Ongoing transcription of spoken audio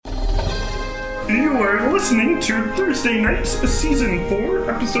You are listening to Thursday Nights, Season 4,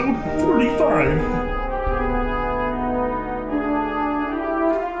 Episode 45.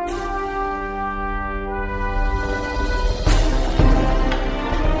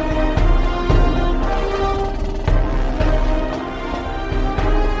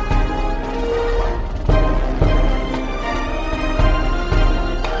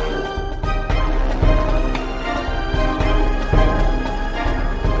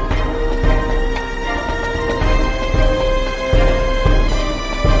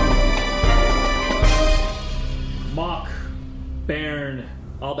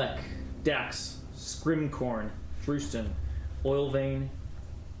 Grimcorn, Brewston, Oilvein,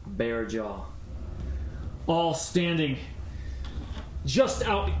 Bearjaw, all standing just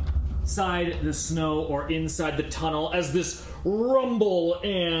outside the snow or inside the tunnel as this rumble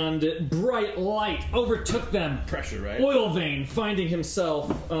and bright light overtook them. Pressure, right? Oilvein finding himself,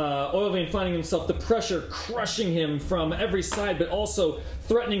 the pressure crushing him from every side, but also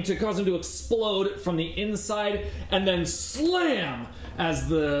threatening to cause him to explode from the inside, and then slam as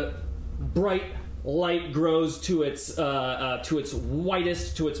the bright light grows to its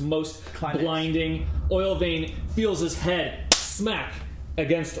whitest, to its most climax. Blinding. Oilvein feels his head smack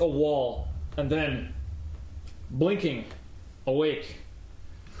against a wall, and then, blinking, awake.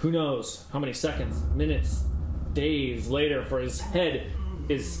 Who knows how many seconds, minutes, days later, for his head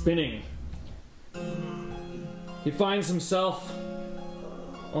is spinning. He finds himself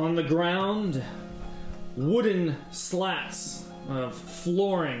on the ground, wooden slats of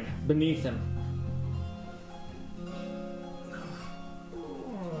flooring beneath him.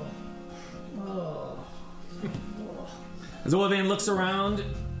 As Oilvein looks around,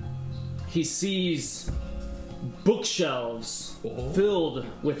 he sees bookshelves filled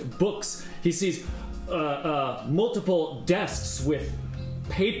with books. He sees multiple desks with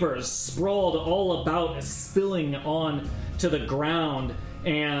papers sprawled all about, spilling on to the ground.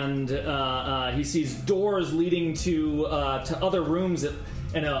 And he sees doors leading to other rooms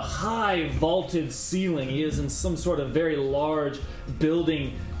and a high vaulted ceiling. He is in some sort of very large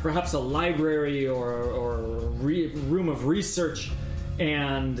building, perhaps a library or room of research,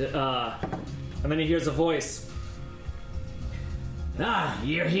 and then he hears a voice. "Ah,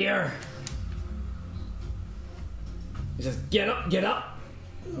 you're here." He says, "Get up, get up."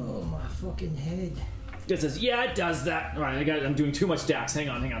 Oh, my fucking head. He says, "Yeah, it does that." All right, I'm doing too much Dax. Hang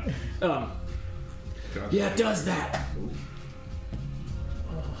on. Yeah, it does that.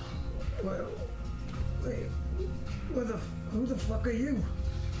 Wait, who the fuck are you?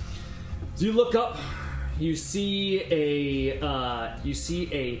 So you look up, you see a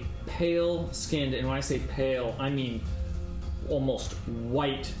pale-skinned, and when I say pale, I mean almost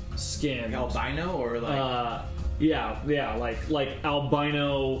white-skinned. Albino or like? Like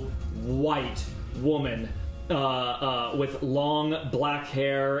albino white woman with long black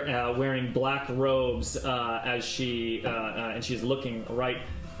hair, wearing black robes as she and she's looking right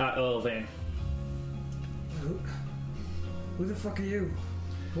at Oilvein. Who the fuck are you?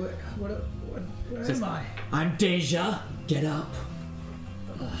 Where am I? I'm Deja. Get up.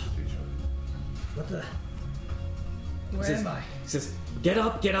 What the? Where am I? He says, "Get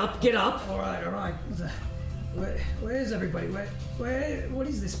up, get up, get up." All right. Where is everybody? What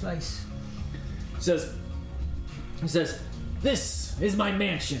is this place? He says, "This is my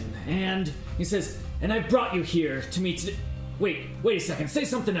mansion," and he says, "And I've brought you here to meet." Wait a second. Say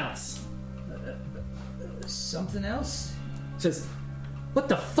something else. Something else? He says, "What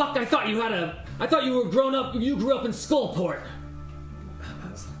the fuck? I thought you were grown up. You grew up in Skullport."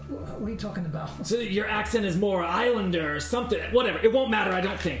 What are you talking about? So your accent is more Islander or something. Whatever. It won't matter. I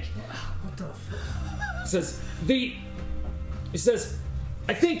don't think. What the fuck? He says,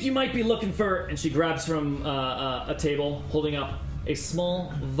 "I think you might be looking for," and she grabs from a table, holding up a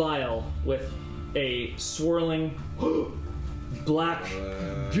small vial with a swirling black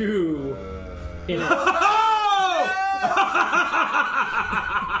goo in it.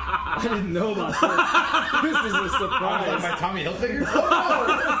 I didn't know about this. This is a surprise. Like my Tommy Hilfiger?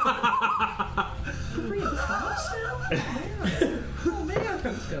 Oh, man.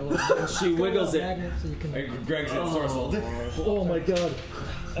 And she wiggles it. Greg's ensorcelled. Oh my god.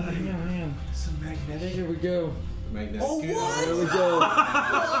 Man. Some magnetic. Here we go. Magnetic. Oh, what? There we go.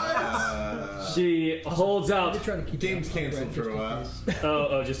 She holds out. Game's canceled for a while.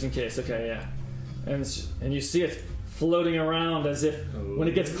 Oh, just in case. Okay, yeah. And you see it floating around as if when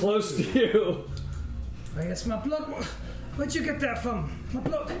it git's close to you. Hey, that's my blood. Where'd you get that from? My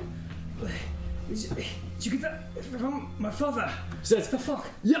blood. Did you get that from my father? Says, the fuck?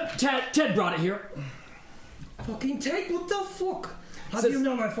 Yep, Ted brought it here. Fucking Ted? What the fuck? How do you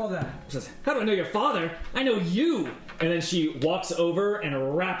know my father? She says, how do I know your father? I know you. And then she walks over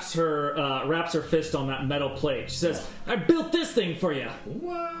and wraps her fist on that metal plate. She says, I built this thing for you.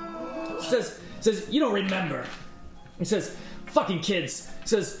 What? She says, you don't remember. He says, fucking kids. He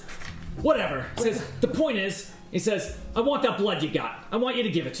says, whatever. He says, the point is, he says, I want that blood you got. I want you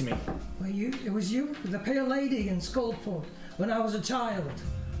to give it to me. Well, it was you, the pale lady in Skullport, when I was a child.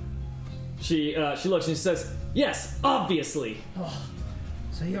 She looks and she says, yes, obviously. Oh,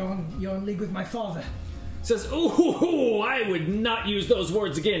 so you're in league with my father. Says, ooh, I would not use those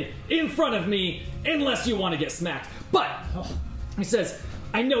words again in front of me unless you want to get smacked. But, he says,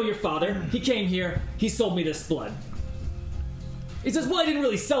 I know your father. He came here. He sold me this blood. He says, well, I didn't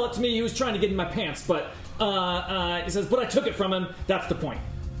really sell it to me. He was trying to get in my pants. But, he says, but I took it from him. That's the point.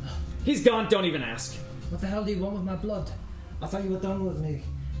 He's gone. Don't even ask. What the hell do you want with my blood? I thought you were done with me.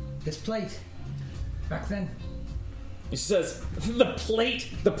 This plate. Back then. He says, the plate.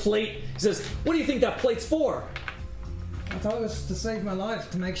 He says, what do you think that plate's for? I thought it was to save my life,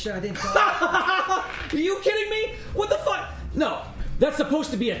 to make sure I didn't die. Are you kidding me? What the fuck? No, that's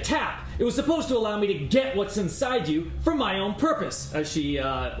supposed to be a tap. It was supposed to allow me to get what's inside you for my own purpose. As she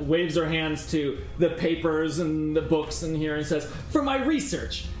waves her hands to the papers and the books in here and says, for my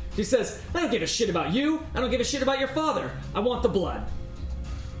research. She says, I don't give a shit about you. I don't give a shit about your father. I want the blood.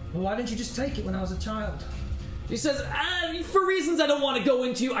 Well, why didn't you just take it when I was a child? He says, for reasons I don't want to go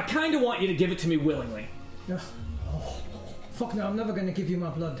into, I kind of want you to give it to me willingly. Fuck no, I'm never going to give you my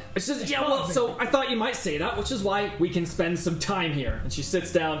blood. She says, yeah, well, so I thought you might say that, which is why we can spend some time here. And she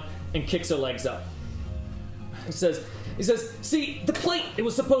sits down and kicks her legs up. He says, see, the plate, it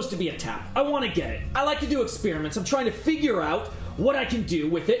was supposed to be a tap. I want to get it. I like to do experiments. I'm trying to figure out what I can do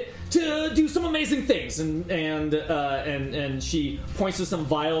with it to do some amazing things. And she points to some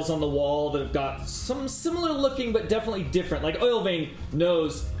vials on the wall that have got some similar looking but definitely different. Like Oilvein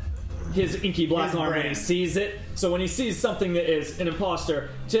knows his inky black arm when he sees it. So when he sees something that is an imposter,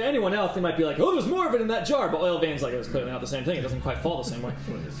 to anyone else they might be like, oh, there's more of it in that jar. But Oilvein's like, it was clearly not the same thing. It doesn't quite fall the same way.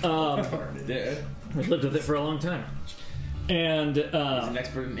 We've lived with it for a long time. And he's an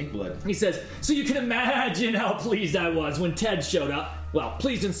expert in ink blood. He says, so you can imagine how pleased I was when Ted showed up. Well,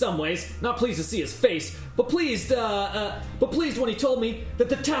 pleased in some ways, not pleased to see his face, but pleased when he told me that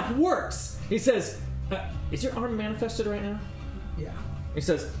the tap works. He says, is your arm manifested right now? Yeah. He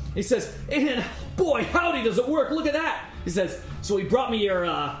says, and boy, howdy does it work, look at that. He says, so he brought me your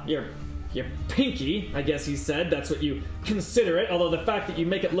pinky, I guess he said, that's what you consider it, although the fact that you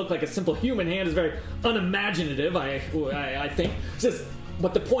make it look like a simple human hand is very unimaginative, I think. He says,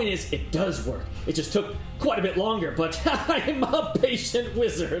 but the point is, it does work. It just took quite a bit longer, but I am a patient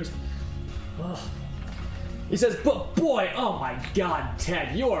wizard. He says, but boy, oh my god,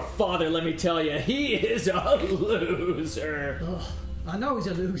 Ted, your father, let me tell you, he is a loser. I know he's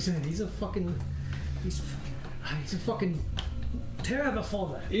a loser. He's a fucking terrible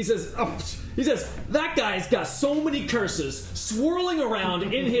father. He says, that guy's got so many curses swirling around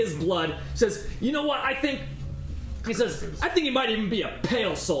in his blood. He says, you know what, I think he might even be a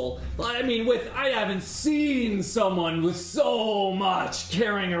pale soul. I mean, I haven't seen someone with so much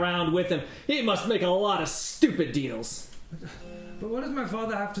carrying around with him. He must make a lot of stupid deals. But what does my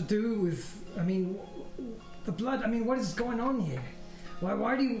father have to do with, the blood? What is going on here?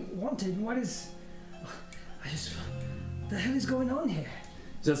 Why do you want it? What the hell is going on here?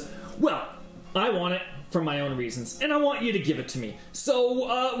 He says, well, I want it for my own reasons, and I want you to give it to me.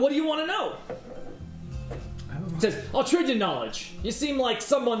 So, what do you want to know? He says, I'll trade you knowledge. You seem like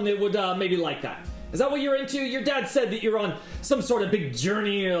someone that would maybe like that. Is that what you're into? Your dad said that you're on some sort of big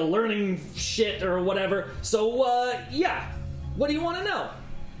journey, learning shit or whatever. So, yeah. What do you want to know?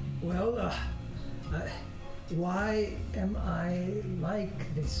 Well, why am I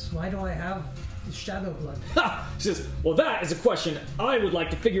like this? Why do I have the shadow blood? Ha! She says, well, that is a question I would like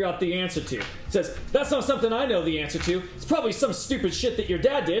to figure out the answer to. He says, that's not something I know the answer to. It's probably some stupid shit that your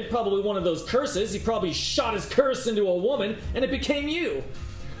dad did. Probably one of those curses. He probably shot his curse into a woman, and it became you.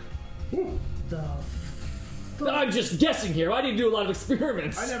 The fuck? I'm just guessing here. I didn't do a lot of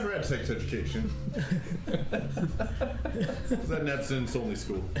experiments. I never had sex education. Was that Netson's only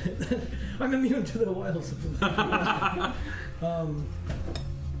school? I'm immune to the wiles of the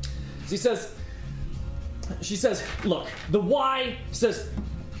She says, look, the why says,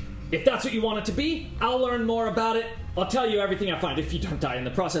 if that's what you want it to be, I'll learn more about it. I'll tell you everything I find if you don't die in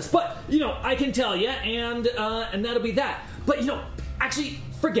the process. But, I can tell you, and that'll be that. But, actually,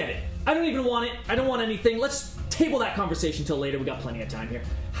 forget it. I don't even want it. I don't want anything. Let's table that conversation till later. We got plenty of time here.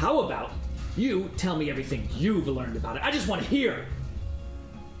 How about you tell me everything you've learned about it? I just want to hear.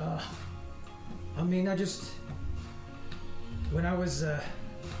 when I was,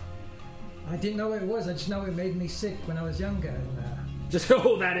 I didn't know what it was. I just know it made me sick when I was younger. And, Just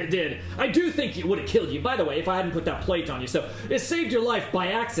that it did. I do think it would have killed you, by the way, if I hadn't put that plate on you. So it saved your life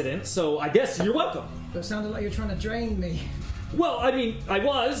by accident, so I guess you're welcome. it sounded like you were trying to drain me. Well, I mean, I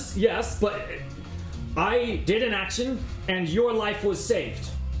was, yes, but I did an action, and your life was saved.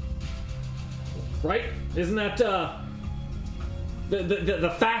 Right? Isn't that,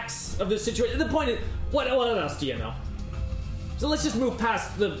 the facts of the situation? The point is, what else do you know? So let's just move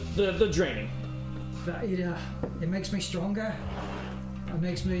past the draining. But it makes me stronger. It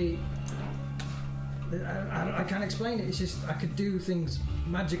makes me... I can't explain it. It's just I could do things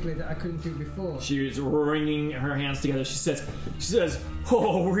magically that I couldn't do before. She was wringing her hands together. She says,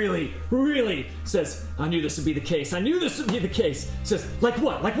 "Oh, really? Really?" Says, "I knew this would be the case. I knew this would be the case." Says, "Like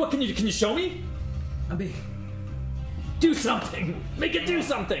what? Like what? Can you show me? Do something. Make it do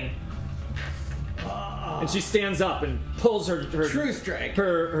something." And she stands up and pulls her True strike.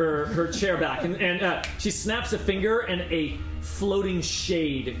 her chair back, and she snaps a finger, and a floating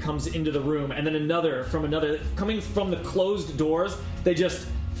shade comes into the room, and then another coming from the closed doors. They just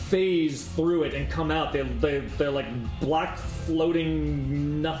phase through it and come out. They're like black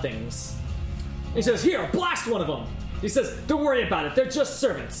floating nothings. He says, "Here, blast one of them." He says, "Don't worry about it. They're just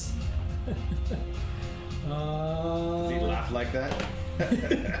servants." Does he laugh like that?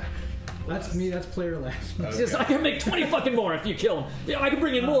 That's me. That's player laughs. He says, "I can make 20 fucking more if you kill him. Yeah, I can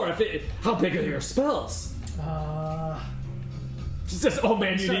bring in more if it. How big are your spells?" She says, "Oh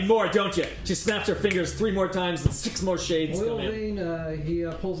man, you need more, don't you?" She snaps her fingers 3 more times, and 6 more shades come in. Oilvein, he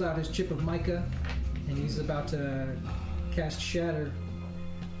pulls out his chip of mica, and he's about to cast Shatter.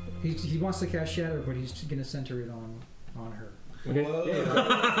 He wants to cast Shatter, but he's going to center it on her. Okay. Whoa.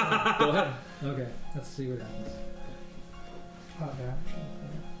 Go ahead. Okay, let's see what happens.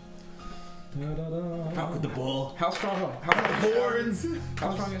 How could the bull? How strong? Horns.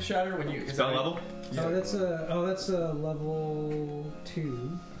 How strong is Shatter when you? Is Spell that level? That's a level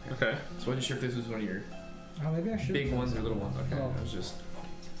 2. Okay. So I wasn't sure if this was one of your Oh, maybe I should. big ones or little ones. Okay. Oh. I was just.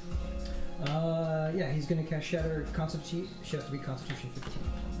 Yeah, he's gonna cast Shatter. Constitution. She has to be Constitution 15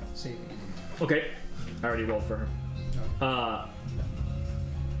 saving. Okay. I already rolled for her.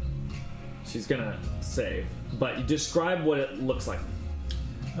 She's gonna save, but you describe what it looks like.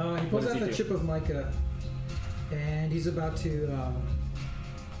 He pulls does out he the do? chip of mica, and he's about to,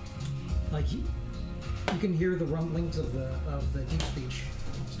 you can hear the rumblings of the deep speech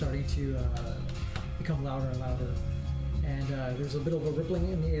starting to become louder and louder, and there's a bit of a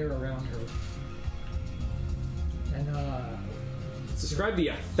rippling in the air around her. And Describe the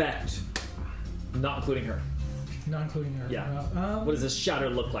effect, not including her. not including her. Yeah. What does this shatter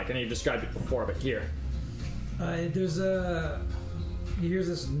look like? I know you described it before, but here. There's you hear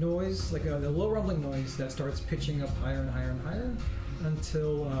this noise, like a low rumbling noise that starts pitching up higher and higher and higher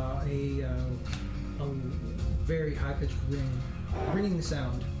until a very high pitched ringing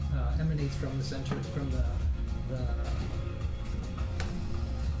sound emanates from the center, from the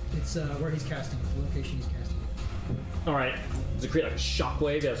it's where he's casting, the location he's casting. All right. Does it create like a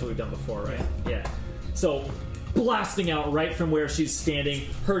shockwave? That's what we've done before, right? Yeah. So, blasting out right from where she's standing,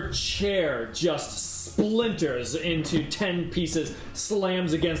 her chair just splinters into 10 pieces,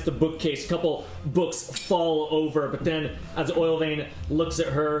 slams against the bookcase. A couple books fall over, but then as Oilvein looks at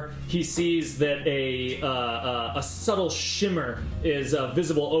her, he sees that a subtle shimmer is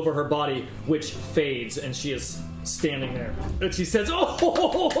visible over her body, which fades, and she is standing there. And she says,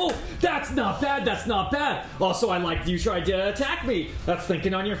 oh, that's not bad, that's not bad. Also, I like you tried to attack me. That's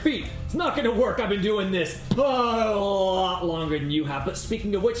thinking on your feet. It's not going to work. I've been doing this a lot longer than you have. But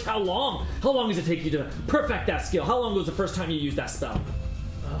speaking of which, how long? How long does it take you to perfect that skill? How long was the first time you used that spell?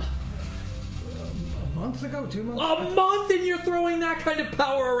 A month ago, 2 months. A month, and you're throwing that kind of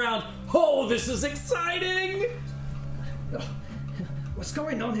power around. Oh, this is exciting. What's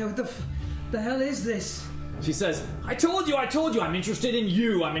going on here? What the hell is this? She says, I told you, I'm interested in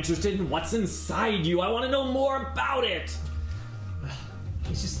you. I'm interested in what's inside you. I want to know more about it.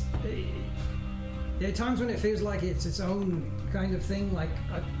 It's just there are times when it feels like it's its own kind of thing. Like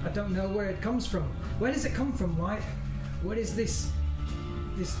I don't know where it comes from. Where does it come from? Why? What is this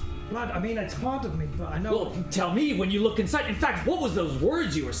blood? I mean, it's part of me, but I know. Well, tell me when you look inside. In fact, what was those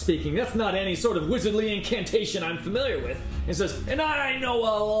words you were speaking? That's not any sort of wizardly incantation I'm familiar with. He says, and I know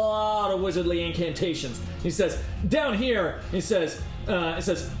a lot of wizardly incantations. He says, down here, it says,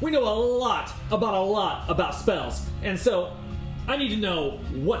 we know a lot about spells. And so, I need to know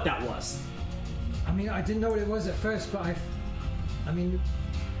what that was. I mean, I didn't know what it was at first, but I mean,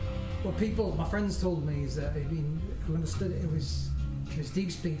 what my friends told me is that who understood it was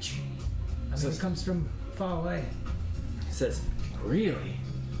deep speech. I mean, it comes from far away. says, "Really?"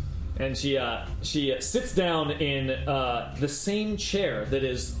 And she sits down in the same chair that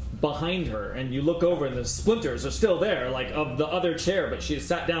is behind her, and you look over and the splinters are still there, like of the other chair, but she has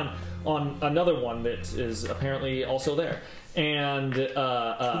sat down on another one that is apparently also there. And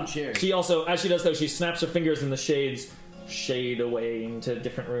chairs. she also, as she does though, she snaps her fingers in the shade away into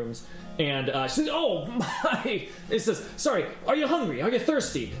different rooms. And she says, "Oh my!" It says, "Sorry, are you hungry? Are you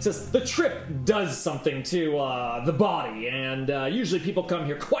thirsty?" It says, "The trip does something to the body, and usually people come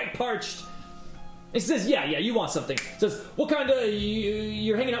here quite parched." It says, yeah, you want something. It says, "What kind of...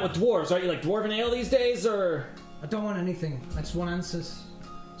 You're hanging out with dwarves, aren't you? Like dwarven ale these days, or...?" I don't want anything. I just want answers.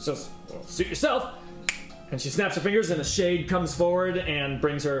 So, well, suit yourself. And she snaps her fingers, and a shade comes forward and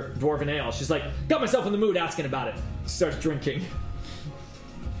brings her dwarven ale. She's like, "Got myself in the mood asking about it." She starts drinking.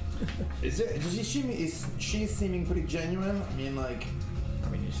 Is she seeming pretty genuine? I mean, like,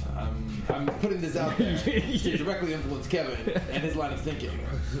 I'm putting this out there to directly influence Kevin and his line of thinking.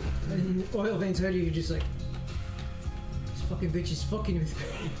 And Oil Veins heard you, you're just like, this fucking bitch is fucking with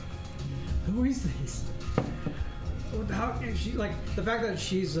me. Who is this? How is she, like, the fact that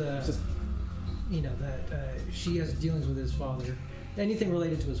she's, she has dealings with his father, anything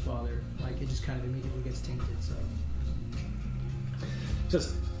related to his father, like, it just kind of immediately gets tainted, so.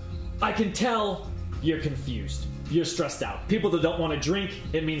 Says, "I can tell you're confused. You're stressed out. People that don't want to drink,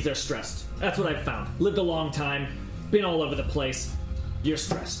 it means they're stressed. That's what I've found. Lived a long time, been all over the place. You're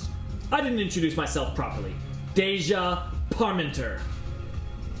stressed. I didn't introduce myself properly. Deja Parmenter."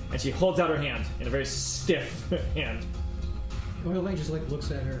 And she holds out her hand in a very stiff hand. Oil Veins just, like, looks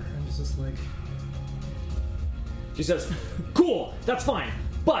at her and is just like, She says, "Cool, that's fine.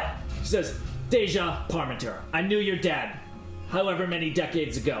 But," she says, "Deja Parmenter, I knew your dad, however many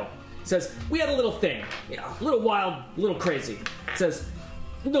decades ago." Says, "We had a little thing, a little wild, a little crazy." Says,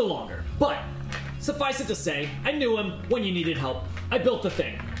 "No longer. But, suffice it to say, I knew him when you needed help. I built the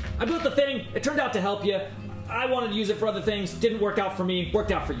thing. It turned out to help you. I wanted to use it for other things, didn't work out for me,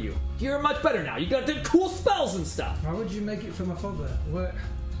 worked out for you. You're much better now. You got the cool spells and stuff." why would you make it for my father? What?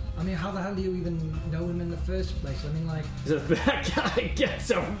 I mean, how the hell do you even know him in the first place? I mean, like... He says, "That guy gets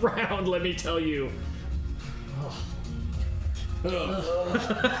around, let me tell you." Gross.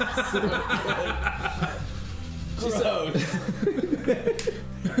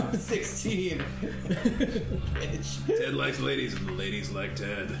 I'm 16. Bitch. Ted likes ladies, and the ladies like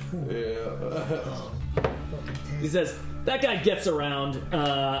Ted. Yeah. He says, "That guy gets around,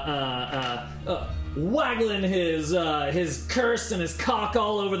 waggling his curse and his cock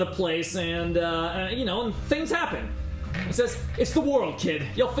all over the place, and, and things happen." He says, "It's the world, kid.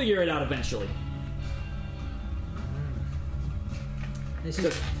 You'll figure it out eventually." This He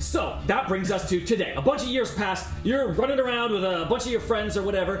is... says, "So, that brings us to today. A bunch of years passed, you're running around with a bunch of your friends or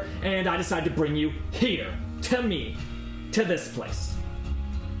whatever, and I decided to bring you here, to me, to this place."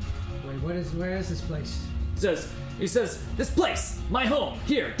 Wait, where is this place? He says, "This place, my home,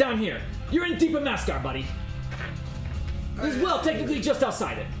 here, down here. You're in Deepa Mascar, buddy. He's, well, technically just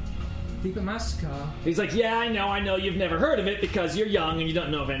outside it." Deepa Mascar? He's like, "Yeah, I know, you've never heard of it because you're young and you don't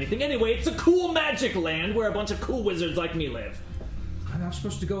know of anything. Anyway, it's a cool magic land where a bunch of cool wizards like me live." And I'm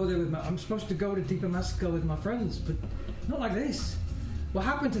supposed to go there I'm supposed to go to Deepa Mascar with my friends, but not like this. What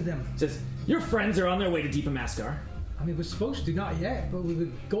happened to them? He says, "Your friends are on their way to Deepa Mascar." I mean, we're supposed to, not yet, but we were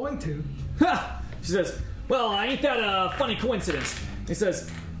going to. Ha! She says, "Well, ain't that a funny coincidence?" He says,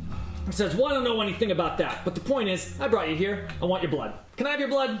 "Well, I don't know anything about that, but the point is, I brought you here. I want your blood. Can I have your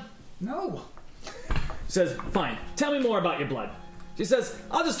blood?" No. She says, "Fine. Tell me more about your blood." She says,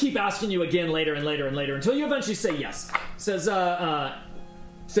 "I'll just keep asking you again later and later and later until you eventually say yes." Says,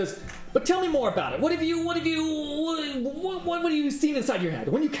 "But tell me more about it. What have you seen inside your head?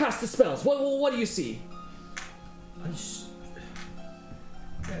 When you cast the spells, what do you see?" I just...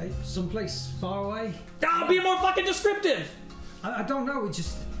 someplace far away. Be more fucking descriptive. I don't know. It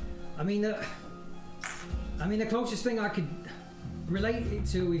just... I mean, the closest thing I could relate it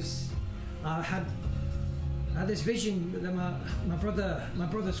to is I had this vision that my brother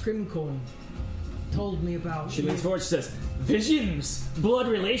Scrimcorn told me about. She leans forward. She says, "Visions, blood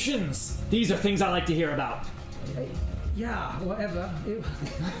relations. These are things I like to hear about." Yeah, whatever.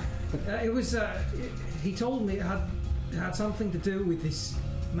 It was. He told me it had something to do with this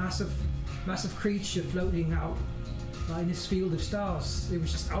massive creature floating out in this field of stars. It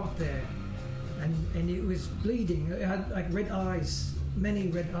was just out there, and it was bleeding. It had like red eyes, many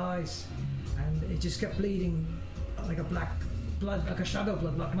red eyes, and it just kept bleeding like a black blood, like a shadow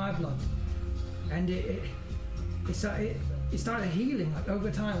blood, like my blood. And it started healing like over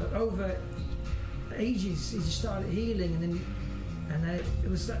time, like over ages. It just started healing, and then it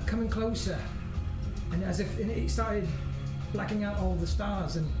was coming closer, and it started blacking out all the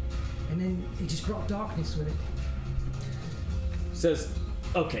stars, and then it just brought darkness with it. Says,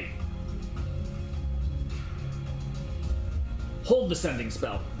 okay. Hold the sending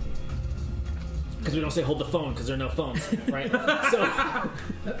spell. Because we don't say hold the phone because there are no phones, right? So,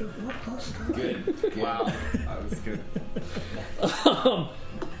 Good. Wow. That was good.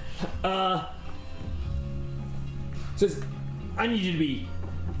 says, I need you to be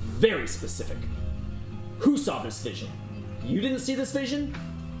very specific. Who saw this vision? You didn't see this vision?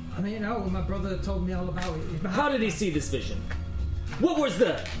 I mean, no, my brother told me all about it. How did he see this vision? What was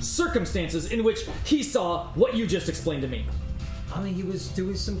the circumstances in which he saw what you just explained to me? I mean, he was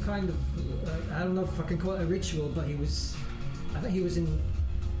doing some kind of, I don't know if I can call it a ritual, but I think he was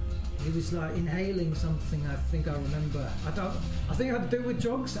like inhaling something, I think I remember. I think it had to do with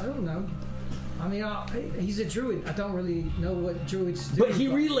drugs, I don't know. I mean, he's a druid, I don't really know what druids do. But he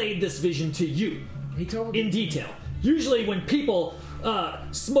relayed this vision to you. He told me. In detail. Usually when people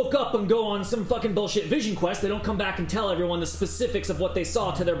smoke up and go on some fucking bullshit vision quest, they don't come back and tell everyone the specifics of what they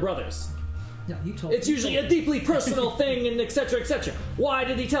saw to their brothers. Yeah, you told It's usually a deeply personal thing, and etc., etc. Why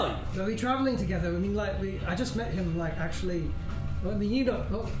did he tell you? Well, we're traveling together. I mean, like, I just met him, like, actually. Well, I mean, you know.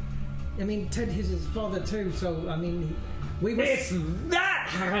 Well, I mean, Ted is his father, too, so, I mean, we were. It's that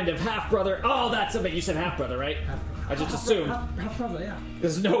kind of half-brother. Oh, that's a bit. You said half-brother, right? I just assumed. Half brother, yeah.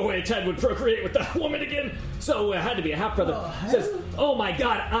 There's no way Ted would procreate with that woman again, so it had to be a half-brother. Oh, Says, oh my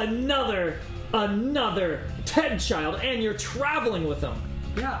god, another Ted child, and you're traveling with him.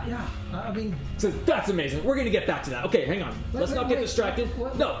 Yeah. I mean. Says, that's amazing. We're gonna get back to that. Okay, hang on. Let's not get distracted.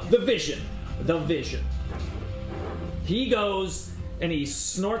 No, the vision. The vision. He goes and he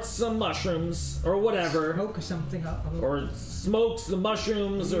snorts some mushrooms or whatever. Smoke or something. Or smokes the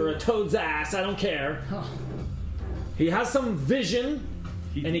mushrooms or a toad's ass, I don't care. Oh. He has some vision,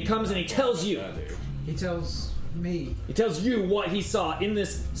 and he comes and he tells you. He tells me. He tells you what he saw in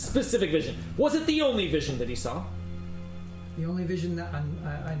this specific vision. Was it the only vision that he saw? The only vision that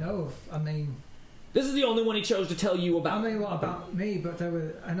I know of. I mean. This is the only one he chose to tell you I about. mean, what about me? But there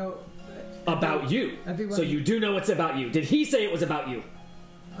were. I know. About you. Everyone, So you do know it's about you. Did he say it was about you?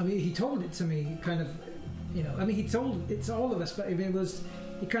 I mean, he told it to me, kind of. You know, I mean, he told it to all of us, but I mean, it was.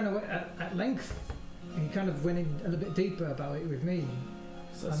 He kind of went at length. He kind of went in a little bit deeper about it with me.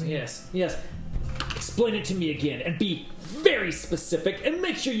 I mean, Yes. Explain it to me again and be very specific and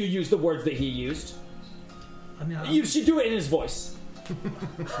make sure you use the words that he used. I mean, You should do it in his voice.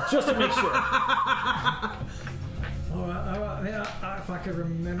 Just to make sure. all right, if I can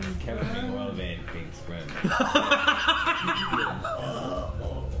remember. Kevin being well man being spread.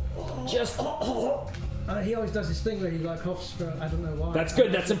 Just. He always does this thing where he like coughs for I don't know why. That's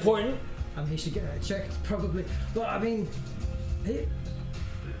good. That's important. And he should get it checked probably. But I mean,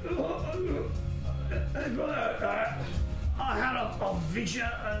 I had a vision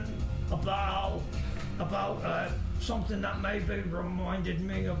about something that maybe reminded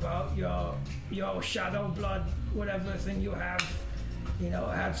me about your shadow blood, whatever thing you have. You know,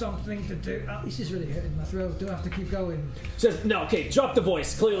 it had something to do. This is really hurting my throat. Do I have to keep going? Says, no, okay, drop the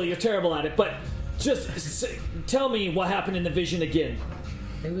voice. Clearly you're terrible at it, but just tell me what happened in the vision again.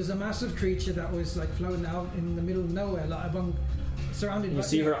 It was a massive creature that was like floating out in the middle of nowhere, like among, surrounded by. You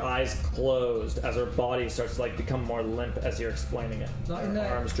see her eyes closed as her body starts to like become more limp as you're explaining it. Like Her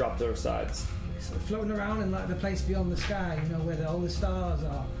arms drop to her sides. floating around in like the place beyond the sky, you know, where all the stars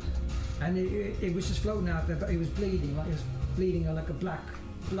are. And it was just floating out there, but it was bleeding, like it was bleeding like a black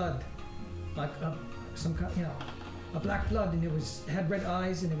blood, like some kind, you know, a black blood, and it had red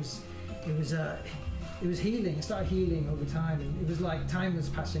eyes, and it was healing. It started healing over time, and it was like time was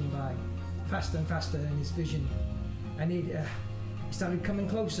passing by, faster and faster in his vision, and it started coming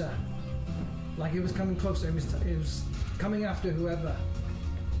closer, like it was coming closer. It was coming after whoever.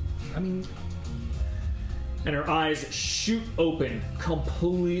 I mean. And her eyes shoot open,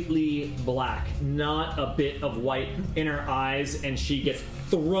 completely black, not a bit of white in her eyes, and she gets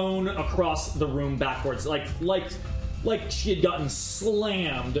thrown across the room backwards, like she had gotten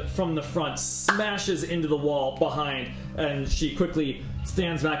slammed from the front, smashes into the wall behind, and she quickly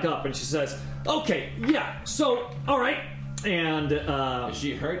stands back up and she says, "Okay, yeah, so all right." And Is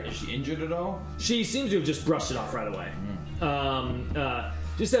she hurt? Is she injured at all? she seems to have just brushed it off right away.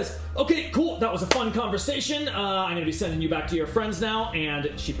 She says, "Okay, cool. That was a fun conversation. I'm going to be sending you back to your friends now."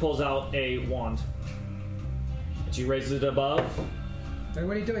 And she pulls out a wand. And she raises it above. Hey,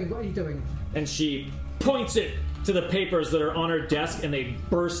 what are you doing? What are you doing? And she points it to the papers that are on her desk, and they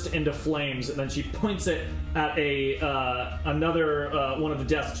burst into flames. And then she points it at another one of the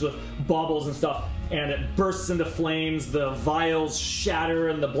desks with baubles and stuff, and it bursts into flames. The vials shatter,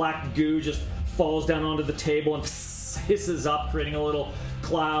 and the black goo just falls down onto the table and hisses up, creating a little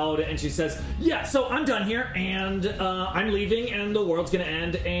cloud, and she says, yeah, so I'm done here, and I'm leaving, and the world's gonna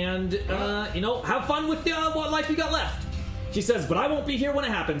end, and, have fun with what life you got left. She says, but I won't be here when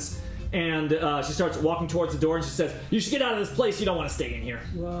it happens. And she starts walking towards the door, and she says, you should get out of this place. You don't want to stay in here.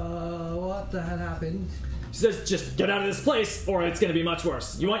 What the hell happened? She says, just get out of this place, or it's going to be much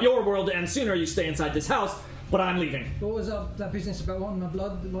worse. You want your world to end sooner, you stay inside this house, but I'm leaving. What was up that business about wanting my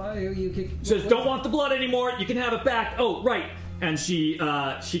blood? Why are you kicking? She says, don't want the blood anymore. You can have it back. Oh, right. And she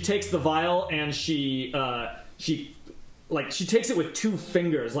takes the vial, and she takes it with 2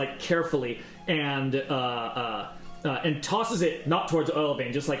 fingers, like, carefully, and tosses it not towards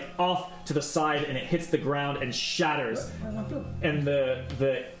Oilvein, just like off to the side, and it hits the ground and shatters. And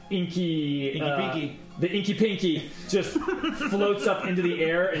the inky pinky just floats up into the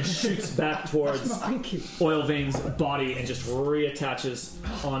air and shoots back towards Oilvein's body and just reattaches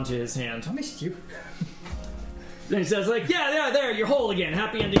onto his hand. I missed you. And he says, like, yeah, there, you're whole again.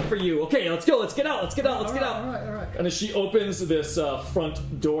 Happy ending for you. Okay, let's go. Let's get out. All right. And as she opens this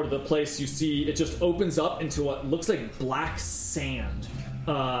front door to the place, you see it just opens up into what looks like black sand.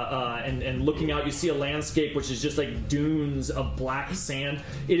 And looking out, you see a landscape which is just like dunes of black sand.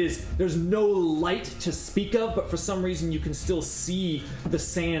 There's no light to speak of, but for some reason you can still see the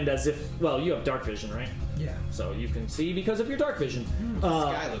sand as if, well, you have dark vision, right? Yeah. So you can see because of your dark vision. What does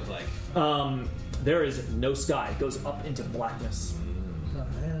the sky look like? There is no sky. It goes up into blackness.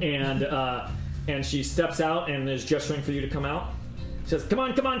 And she steps out and is gesturing for you to come out. She says, come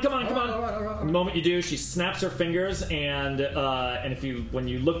on. All right. The moment you do, she snaps her fingers, and when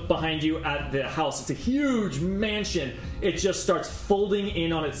you look behind you at the house, it's a huge mansion. It just starts folding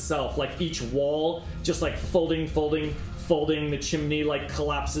in on itself, like each wall just like folding. The chimney like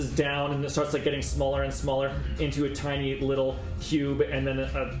collapses down, and it starts like getting smaller and smaller into a tiny little cube, and then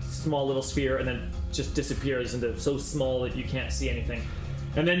a small little sphere, and then just disappears into so small that you can't see anything.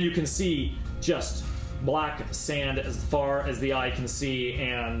 And then you can see just black sand as far as the eye can see,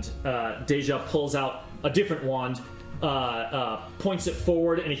 and Deja pulls out a different wand, points it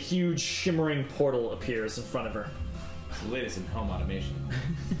forward, and a huge shimmering portal appears in front of her. It's the latest in home automation.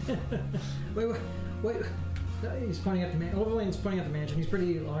 Wait. He's pointing at the mansion. Oilvein's pointing at the mansion. He's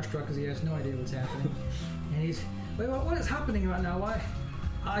pretty awestruck because he has no idea what's happening. And he's, wait, what is happening right now? Why?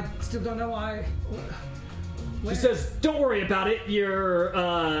 I still don't know why. She says, don't worry about it. Your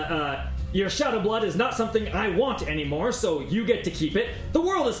shadow blood is not something I want anymore, so you get to keep it. The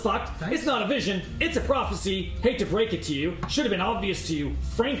world is fucked. Thanks. It's not a vision. It's a prophecy. Hate to break it to you. Should have been obvious to you,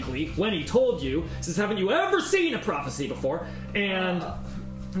 frankly, when he told you. Says, haven't you ever seen a prophecy before? And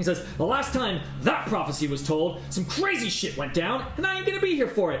he says, the last time that prophecy was told, some crazy shit went down, and I ain't gonna be here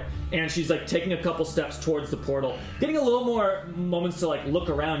for it. And she's like taking a couple steps towards the portal, getting a little more moments to like look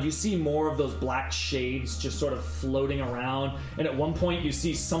around. You see more of those black shades just sort of floating around, and at one point you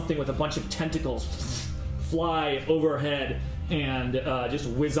see something with a bunch of tentacles fly overhead and just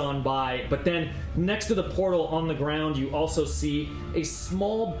whiz on by. But then next to the portal on the ground, you also see a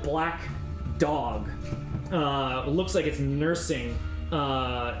small black dog. Looks like it's nursing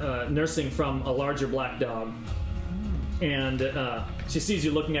from a larger black dog, and she sees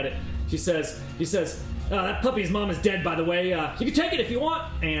you looking at it. He says, that puppy's mom is dead, by the way. You can take it if you want.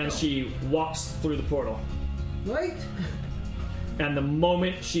 And she walks through the portal. Wait. And the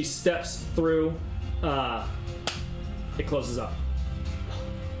moment she steps through, it closes up.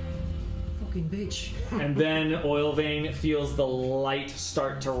 Fucking bitch. And then Oilvein feels the light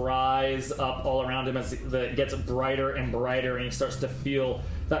start to rise up all around him as it gets brighter and brighter, and he starts to feel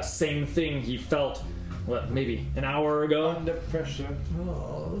that same thing he felt, maybe an hour ago? Under pressure.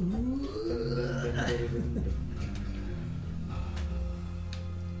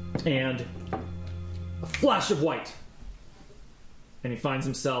 And a flash of white. And he finds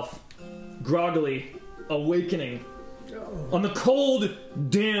himself groggily awakening on the cold,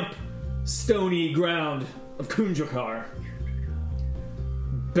 damp, stony ground of Kunjakar.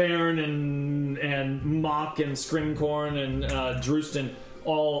 Bairn and Mock and Scrimcorn and Drustin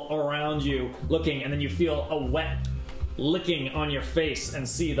all around you looking, and then you feel a wet licking on your face and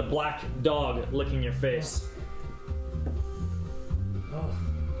see the black dog licking your face. Oh,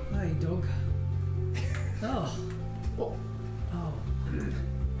 hey, dog. Oh.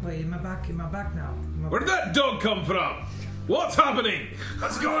 Wait, am I back now? Where did that dog come from? What's happening?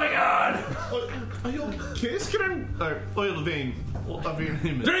 What's going on? Are you okay? Can I... Oilvein. Whatever your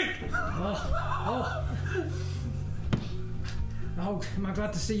name is. Drink! Oh, am I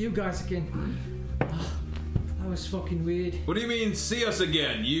glad to see you guys again. Oh, that was fucking weird. What do you mean, see us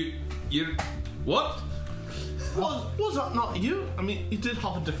again? You... What? Was that not you? I mean, you did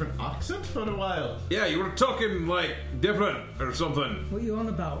have a different accent for a while. Yeah, you were talking like different or something. What are you on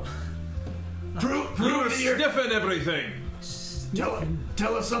about? You were sniffing everything.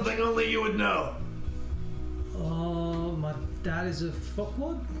 Tell us something only you would know. Oh, my dad is a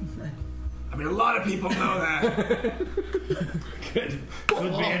fuckwad? I mean, a lot of people know that. Could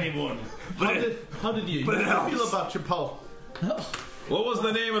be anyone. How did you but it helps. feel about your pal? What was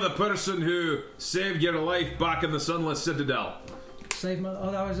the name of the person who saved your life back in the Sunless Citadel? Save my... Oh,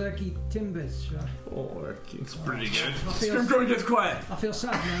 that was Erky Timbers. Right. Oh, it's pretty good. Scrimgeour gets quiet. I feel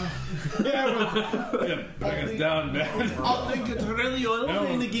sad now. Bring us down, man. I think it's really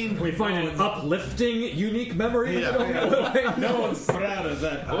oily again. We find an uplifting, unique memory. No one's proud of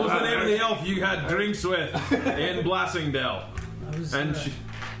that. What was the name of the elf you had drinks with in Blassingdale? I was... And she...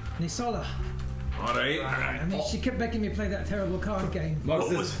 Nisola. Alright. I mean, she kept making me play that terrible card game.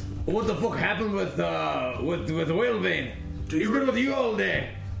 What the fuck happened with Whalebane? He's been with you all day.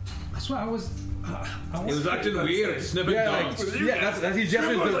 That's what I was... He was acting weird, sniffing dogs. That's his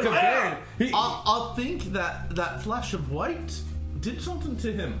gesture to complain. I think that flash of white did something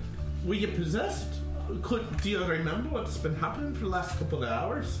to him. Were you possessed? Do you remember what's been happening for the last couple of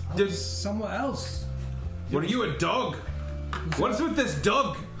hours? Somewhere else. Were you a dog? What's with this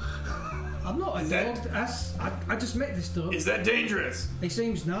dog? I'm not a dog. I just met this dog. Is that dangerous? He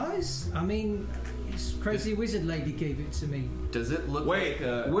seems nice. I mean, this crazy wizard lady gave it to me. Does it look Wait, like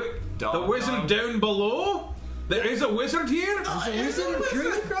a the wizard down below? There is a wizard here? There's a wizard in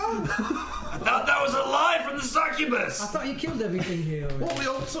True? I thought that was a lie from the succubus. I thought you killed everything here. Well, we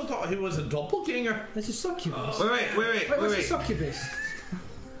also thought he was a doppelganger. There's a succubus. Wait, What's a succubus?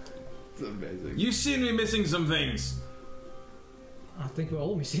 It's amazing. You seem to be missing some things. I think we're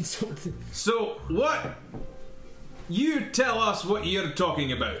all missing something. So, what? You tell us what you're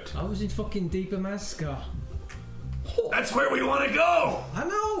talking about. I was in fucking Deeper Mascar. That's where we want to go. I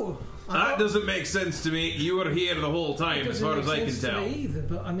know. That doesn't make sense to me. You were here the whole time, as far as I can tell. Either,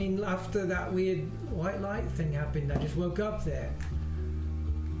 but I mean, after that weird white light thing happened, I just woke up there.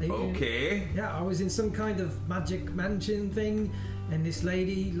 Okay. Yeah, I was in some kind of magic mansion thing, and this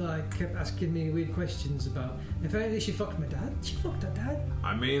lady kept asking me weird questions about. Apparently, she fucked my dad. She fucked her dad.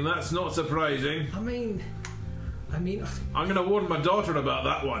 I mean, that's not surprising. I mean, I'm gonna warn my daughter about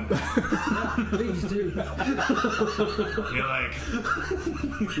that one. please do. You're like,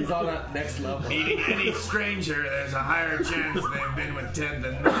 He's on that next level. meeting any stranger, there's a higher chance they've been with Ted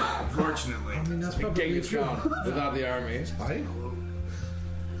than not, unfortunately. I mean, that's probably Genghis true. Khan without the army.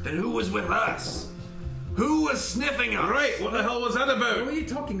 Then who was with us? Who was sniffing us? Right, what the hell was that What about? are you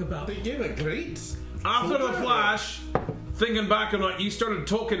talking about? You were great. After the flash, thinking back on it, you started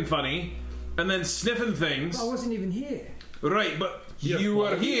talking funny, and then sniffing things. I wasn't even here. Right, but you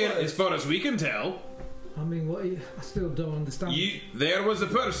were here, as far as we can tell. I mean, what? I still don't understand. There was a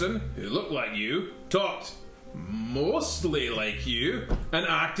person who looked like you, talked mostly like you, and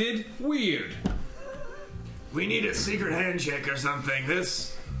acted weird. We need a secret handshake or something.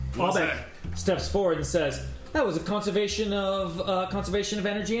 What's Albeck that? steps forward and says, "That was a conservation of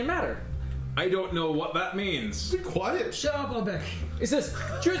energy and matter." I don't know what that means. Be quiet. Shut up, Albeck. He says,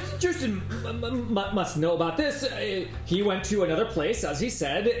 Justin must know about this. He went to another place, as he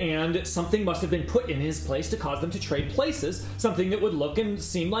said, and something must have been put in his place to cause them to trade places. Something that would look and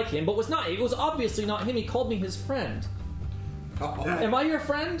seem like him, but was not. It was obviously not him. He called me his friend. Am I your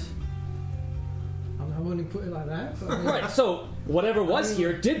friend? I wouldn't put it like that. But I mean, Right, so whatever was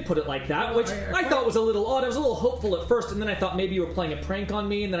here did put it like that, which I thought was a little odd. I was a little hopeful at first, and then I thought maybe you were playing a prank on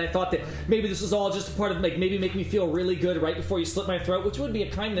me, and then I thought that maybe this was all just a part of maybe make me feel really good right before you slit my throat, which would be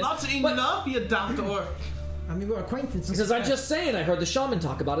a kindness. That's But- enough, you doctor. I mean, we're acquaintances. He says, I'm just saying, I heard the shaman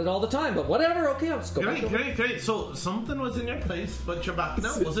talk about it all the time, but whatever, okay, I'll just go back. Great. So something was in your place, but you're back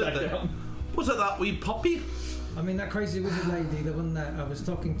now. Was it that wee puppy? I mean, that crazy wizard lady, the one that I was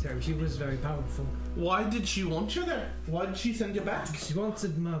talking to, she was very powerful. Why did she want you there? Why did she send you back? She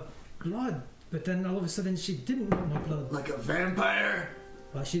wanted my blood, but then all of a sudden she didn't want my blood. Like a vampire?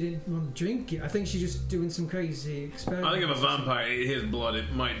 Well, she didn't want to drink it. I think she's just doing some crazy experiment. I think if a vampire ate his blood,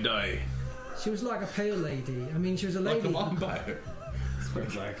 it might die. She was like a pale lady. I mean, she was a lady. vampire.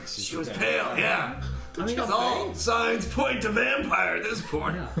 She was pale, yeah. I mean, All signs point to vampire at this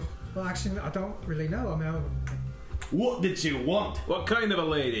point. yeah. Well, actually, I don't really know. I mean, What did you want? What kind of a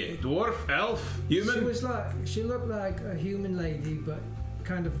lady? Dwarf? Elf? Human? she looked like a human lady, but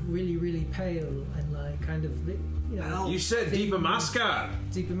kind of really, really pale and like kind of, you know. You said thin- Deepa Mascar.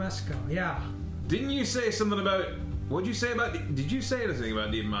 Deepa Mascar, yeah. Didn't you say something about... What'd you say about... Did you say anything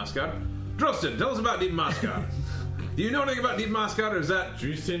about Deepa Mascar? Drustin, tell us about Deepa Mascar. Do you know anything about Deep Mascar, or is that...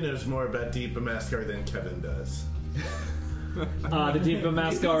 Drustin knows more about Deep Mascar than Kevin does. The Deep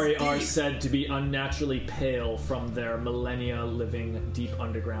Mascari are said to be unnaturally pale from their millennia living deep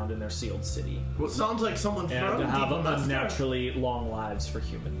underground in their sealed city. Well, it sounds like someone from And to have Deep Mascar. unnaturally long lives for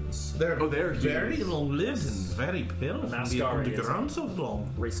humans. They're very humans. long-lived and very pale from the Mascari is underground so long.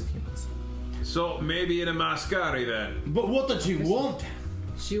 Race of humans. So, maybe in a Mascari, then. But what did you want?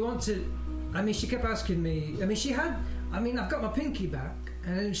 She wanted. I mean, she kept asking me. I mean, she had. I mean, I've got my pinky back,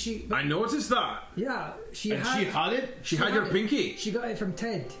 and then she. I noticed that. Yeah, she And had. she had it? She had your pinky. She got it from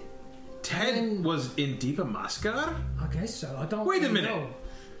Ted. Ted And- was in Deep Mascar? I guess so. I don't. Wait a really minute. know.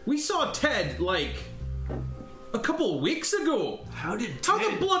 We saw Ted, like, a couple of weeks ago. How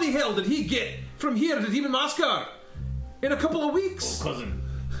the bloody hell did he get from here to Deep Mascar in a couple of weeks? Cousin.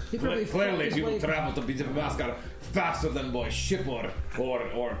 He probably Clearly, fucked his people way- travel to Deep Mascar faster than by ship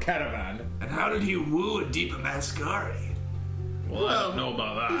or caravan. And how did he woo a Deep Mascari? Well, I don't know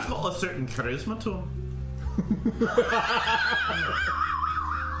about He's that. got a certain charisma to him.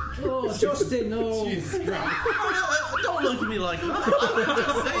 Oh, Justin, no. Oh, no, don't look at me like that. I'm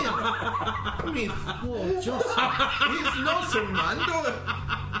just saying. I mean, Oh, Justin. he's not some Mando.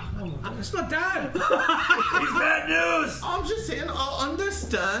 Oh my God. It's my dad. He's bad news! I'm just saying, I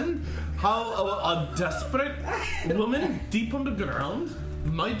understand how a desperate woman deep underground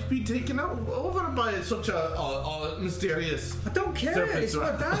might be taken out over by such a mysterious. I don't care. Surface It's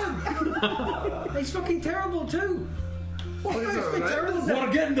my dad. He's fucking terrible too. What is He's it, right? terrible.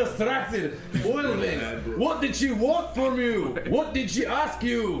 We're getting distracted. Oilman, what did she want from you? What did she ask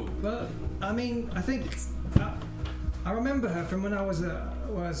you? But I mean, I think I remember her from when I was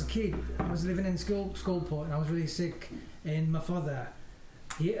a kid. I was living in Skullport, and I was really sick. And my father,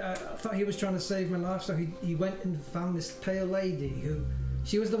 I thought he was trying to save my life, so he went and found this pale lady who,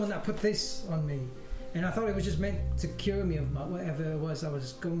 she was the one that put this on me, and I thought it was just meant to cure me of whatever it was I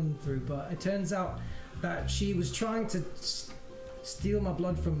was going through. But it turns out that she was trying to steal my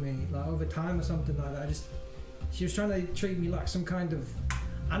blood from me, like over time or something like that. She was trying to treat me like some kind of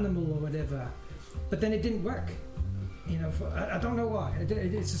animal or whatever, but then it didn't work. You know, I don't know why.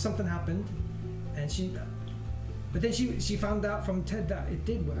 It's just something happened, and but then she found out from Ted that it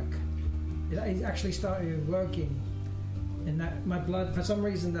did work. It actually started working, and that my blood, for some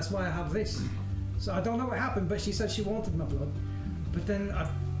reason, that's why I have this. So I don't know what happened, but she said she wanted my blood, but then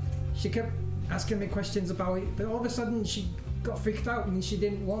she kept asking me questions about it. But all of a sudden, she got freaked out, and she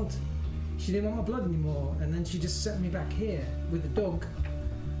didn't want my blood anymore. And then she just sent me back here with the dog,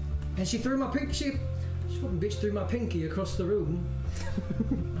 and she threw my pinky. She fucking bitch threw my pinky across the room.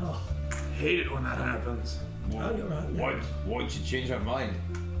 Oh, Hate it when that happens. oh, you're right. Yeah. Why'd she change her mind?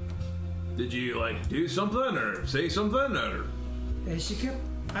 Did you, like, do something or say something or... She kept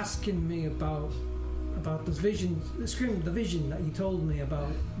asking me about this vision, the vision that you told me about,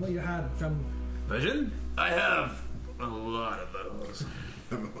 what you had from. Vision? I have a lot of those.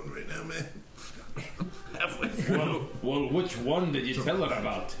 I'm on right now, man. Halfway through. Well, which one did you tell her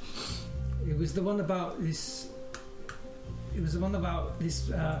about? It was the one about this. It was the one about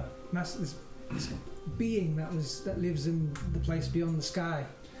this this being that lives in the place beyond the sky.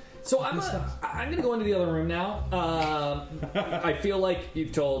 So I'm gonna go into the other room now. I feel like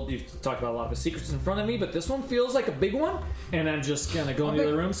you've talked about a lot of the secrets in front of me, but this one feels like a big one, and I'm just gonna go into the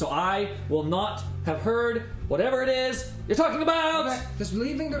other room. So I will not have heard whatever it is you're talking about. Okay, just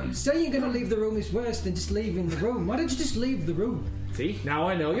leaving. Saying you're going to leave the room is worse than just leaving the room. Why don't you just leave the room? See, now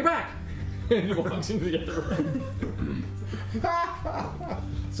I know you're back. And he walks into the other room.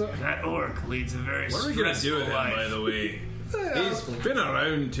 So That orc leads a very What are we gonna stressful do with him, life. by the way? He's been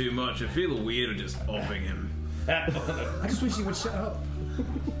around too much. I feel weird just offing him. I just wish you would shut up.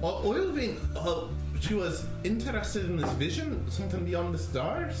 Oilvein, she was interested in this vision, something beyond the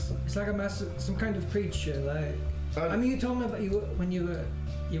stars. It's like some kind of creature. Like I mean, you told me about when you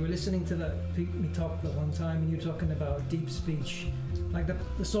were listening to me talk that one time, and you were talking about deep speech, like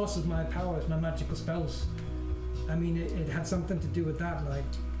the source of my powers, my magical spells. I mean, it had something to do with that, like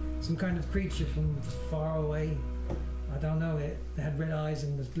some kind of creature from far away. I don't know. It had red eyes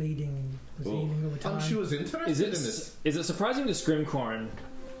and was bleeding and was healing over time. She was interested in this. Is it surprising to Scrimcorn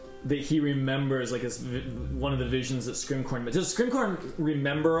that he remembers like one of the visions that Scrimcorn? But does Scrimcorn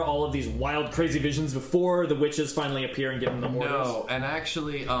remember all of these wild, crazy visions before the witches finally appear and give him the orders? No, and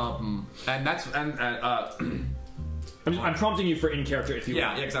actually, I'm prompting you for in character if you yeah,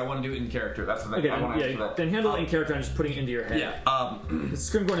 want. because I want to do it in character. That's the thing. Okay, I want to answer yeah, that. then handle it in character. I'm just putting it into your head. Yeah.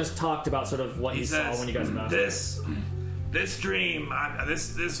 Scrimcorn has talked about sort of what he saw says, when you guys met. This dream,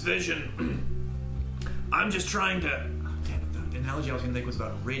 this vision, I'm just trying to... Damn it, the analogy I was going to think was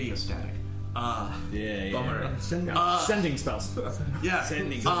about radio static. Yeah. Bummer. Sending spells. Yeah.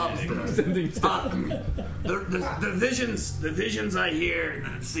 Sending Sending spells. The visions I hear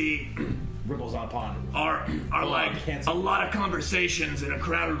and see Ripples on a pond. are like a lot of conversations in a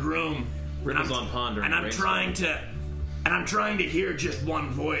crowded room. Ripples on pond. And I'm trying to hear just one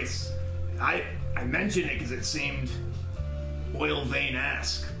voice. I mentioned it because it seemed oil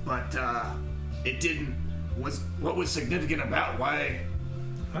vein-esque, but it didn't. What was significant about why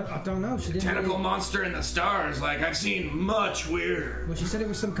I don't know. She didn't. tentacle really- monster in the stars? Like I've seen much weirder. Well, she said it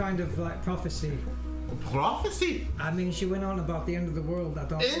was some kind of like prophecy. Prophecy? I mean, she went on about the end of the world. I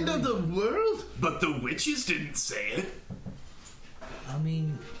don't. End of the world? But the witches didn't say it. I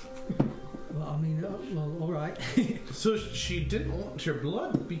mean, well, all right. So she didn't want your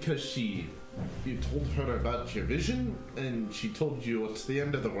blood because you told her about your vision and she told you it's the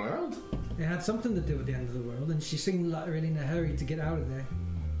end of the world? It had something to do with the end of the world, and she seemed like really in a hurry to get out of there.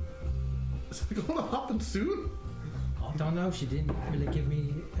 Is it going to happen soon? I don't know. She didn't really give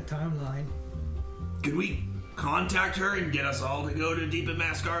me a timeline. Could we contact her and get us all to go to Deep in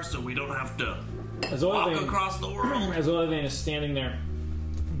Mascar so we don't have to As walk Oilvein, across the world? as Oilvein is standing there,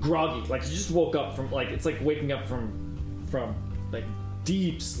 groggy, like he just woke up from, like it's like waking up from like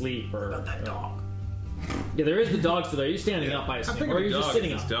deep sleep or. About that dog. Yeah, there is the dog still there. You're standing up, I assume, think or of you're just dog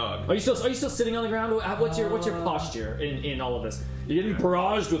sitting as up. dog. Are you still sitting on the ground? What's your posture in all of this? You're getting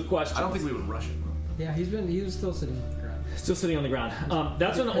barraged with questions. I don't think we would rush it. Yeah, he was still sitting on the ground. Still sitting on the ground.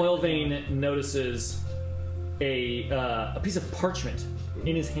 That's when Oilvein notices a piece of parchment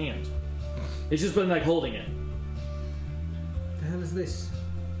in his hand. He's just been like holding it, The hell is this?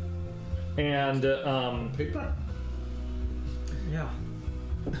 and Paper? Yeah.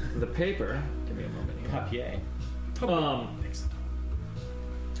 the paper. Give me a moment here. Papier.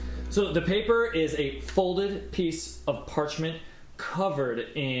 So the paper is a folded piece of parchment covered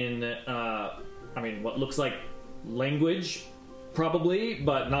in, what looks like language, probably,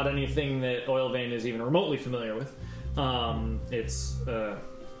 but not anything that Oilvein is even remotely familiar with. It's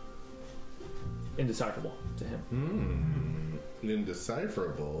indecipherable to him.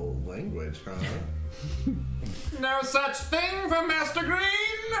 Indecipherable language, huh? No such thing for Master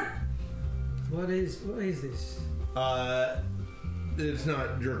Green! What is this? It's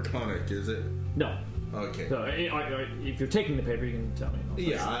not draconic, is it? No. Okay. So, if you're taking the paper, you can tell me.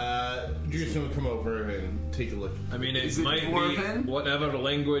 Yeah, Drewson will come over and take a look. I mean, it Is it might Dwarven? be whatever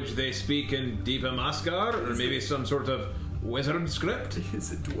language they speak in Deep Mascar, or maybe some sort of wizard script.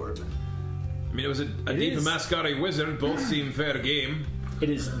 Is it dwarven? I mean, it was a It Deep is. Mascari wizard. Both seem fair game. It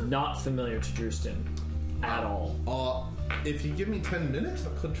is not familiar to Drewston at all. If you give me 10 minutes,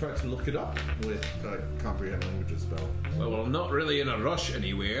 I could try to look it up with comprehend languages spell. Well, I'm not really in a rush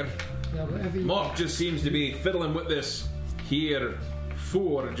anywhere. Yeah, whatever you. Mock just seems to be fiddling with this here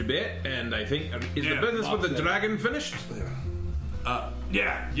forge bit, and I think is the Yeah, business with the Mock's dragon finished?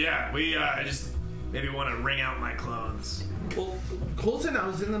 Yeah. We I just maybe want to wring out my clothes. Well, Colton, I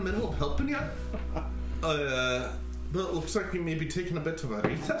was in the middle of helping you. But it looks like we may be taking a bit of a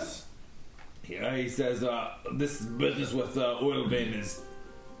recess. Yeah, he says this business with Oilvein is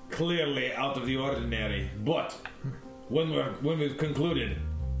clearly out of the ordinary. But when we've concluded,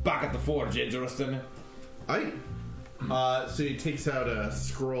 back at the forge, Drewston. Aye. So he takes out a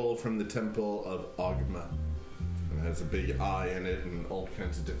scroll from the Temple of Ogma. It has a big eye in it and all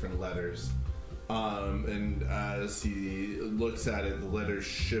kinds of different letters. And as he looks at it, the letters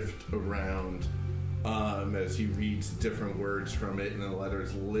shift around as he reads different words from it, and the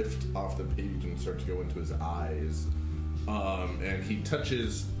letters lift off the page and start to go into his eyes. And he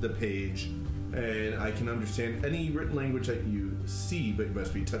touches the page, and I can understand any written language that you see, but you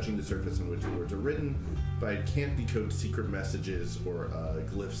must be touching the surface in which the words are written. But I can't decode secret messages or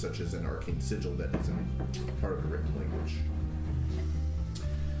glyphs such as an arcane sigil that isn't part of the written language.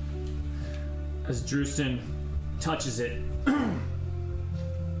 As Drewston touches it,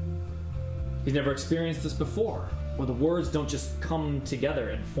 he's never experienced this before, where the words don't just come together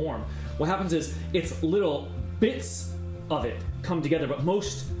and form. What happens is it's little bits of it come together, but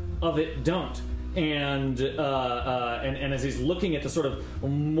most of it don't. And as he's looking at the sort of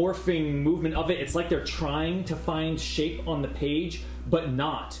morphing movement of it, it's like they're trying to find shape on the page, but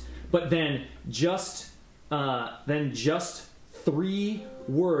not. But then just 3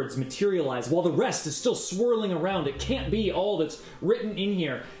 words materialize while the rest is still swirling around. It can't be all that's written in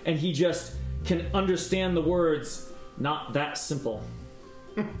here, and he just can understand the words. Not that simple.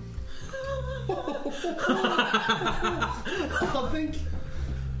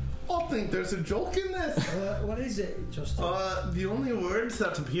 I think there's a joke in this. What is it, Justin? The only words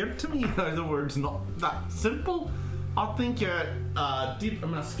that appear to me are the words not that simple. I think your Deep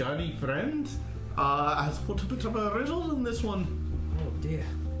Mascari friend has put a bit of a riddle in this one. Oh dear.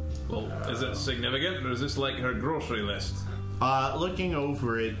 Well, is it significant, or is this like her grocery list? Looking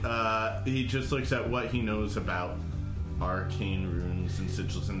over it, he just looks at what he knows about arcane runes and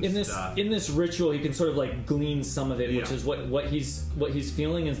sigils and stuff. In this ritual, he can sort of like glean some of it, which Yeah. is what he's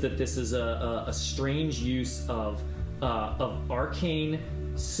feeling is that this is a strange use of arcane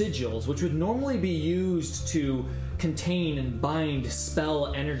sigils, which would normally be used to contain and bind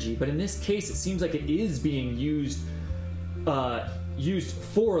spell energy, but in this case, it seems like it is being used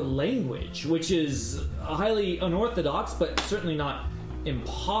for language, which is highly unorthodox, but certainly not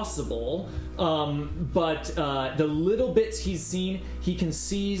impossible. But the little bits he's seen, he can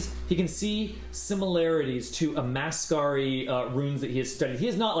see similarities to a Mascari runes that he has studied. He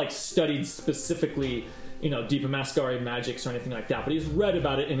has not like studied specifically, Deep Mascari magics or anything like that, but he's read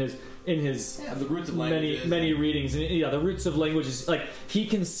about it in his the roots of many languages. readings. And the roots of languages, like he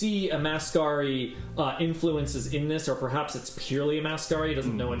can see a Mascari influences in this, or perhaps it's purely a Mascari. He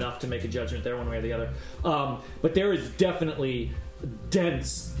doesn't know enough to make a judgment there one way or the other. But there is definitely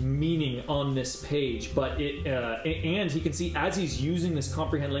dense meaning on this page, but and he can see as he's using this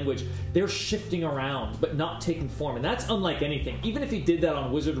comprehend language, they're shifting around but not taking form, and that's unlike anything. Even if he did that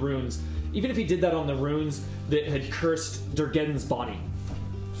on wizard runes, even if he did that on the runes that had cursed Durgeddon's body,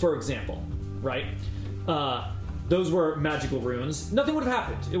 for example, right? Those were magical runes. Nothing would have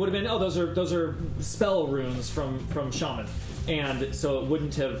happened. It would have been, those are spell runes from shaman, and so it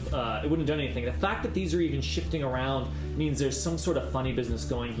wouldn't have done anything. The fact that these are even shifting around means there's some sort of funny business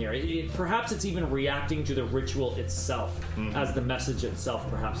going here. Perhaps it's even reacting to the ritual itself, as the message itself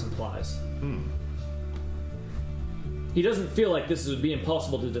perhaps implies. He doesn't feel like this would be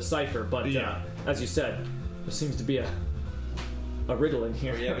impossible to decipher, but as you said, there seems to be a riddle in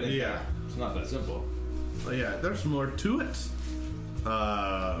here. Yeah. It's not that simple. Yeah, there's more to it.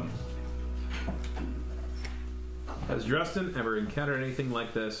 Has Justin ever encountered anything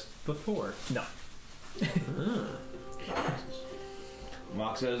like this before? No.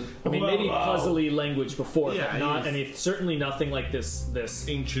 Mock says, I mean, maybe puzzly language before, Yeah, but not he's- any. Certainly nothing like this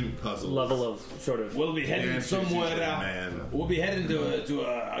Ancient puzzles. level of sort of. We'll be heading Yeah, somewhere. man. We'll be heading to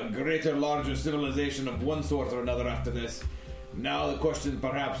a greater, larger civilization of one sort or another after this. Now the question,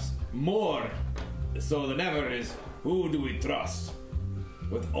 perhaps more so than ever, is who do we trust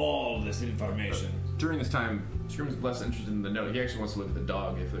with all this information? During this time, Scream's less interested in the note. He actually wants to look at the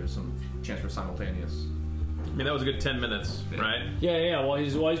dog if there's some chance for simultaneous. I mean, that was a good 10 minutes, right? Yeah. While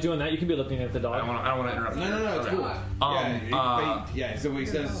he's doing that, you can be looking at the I dog. don't want to interrupt. No, it's cool. Yeah, so he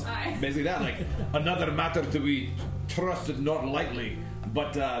says basically that, like, another matter to be trusted not lightly,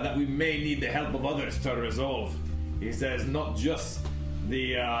 but that we may need the help of others to resolve. He says not just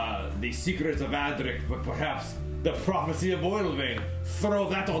the secrets of Adric, but perhaps the prophecy of Oilvein. Throw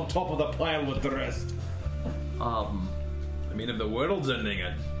that on top of the pile with the rest. I mean, if the world's ending,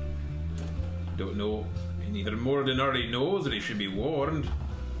 I don't know. I mean, either Moradin already knows that he should be warned.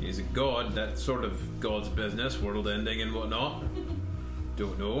 He's a god, that's sort of God's business, world ending and whatnot.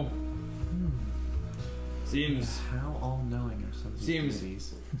 Don't know. Seems How all-knowing are some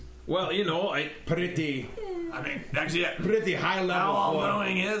Seems- Well, pretty I mean, actually, pretty high level. how all for-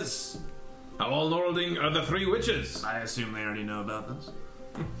 knowing is. how all-knowing are the three witches? I assume they already know about this.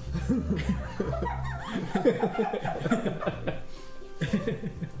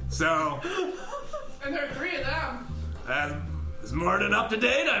 So, And there are 3 of them. is Morden up to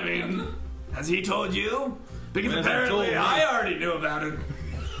date? I mean, has he told you? Because Hasn't told apparently me. I already knew about it.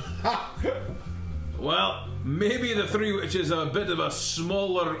 Well, maybe the three witches are a bit of a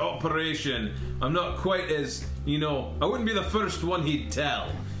smaller operation. I'm not quite as, I wouldn't be the first one he'd tell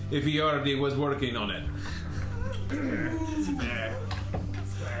if he already was working on it. It's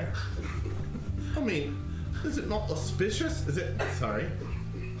fair. I mean, is it not auspicious? Is it? Sorry.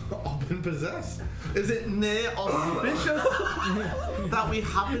 I've been possessed. Is it nay auspicious that we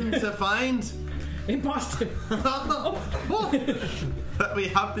happen to find? Imposter. That we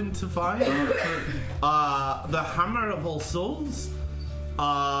happen to find the Hammer of All Souls,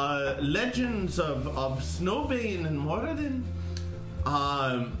 legends of Snowbane and Moradin.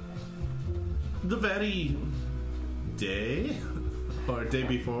 The very day or day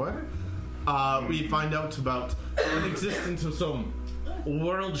before, we find out about the existence of some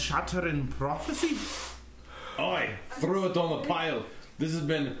world-shattering prophecy. Oi, throw it on the pile. This has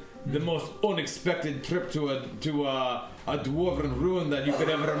been the most unexpected trip to a dwarven ruin that you could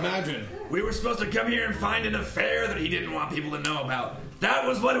ever imagine. We were supposed to come here and find an affair that he didn't want people to know about. That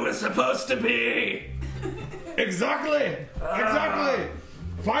was what it was supposed to be. Exactly.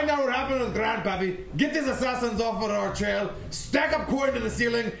 find out what happened with Grandpappy, get these assassins off of our trail, stack up coin to the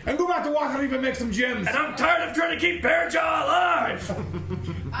ceiling, and go back to Waterdeep and make some gems. And I'm tired of trying to keep Bearjaw alive!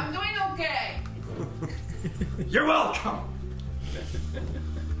 I'm doing okay. You're welcome!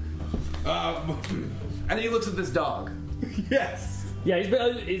 And then he looks at this dog. Yes. Yeah,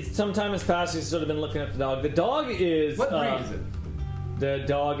 some time has passed. He's sort of been looking at the dog. The dog is What breed is it? The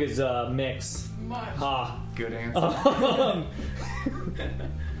dog is a mix. Much. Ha. Good answer.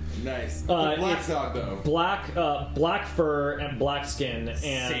 Nice. Black It's dog though. black fur and black skin, and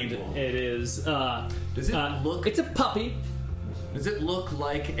Sable. it is. Does it look? It's a puppy. Does it look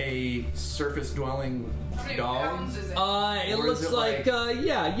like a surface-dwelling How many dog? pounds is it? It Or looks is it like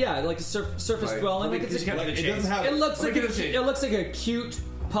like a surface dwelling. Like it's it doesn't have. it looks Let me like get a shake. it looks like a cute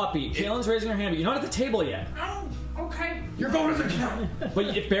puppy. Kaylin's raising her hand, but you're not at the table yet. Oh, okay. You're going to the cow.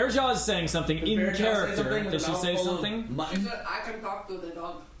 But if Bearjaw is saying something in Bearjaw say character, something with does a she say mouthful of something? She Mutton. said I can talk to the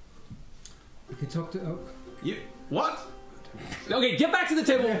dog. You can talk to. Oh. You what? Okay, get back to the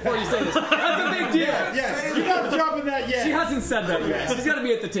table before you say this. That's a big deal. Yeah, you're not dropping that yet. She hasn't said that yet. She's got to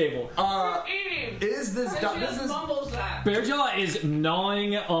be at the table. Eating. Is this And dog? she This just is mumbles that. Bearjaw is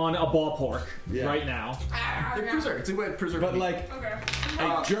gnawing on a ball pork right now. the preserve. It's a way to preserve. But meat. like Okay.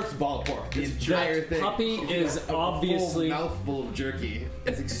 a jerk's ball pork. The entire That thing. puppy is a obviously- full mouthful of jerky.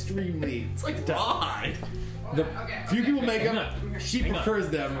 It's extremely. it's like rawhide. Okay. Few people make them. Hang on. She Hang on. prefers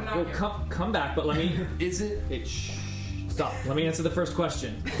them. I'm not Well, here. come back, but let me Is it? stop. Let me answer the first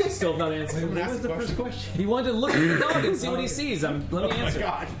question. Still have not answered. What was the first question? He wanted to look at the dog and see what he sees. Let me answer.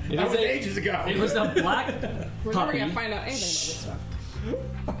 God, It that is was a- ages ago. It was a black We're never puppy. gonna find out anything about this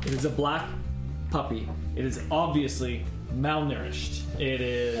stuff. It is a black puppy. It is obviously malnourished. It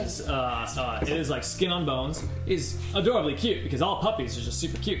is like skin on bones. He's adorably cute because all puppies are just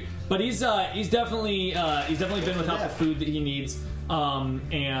super cute. But he's definitely been without the food that he needs.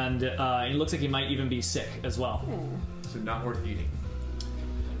 And it looks like he might even be sick as well. So not worth eating.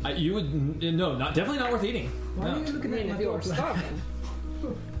 You would no, not definitely not worth eating. Why No. are you looking I at mean, my if you were dog? starving.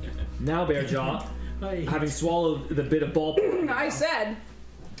 Now Bearjaw, Hey. having swallowed the bit of ball pork. I said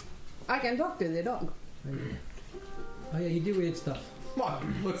I can talk to the dog. Oh yeah, you do weird stuff.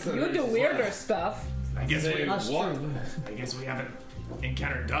 You do weirder stuff. I guess That's true. I guess we haven't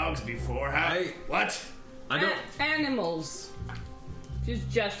encountered dogs before, huh? What? I don't. Animals. Just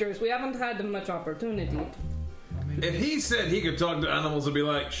gestures. We haven't had much opportunity. If he said he could talk to animals, I'd be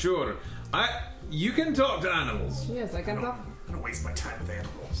like, sure. You can talk to animals. Yes, I can talk. I don't waste my time with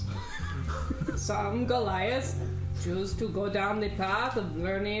animals. Some Goliaths choose to go down the path of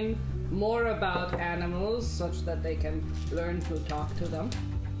learning more about animals such that they can learn to talk to them.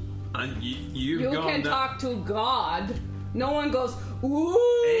 And you've You gone can down- talk to God. No one goes, ooh!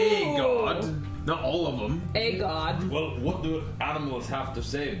 a god. Not all of them. A God. Well, what do animals have to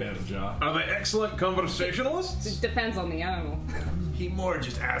say, Bearjaw? Are they excellent conversationalists? It depends on the animal. He more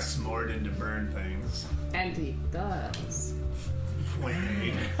just asks Morden to burn things. And he does.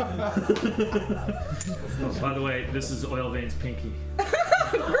 Wait. By the way, this is Oilvein's pinky.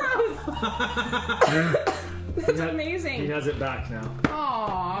 That's He amazing. has it back now.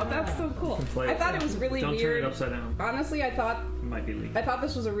 Aw, that's so cool. play I it. thought it was really Don't weird. turn it upside down. Honestly, I thought It might be leaking.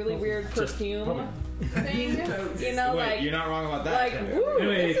 this was a really weird perfume thing. You know, Wait, like you're not wrong about that. like woo,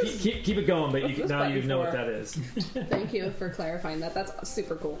 Anyway, this is- keep it going, but What's this now button you know what for? that is. Thank you for clarifying that. That's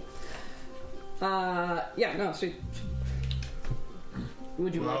super cool. Yeah, no, so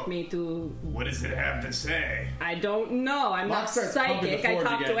would you Well, like me to? What does it have to say? I don't know. I'm not Mark starts pumping psychic. the I forge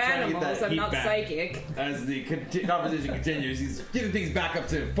talk again, to trying to get animals. that I'm heat not back. psychic. As the conversation continues, he's getting things back up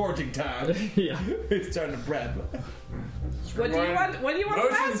to forging time. Yeah. He's starting to prep. What do you want? What do you want to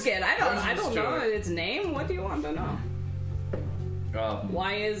Motions- ask it? I don't motions know to it. its name. What do you want to know?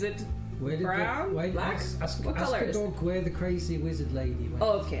 Why is it? Where did Brown? wait, Black? ask What ask color the is it? dog where the crazy wizard lady went.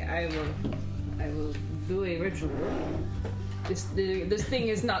 Oh, okay. I will do a ritual. This thing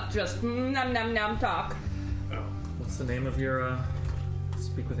is not just nom nom nom talk. What's the name of your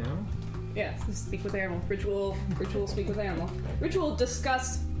speak with animal? Yeah, speak with animal. Ritual speak with animal. Ritual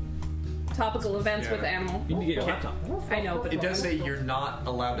discuss topical events with animal. You need to get your laptop. I know, but It does say you're not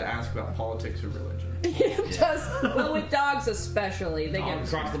allowed to ask about politics or religion. it does. Well, with dogs especially, they get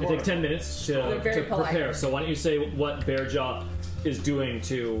Across the It board. takes 10 minutes to very polite. prepare. So why don't you say what Bearjaw is doing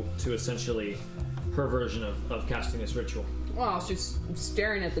to essentially her version of casting this ritual? well, she's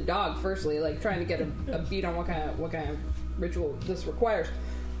staring at the dog. Firstly, like trying to get a beat on what kind of ritual this requires.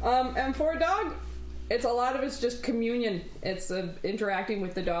 And for a dog, it's a lot of it's just communion. It's interacting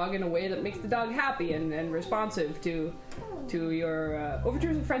with the dog in a way that makes the dog happy and responsive to your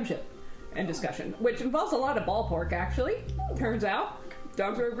overtures of friendship and discussion, which involves a lot of ball pork. Actually, turns out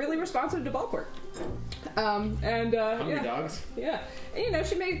dogs are really responsive to ballpark. Hungry Yeah. dogs. Yeah, and, you know,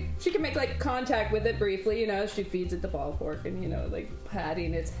 she can make like contact with it briefly. You know, she feeds it the ballpark and, you know, like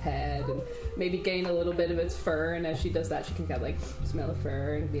patting its head and maybe gain a little bit of its fur. And as she does that, she can kind of like smell the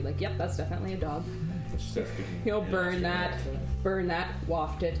fur and be like, "Yep, that's definitely a dog." You know, burn that,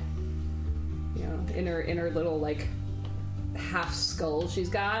 waft it. You know, in her little like half skull she's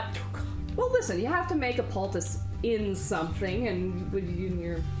got. Well, listen, you have to make a poultice in something, and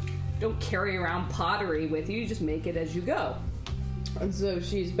you don't carry around pottery with you. You just make it as you go. And so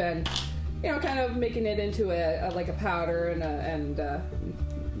she's been, you know, kind of making it into a powder and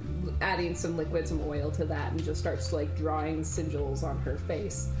adding some liquid, some oil to that, and just starts like drawing sigils on her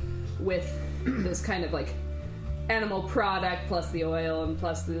face with this kind of like animal product plus the oil and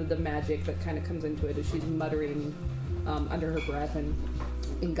plus the magic that kind of comes into it as she's muttering under her breath and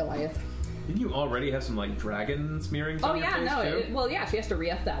in Goliath. Didn't you already have some like dragon smearings on your face too? Well, yeah, she has to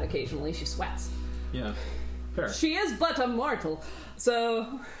re-up that occasionally. She sweats. Yeah, fair. She is but a mortal.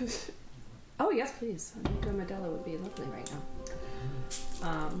 So, oh yes, please. I think Medela would be lovely right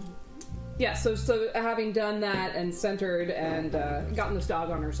now. Yeah. So having done that and centered and gotten this dog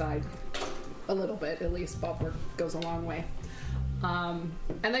on her side a little bit, at least ballpork goes a long way. And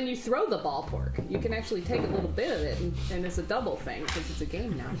then you throw the ballpork. You can actually take a little bit of it, and it's a double thing because it's a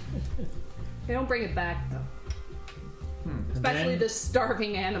game now. They don't bring it back though. Especially this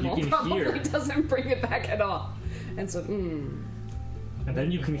starving animal probably doesn't bring it back at all. And so, And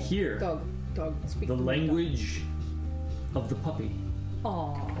then you can hear dog speak the language of the puppy.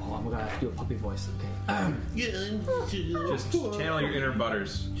 Oh, I'm gonna have to do a puppy voice. Okay. Just channel your inner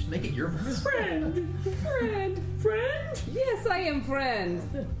Butters. Just make it your voice. Friend. Yes, I am friend.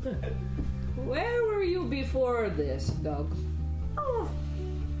 Where were you before this, dog?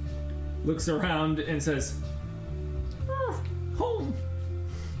 Looks around and says, "Home.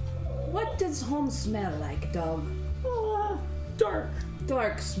 What does home smell like, dog? Dark.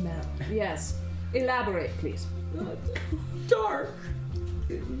 Dark smell. Yes. Elaborate, please. Dark.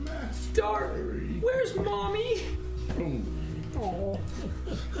 Dark. Where's mommy?" Oh.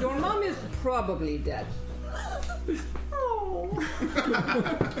 Your mom is probably dead.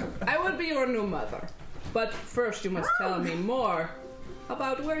 I will be your new mother. But first you must tell me more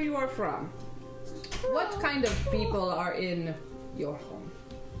about where you are from. What kind of people are in your home?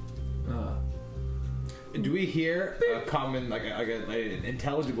 Do we hear a common, like an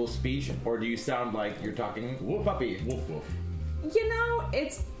intelligible speech, or do you sound like you're talking puppy? Woof woof. You know,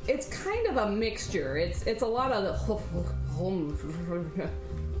 it's kind of a mixture. It's a lot of the home.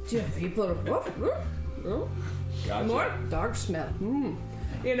 People. Gotcha. More dog smell.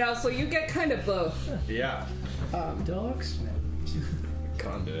 You know, so you get kind of both. Yeah. Dog smell.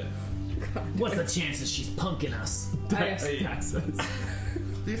 Conduit. What's the chances she's punking us? Dax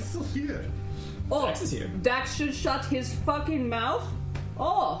They're still here. Oh, Dax is here. Dax should shut his fucking mouth.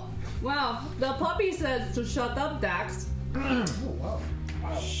 Oh, wow. The puppy says to shut up, Dax.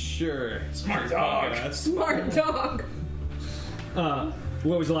 Sure. Smart dog. Smart dog.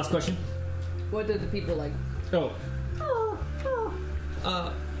 What was the last question? What did the people like? Oh.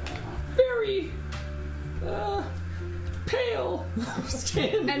 Very pale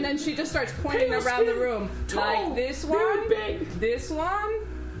skin. And then she just starts pointing Pale around the skin, room. tall, Like this very one? big. This one?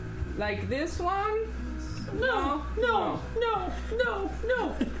 Like this one? No.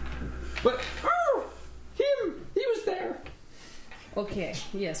 But him, he was there. Okay,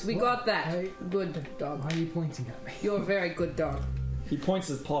 yes, we got that. Hey. Good dog. Why are you pointing at me? You're a very good dog. He points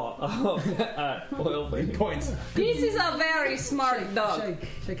his paw at Oil Vein. Points. This is a very smart dog.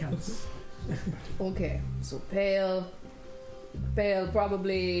 Shake hands. Okay, so pale,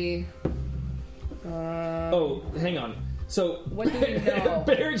 probably. Oh, hang on. So, What do we know?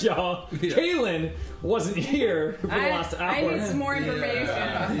 Bearjaw, Kaylin wasn't here for the last hour. I need some more information.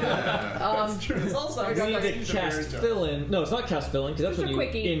 It's also We need to cast fill-in. No, it's not cast fill-in, because that's Just when a you,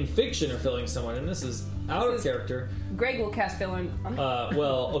 quickie. in fiction, are filling someone, and this is out of is- character. Greg will cast fill in.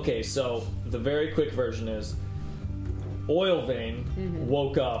 Well, okay, so the very quick version is Oil Vein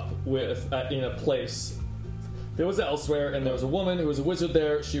woke up with in a place that was elsewhere, and there was a woman who was a wizard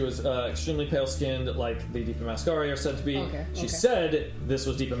there. She was extremely pale-skinned, like the Deepa Mascari are said to be. She said this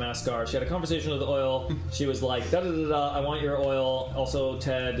was Deepa Mascar. She had a conversation with the oil. She was like, da-da-da-da, I want your oil. Also,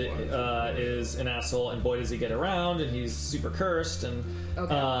 Ted is an asshole, and boy does he get around, and he's super cursed. And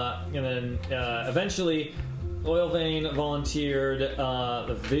then eventually, Oil Vein volunteered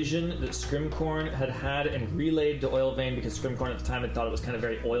the vision that Scrimcorn had and relayed to Oil Vein because Scrimcorn at the time had thought it was kind of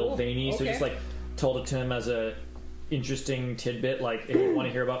very oil veiny, so he just like told it to him as a interesting tidbit, like, hey, you want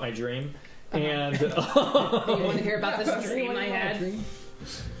to hear about my dream? And You want to hear about this dream I had?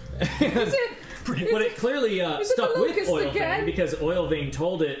 But it clearly stuck with locust Oilvein again? because Oilvein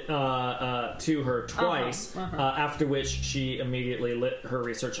told it to her twice, after which she immediately lit her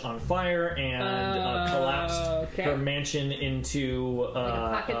research on fire and collapsed her mansion into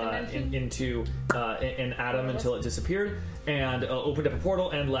pocket dimension? into an atom until it disappeared, and opened up a portal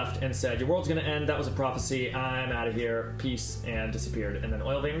and left and said, "Your world's going to end. That was a prophecy. I'm out of here. Peace," and disappeared. And then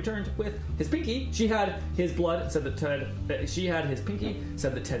Oilvein returned with his pinky. She had his blood. Said that Ted. She had his pinky.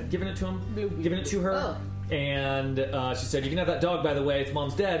 Said that Ted had given it to him. Given it to her. Oh. And she said, "You can have that dog, by the way. Its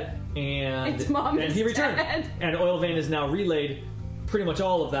mom's dead." And Its mom and is he returned. dead. And Oilvein has now relayed pretty much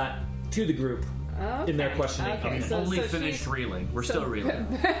all of that to the group in their questioning of him. So Only she- finished reeling. We're still reeling.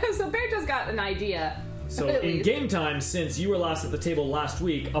 So Bear just got an idea. So at in least. game time, since you were last at the table last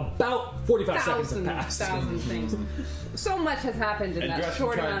week, about 45 seconds have passed. Thousand things. So much has happened in that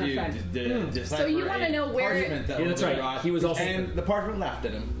short amount of time. So you want to know where? Yeah, that's right. He was also and the parchment laughed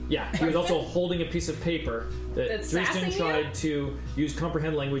at him. Yeah, he was also holding a piece of paper that That's Dresden sassing you? tried to use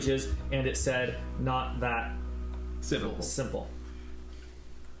comprehend languages, and it said not that simple.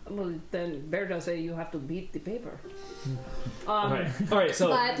 Well, then Bear does say you have to beat the paper. All right. So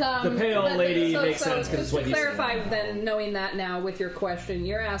But, the pale but- lady so- makes so sense because just it's what to he's clarify, then knowing that now with your question,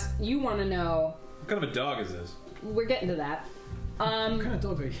 you want to know. What kind of a dog is this? We're getting to that. What kind of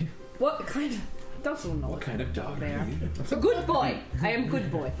dog are you? What kind of? Don't know. What kind of dog are Bear. you? Good boy. I am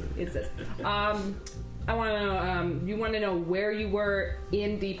good boy. It says. I want to know. You want to know where you were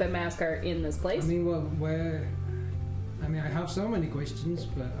in Deepa Maskar in this place? I mean, well, where? I mean, I have so many questions,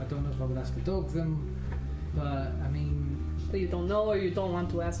 but I don't know if I would ask the dog them. But I mean, So you don't know, or you don't want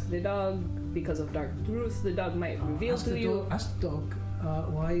to ask the dog because of dark truth. The dog might reveal ask to the you. dog. Ask the dog.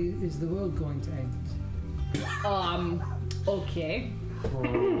 Why is the world going to end? Okay.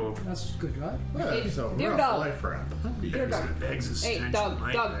 That's good, right? Hey, So dear rough dog. life wrap. Dear dog. Hey, dog.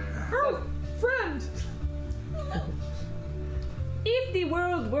 Oh, friend. If the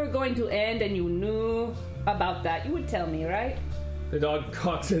world were going to end and you knew about that, you would tell me, right? The dog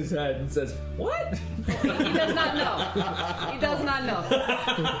cocks his head and says, "What?" He does not know. He does not know.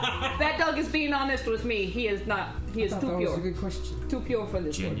 That dog is being honest with me. He is not. He is I thought too that was a pure. good question. Too pure for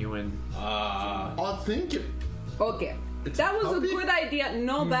this. World. Genuine. I'll think it. Okay. That was a puppy? good idea.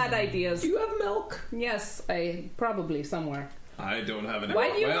 No bad ideas. Do you have milk? Yes, I probably somewhere. I don't have any. Why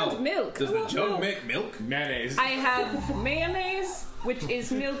do you well, want milk? Does I the want jug milk. make milk? Mayonnaise. I have mayonnaise, which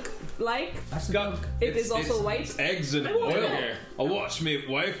is milk-like. That's the Got- dog. It is also white. It's eggs and want oil. milk. I watched my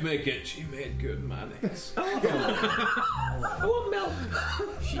wife make it. She made good mayonnaise. I want milk.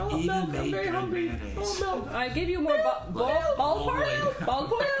 I want milk. I'm very hungry. I want milk. I give you more ball pour milk,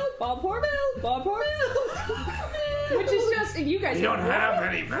 which is just you guys. We don't have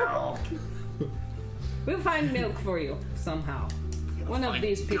any milk. We'll find milk for you somehow. One of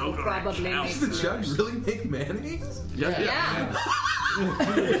these people yogurt probably cow. makes. Does the jug really make mayonnaise? Yeah.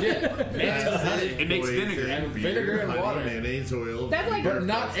 It makes vinegar. And vinegar and honey, water. mayonnaise, oil. That's like- But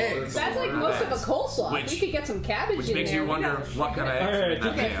not eggs. That's like most of a coleslaw. Which- we could get some cabbage Which in makes there. you wonder what kind of eggs All are right, in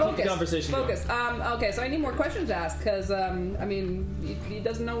that Okay, mayo. focus. conversation going. Focus. Okay, so I need more questions to ask because I mean he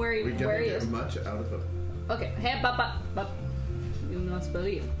doesn't know where we he gonna is. get much out of it. Okay, hey, bop. You must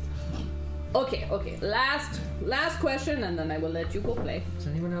believe. Okay. Last question, and then I will let you go play. Does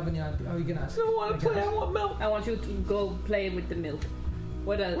anyone have any idea? Oh, you're gonna ask. I don't want to play. I want milk. I want you to go play with the milk.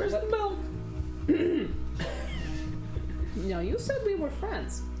 Where's the milk? No, you said we were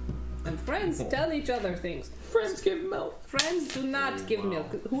friends, and friends tell each other things. Friends give milk. Friends do not give milk.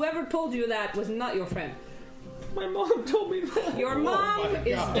 Whoever told you that was not your friend. My mom told me that. Your mom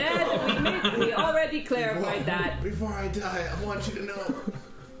is dead. We already clarified that. Before I die, I want you to know.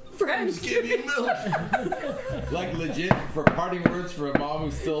 Friends Give you milk. Like legit for parting words for a mom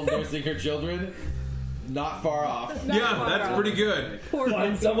who's still nursing her children. Not far off. Yeah, that's pretty good. Poor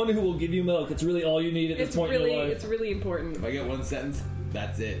Find puppy. someone who will give you milk. It's really all you need at this It's point in your life. it's really important. If I get one sentence,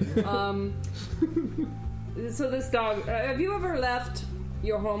 that's it. So this dog. Have you ever left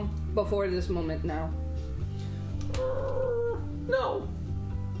your home before this moment? Now. No,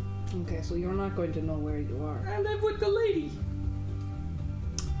 Okay, so you're not going to know where you are. I live with the lady,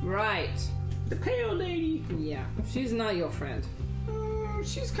 Right. the pale lady. Yeah. She's not your friend.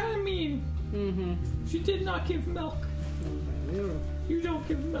 She's kind of mean. Mm-hmm. She did not give milk. You don't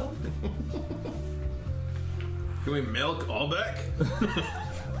give milk. Can we milk Albeck?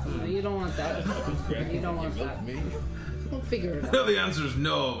 No, you don't want that. You don't want that. Me? We'll figure it out. The answer's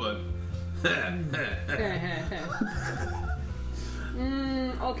no, but.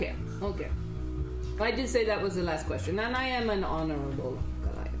 Okay. I did say that was the last question, and I am an honorable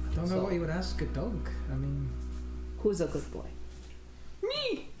Goliath. Don't know So, what you would ask a dog. I mean, who's a good boy? Me.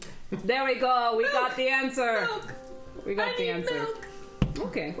 Me. There we go. We got the answer. We got the answer.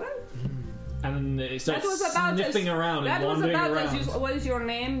 Okay, well. And then they start That was about sniffing around and wandering around. What is your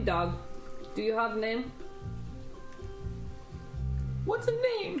name, dog? Do you have a name? What's a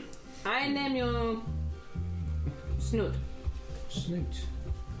name? I name you Snoot. Snoot.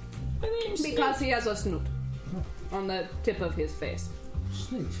 My name's Because he has a snoot on the tip of his face.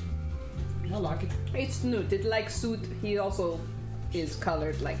 Snoot. I like it. It's Snoot. It's like suit. He also is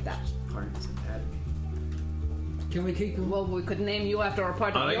colored like that. Part of his anatomy. Can we keep him? Well, we could name you after a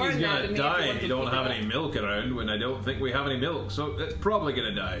part of I your think he's gonna anatomy. die want if you to don't keep have it any up. milk around, when I don't think we have any milk, so it's probably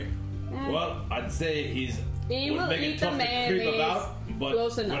gonna die. Well, I'd say he's He would will make eat it the tough to creep mayonnaise. about, but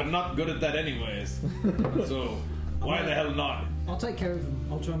Close enough. we're not good at that anyways. So why the hell not? I'll take care of him.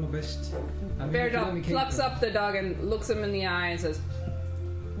 I'll try my best. I mean, Bear if you let me Dog keep plucks him. up the dog and looks him in the eye and says,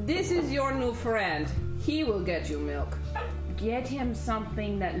 "This is your new friend. He will get you milk. Get him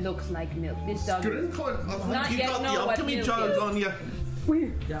something that looks like milk. This dog Grimcorn, I Not think you yet got know the what alchemy milk jars is. on you. Yeah,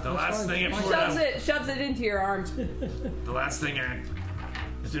 The that's last fine. thing it Fine. poured shoves it into your arm. The last thing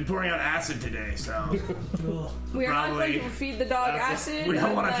it's been pouring out acid today, so We are not Probably- going to feed the dog acid. we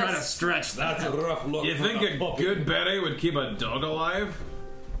don't want to try to unless- stretch that. That's a rough look. You for think a puppy. good berry would keep a dog alive?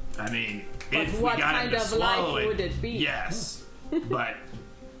 I mean, But if what we got kind him to of swallow life it, would it be? yes. But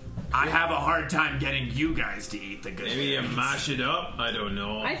I have a hard time getting you guys to eat the good. Maybe you berries. mash it up? I don't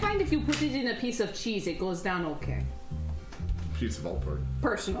know. I find if you put it in a piece of cheese, it goes down okay. Piece of all pork.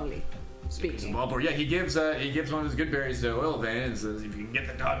 Personally speaking. Well, yeah, he gives one of his good berries to Oilvan and says, if you can get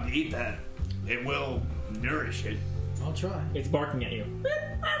the dog to eat that, it will nourish it. I'll try. It's barking at you.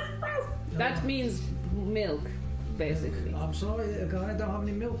 That means milk, basically. I'm sorry, little guy. I don't have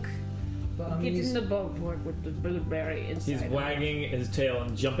any milk. But I mean, Get in the ballpark with the blueberry inside. He's wagging his tail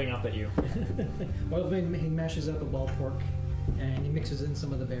and jumping up at you. well, then he mashes up a ball pork and he mixes in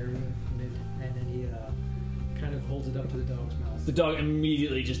some of the berry in it, and then he kind of holds it up to the dog's mouth. The dog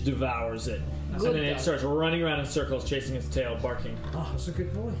immediately just devours it. Good and then it dog. starts running around in circles, chasing its tail, barking. Oh, that's a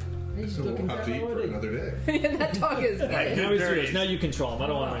good boy. He's So we'll looking have to better eat for already. another day. That dog is. Hey, Now good he's berries. yours. Now you control him. I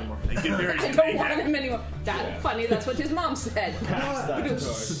don't want him anymore. The good berries I can don't make want that. him anymore. That's funny. That's what his mom said. I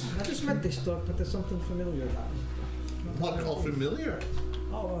just met this dog, but there's something familiar about him. What called familiar?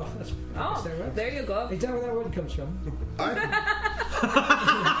 Oh, that's is Oh, that right? there you go. Is that where that word comes from? I?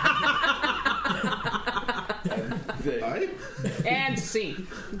 And scene.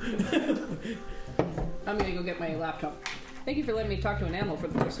 I'm gonna go get my laptop. Thank you for letting me talk to an animal for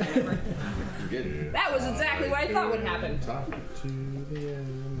the first time ever. That was exactly what I thought would happen. Talk to the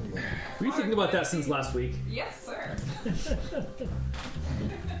animal. Were you thinking about that since last week? Yes, sir.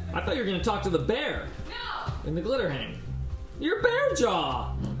 I thought you were going to talk to the bear No, in the glitter hang. You're Bear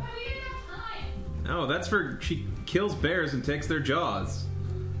Jaw. but we didn't have time. No, that's for she kills bears and takes their jaws.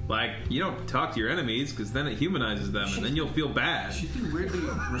 Like, you don't talk to your enemies because then it humanizes them and then you'll feel bad. She's been weirdly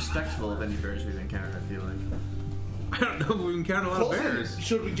respectful of any bears we've encountered, I feel like. I don't know if we've encountered a lot of bears.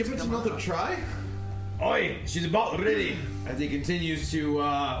 Should we give it another try? Oi, she's about ready. As he continues to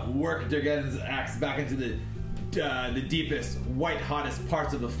work to get his axe back into the deepest, white hottest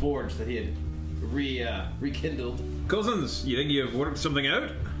parts of the forge that he had rekindled. Cousins, you think you've worked something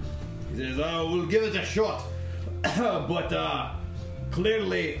out? He says, we'll give it a shot. But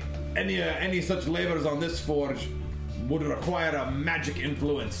clearly, any such labors on this forge would require a magic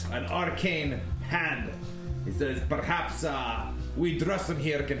influence, an arcane hand. He says, perhaps we Drussen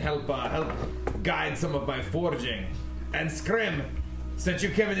here can help guide some of my forging. And Scrim, since you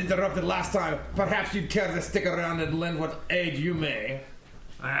came and interrupted last time, perhaps you'd care to stick around and lend what aid you may.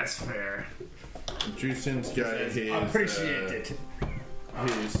 That's fair. Drusen's got his, Appreciate it.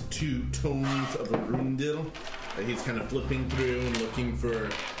 his 2 tomes of Arundel that he's kind of flipping through and looking for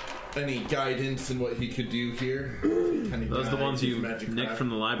any guidance in what he could do here. Kind of Those are the guide ones his you magic nicked craft. from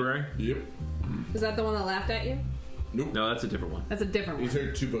the library? Yep. Is that the one that laughed at you? Nope. No, that's a different one. That's a different one. These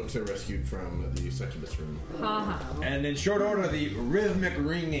are 2 books I rescued from the succubus room. Haha. And in short order, the rhythmic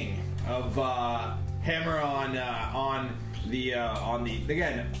ringing of hammer on the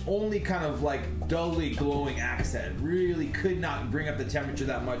again only kind of like dully glowing axe head really could not bring up the temperature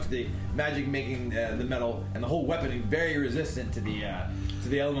that much. The magic making the metal and the whole weapon very resistant to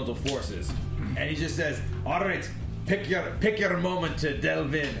the elemental forces. And he just says, "All right, pick your moment to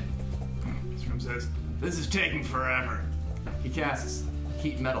delve in." Scrum says, this is taking forever. He casts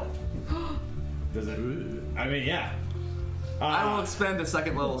heat metal. Does it? I mean, yeah. I will expend a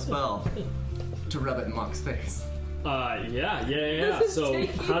second level spell to rub it in Monk's face. Yeah. This is So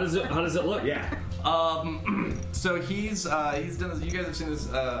taking how does it look? Yeah. So he's done this. You guys have seen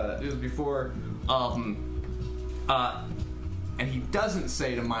this before. and he doesn't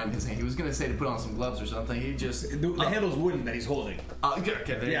say to mind his hand. He was going to say to put on some gloves or something. He just The handle's wooden that he's holding. okay,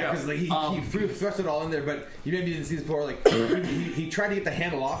 there you go. Because like, he thrust it all in there, but you maybe didn't see this before. Like he tried to get the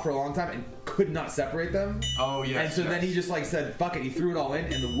handle off for a long time and could not separate them. Oh yeah. And so then he just like said, "Fuck it." He threw it all in,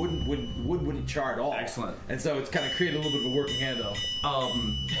 and the wood wouldn't char at all. Excellent. And so it's kind of created a little bit of a working handle.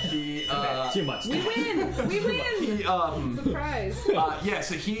 Too much. We win. Surprise.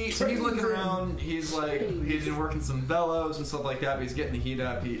 So he's looking around. He's been working some bellows and stuff like that. But he's getting the heat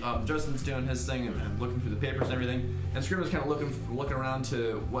up. Justin's doing his thing and looking through the papers and everything. And Scrimmer's kind of looking around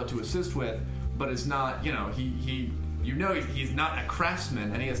to what to assist with, but it's not. He's not a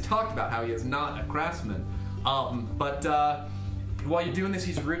craftsman, and he has talked about how he is not a craftsman. But while you're doing this,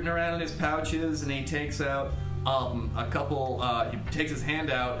 he's rooting around in his pouches, and he takes out a couple. He takes his hand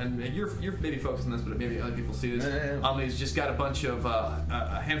out, and you're maybe focused on this, but maybe other people see this. He's just got a bunch of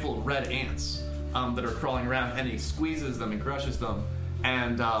a handful of red ants that are crawling around, and he squeezes them and crushes them,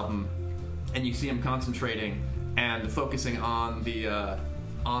 and you see him concentrating and focusing on the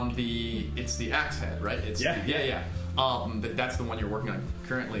it's the axe head, right? Yeah. That's the one you're working on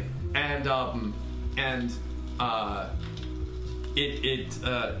currently, and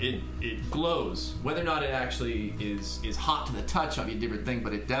it glows. Whether or not it actually is hot to the touch might be a different thing,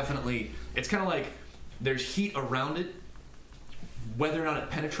 but it's kind of like there's heat around it. Whether or not it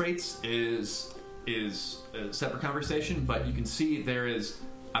penetrates is a separate conversation, but you can see there is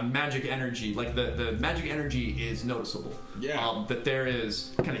a magic energy, like the magic energy is noticeable. Yeah. That there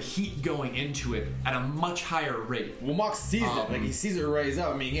is kind of heat going into it at a much higher rate. Well, Mox sees it. Like, he sees it raise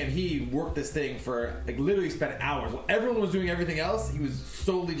up. I mean, again, he worked this thing for, like, literally spent hours. While everyone was doing everything else, he was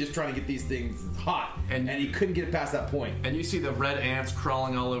solely just trying to get these things hot. And he couldn't get it past that point. And you see the red ants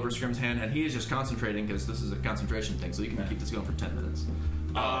crawling all over Scrim's hand, and he is just concentrating, because this is a concentration thing, so you can keep this going for 10 minutes.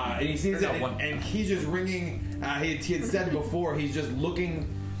 And he sees it, and he's just ringing. He had said before, he's just looking.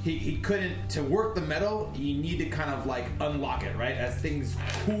 He couldn't, to work the metal, you need to kind of like unlock it, right? As things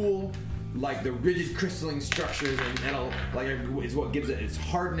cool, like the rigid crystalline structures and metal, like, is what gives it its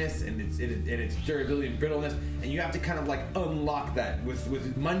hardness and its durability and brittleness. And you have to kind of like unlock that.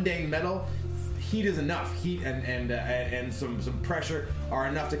 With mundane metal, heat is enough. Heat and some pressure are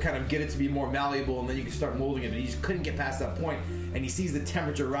enough to kind of get it to be more malleable, and then you can start molding it. But he just couldn't get past that point. And he sees the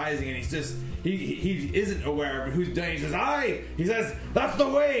temperature rising, and he's just he isn't aware of who's doing it. He says, "Aye!" He says, "That's the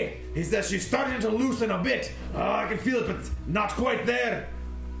way!" He says, "She's starting to loosen a bit. I can feel it, but not quite there."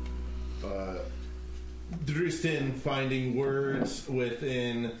 Drustin finding words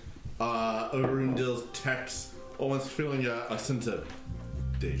within Arundel's text, almost feeling a sense of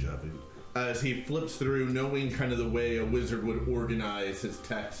deja vu as he flips through, knowing kind of the way a wizard would organize his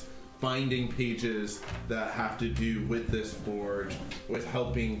text, finding pages that have to do with this forge, with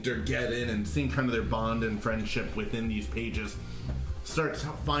helping Durgeddon, and seeing kind of their bond and friendship within these pages. Starts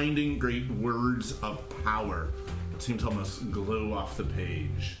finding great words of power that seem to almost glow off the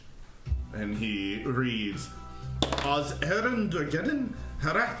page. And he reads, Os Erin Durgeddon,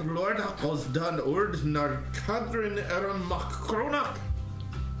 Harath Lord Os Dan Ord Nar Cadrin Erin Macronak.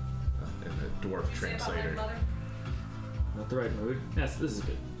 In the dwarf translator. Not the right mood. Yes, this is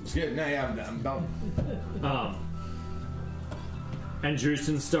good. It's good. No, yeah, I'm about. And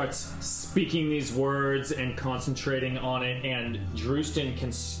Drustin starts speaking these words and concentrating on it, and Drustin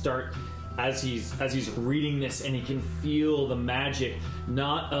can start as he's reading this, and he can feel the magic,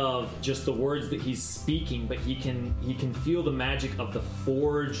 not of just the words that he's speaking, but he can feel the magic of the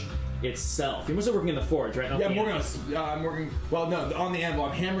forge itself. He must have working in the forge, right? Yeah, I'm working. Well, no, on the anvil.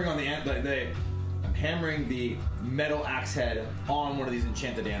 I'm hammering on the I'm hammering the metal axe head on one of these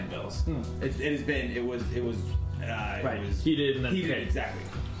enchanted anvils. It was heated and then heated, exactly.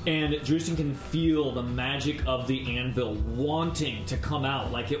 And Drustin can feel the magic of the anvil wanting to come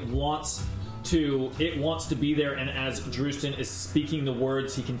out, like it wants to be there. And as Drustin is speaking the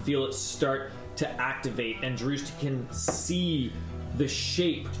words, he can feel it start to activate, and Drustin can see the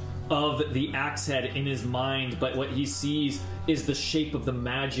shape of the axe head in his mind, but what he sees is the shape of the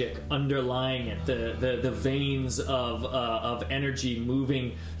magic underlying it, the veins of energy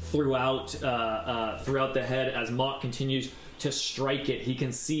moving throughout the head as Mott continues to strike it. He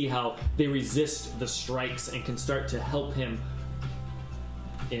can see how they resist the strikes and can start to help him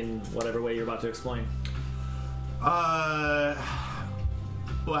in whatever way you're about to explain.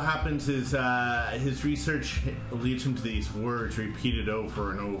 What happens is his research leads him to these words repeated over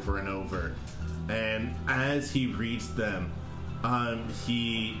and over and over, and as he reads them,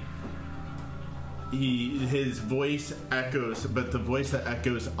 his voice echoes, but the voice that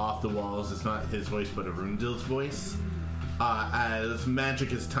echoes off the walls is not his voice, but Arundel's voice. As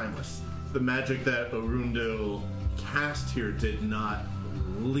magic is timeless, the magic that Arundel past here did not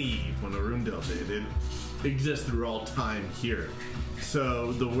leave when Arundel did. It exists through all time here.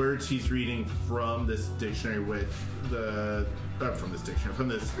 So the words he's reading from this dictionary from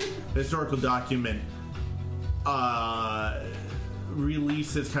this historical document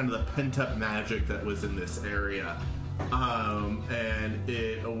releases kind of the pent-up magic that was in this area. And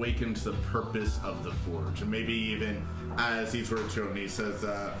it awakens the purpose of the forge. And maybe even as these words show, and he says,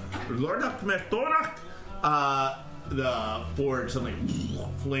 Lordak Metorak, the forge suddenly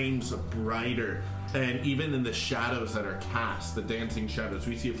flames brighter. And even in the shadows that are cast, the dancing shadows,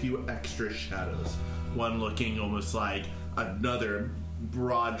 we see a few extra shadows. One looking almost like another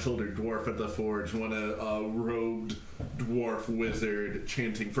broad-shouldered dwarf at the forge, one a robed dwarf wizard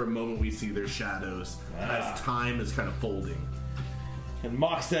chanting. For a moment we see their shadows as time is kind of folding. And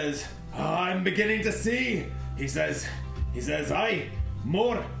Mock says, I'm beginning to see. He says, aye,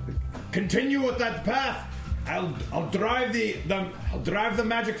 more. Continue with that path. I'll drive the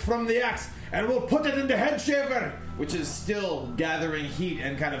magic from the axe, and we'll put it into Headshaver, which is still gathering heat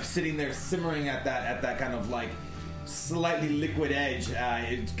and kind of sitting there simmering at that kind of like slightly liquid edge.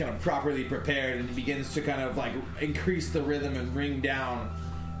 It's kind of properly prepared, and it begins to kind of like increase the rhythm and ring down.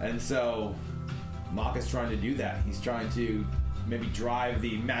 And so Mock is trying to do that. He's trying to maybe drive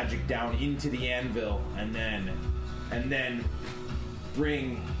the magic down into the anvil, and then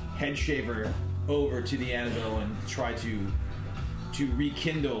bring Headshaver over to the anvil and try to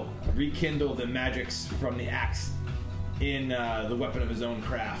rekindle the magics from the axe in the weapon of his own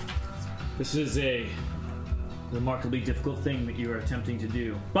craft. This is a remarkably difficult thing that you are attempting to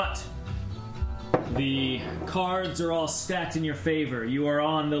do, but the cards are all stacked in your favor. You are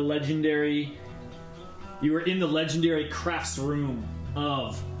in the legendary crafts room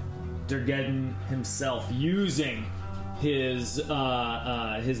of Durgeddon himself, using his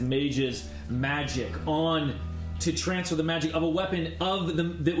mage's magic to transfer the magic of a weapon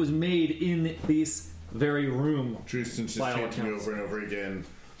that was made in this very room. Drusen's just chanting over and over again,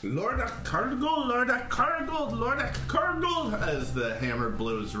 Lordak Cargold, Lordak Cargold, Lordak Cargold, as the hammer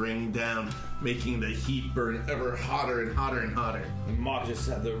blows ring down, making the heat burn ever hotter and hotter and hotter. And Mock just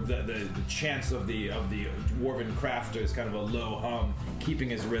had the chants of the dwarven crafter is kind of a low hum, keeping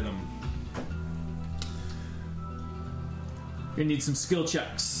his rhythm. You're gonna need some skill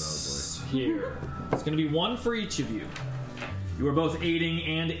checks here. It's gonna be one for each of you. You are both aiding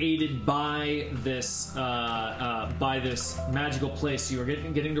and aided by this magical place. You are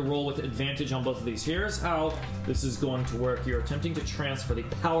getting to roll with advantage on both of these. Here's how this is going to work. You're attempting to transfer the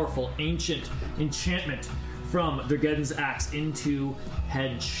powerful ancient enchantment from Durgeddon's axe into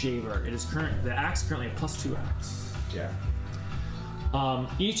Headshaver. The axe currently a +2 axe. Yeah.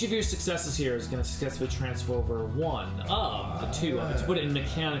 Each of your successes here is going to successfully transfer over one of the two. To put it in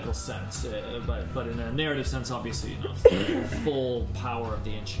mechanical sense, but in a narrative sense, obviously, full power of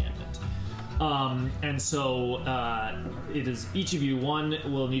the enchantment. And so it is each of you. One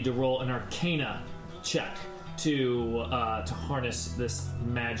will need to roll an Arcana check to harness this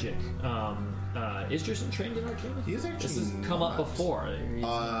magic. Is Drusen trained in Arcana? He's actually this has come up before.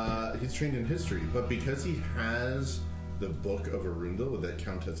 He's trained in history, but because he has the Book of Arundel, would that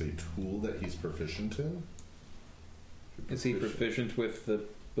count as a tool that he's proficient in? Is he proficient with the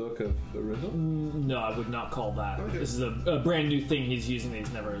Book of Arundel? No, I would not call that. Okay. This is a brand new thing he's using that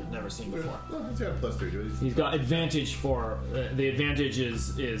he's never seen before. Well, he's got a +3 to it. He's got advantage for the advantage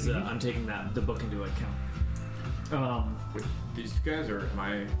is I'm taking the book into account. These guys are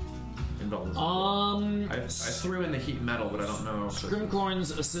my involved. I threw in the heat metal, but I don't know. Scrimcorn's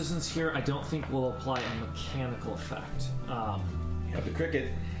assistance here, I don't think will apply a mechanical effect. You have the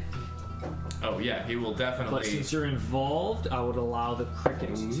cricket. Oh yeah, he will definitely. But since you're involved, I would allow the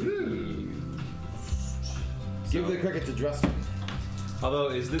cricket to give the cricket to Drustin. Although,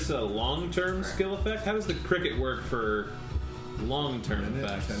 is this a long-term skill effect? How does the cricket work for long-term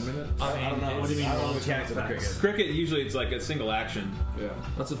effects? 10 minutes? I don't know. What do you mean I don't know long-term mechanics of the effects? cricket. Cricket usually it's like a single action. Yeah.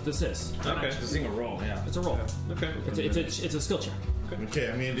 That's what this is. Okay. It's a single roll, yeah. It's a roll. Okay. It's a skill check. Okay,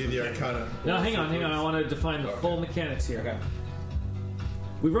 I'm going to do the Arcana. Now, hang on. I want to define the full mechanics here. Okay.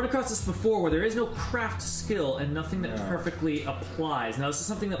 We've run across this before where there is no craft skill and nothing that perfectly applies. Now, this is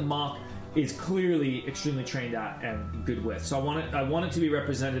something that Mock is clearly extremely trained at and good with. So I want it to be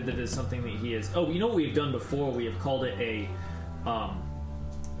represented that it is something that he is. Oh, you know what we've done before? We have called it a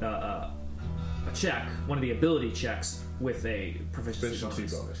check, one of the ability checks with a proficiency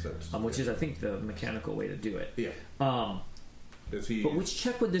bonus, which is, I think, the mechanical way to do it. Yeah. But which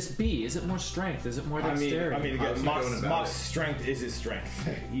check would this be? Is it more strength? Is it more dexterity? I mean, again, Mock's strength is his strength.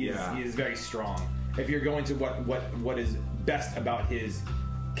 He is very strong. If you're going to what is best about his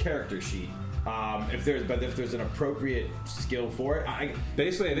character sheet, If there's an appropriate skill for it,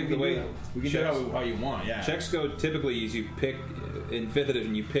 Basically, I think the way we can do it how you want. Yeah. checks go typically is you pick in 5th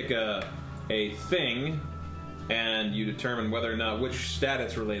edition you pick a thing, and you determine whether or not which stat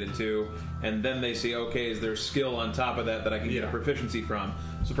it's related to, and then they say, okay, is there a skill on top of that I can get a proficiency from?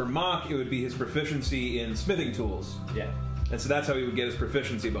 So for Mock, it would be his proficiency in smithing tools. Yeah. And so that's how he would get his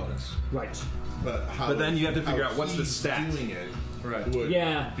proficiency bonus. Right. But then you have to figure out what's the stat. Doing it Right. would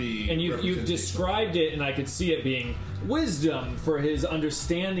Yeah, be and you've representation. described it, and I could see it being wisdom for his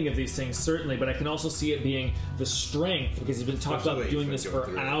understanding of these things, certainly, but I can also see it being the strength, because he's been talked about Especially doing if this you go for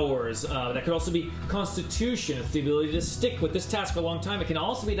through it. hours. That could also be constitution. It's the ability to stick with this task for a long time. It can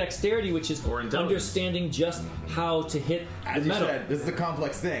also be dexterity, which is Or intelligence. understanding just how to hit As the you metal. said, this is a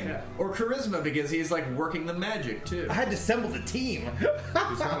complex thing. Or charisma, because he's like working the magic too. I had to assemble the team. Just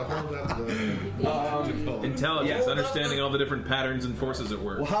gotta hold up the. Intelligence, Yeah. understanding all the different patterns and forces at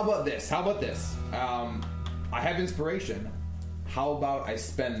work. Well, how about this? I have inspiration. How about I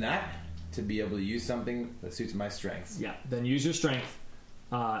spend that to be able to use something that suits my strengths? Yeah, then use your strength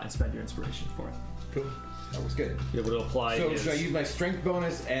and spend your inspiration for it. Cool. That was good. Be able to apply So his- should I use my strength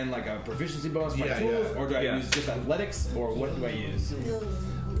bonus and like a proficiency bonus for my tools, or do I use just athletics, or what do I use?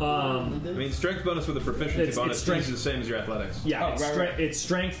 I mean, strength bonus with a proficiency It's bonus strength. is the same as your athletics. Yeah, Oh, it's, right. it's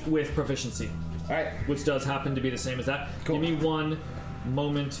strength with proficiency, All right. which does happen to be the same as that. Cool. Give me one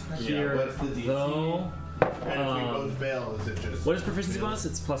moment here, what's the DC? though. And if we both fail, is it just. What is proficiency bonus?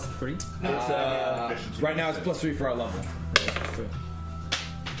 It's +3. Proficiency Right now it's +3 for our level.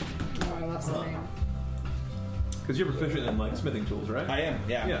 Oh, I lost the name. Because you're proficient in like smithing tools, right? I am.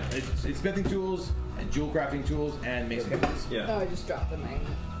 Yeah. Yeah. It's smithing tools and jewel crafting tools and mason tools. Yeah. Oh, I just dropped the name.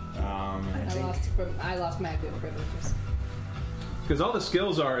 I lost my good privileges. Because all the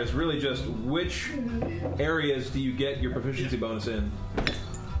skills are is really just which areas do you get your proficiency bonus in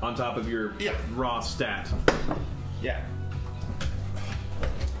on top of your raw stat. Yeah.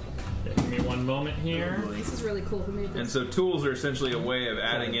 Yeah, give me one moment here. This is really cool. Who made And this? so tools are essentially a way of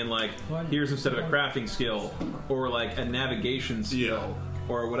adding in like here's instead of a crafting skill or like a navigation skill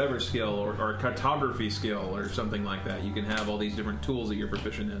or whatever skill or a cartography skill or something like that. You can have all these different tools that you're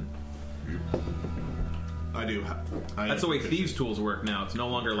proficient in. I do. That's the way thieves tools work now. It's no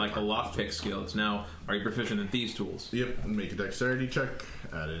longer like a lockpick skill. It's now are you proficient in thieves tools? Yep, and make a dexterity check.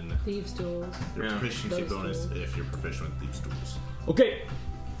 Add in Thieves' tools. your Yeah. proficiency Those bonus tools. if you're proficient with these tools. Okay,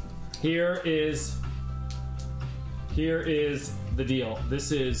 here is the deal.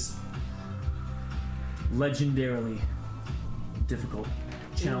 This is legendarily difficult,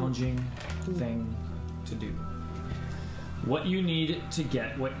 challenging thing to do. What you need to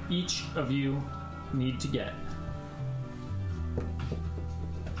get, what each of you need to get.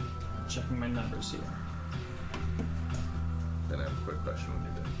 Checking my numbers here. Then I have a quick question when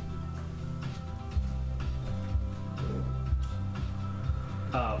you're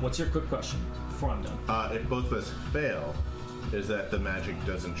done. What's your quick question before I'm done? If both of us fail, is that the magic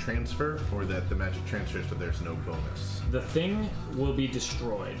doesn't transfer, or that the magic transfers but there's no bonus? The thing will be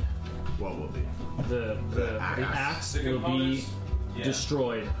destroyed. What will be? The axe will be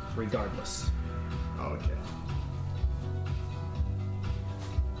destroyed regardless. Oh, okay.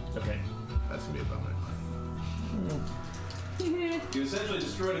 Okay. That's gonna be a bummer. You essentially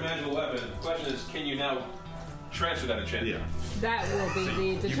destroyed a magical weapon. The question is, can you now transfer that enchantment? Yeah. That will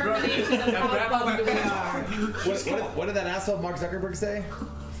be the determination of how bummed we are. What did that asshole Mark Zuckerberg say?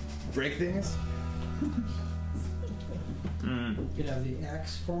 Break things? You know, the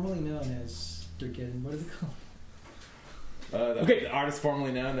axe formerly known as freaking, what is it called? Okay. The artist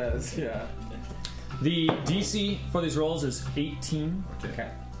formerly known as The DC for these rolls is 18. Okay.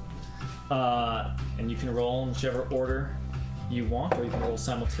 And you can roll in whichever order you want, or you can roll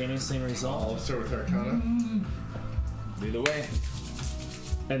simultaneously and resolve. Let's start with Arcana. Either way.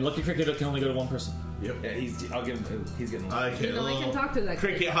 And Lucky Cricket can only go to one person. Yep. Yeah, he's getting one. Okay. You know, I can talk to that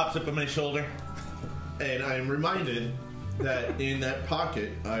Cricket kid. hops up on my shoulder, and I am reminded that in that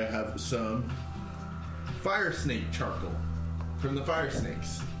pocket I have some fire snake charcoal from the fire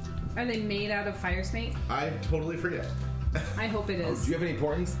snakes. Are they made out of fire snake? I totally forget. I hope it Do is. you have any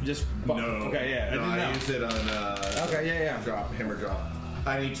importance? Just No. Okay, yeah. No, I I didn't know. used it on Okay, yeah. hammer drop.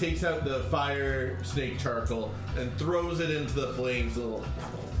 And he takes out the fire snake charcoal and throws it into the flames. Little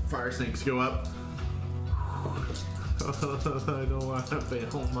fire snakes go up. I don't want to fail,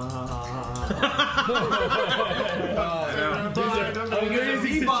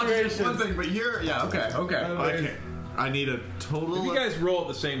 One thing, but you're okay. I need a total. If you guys roll at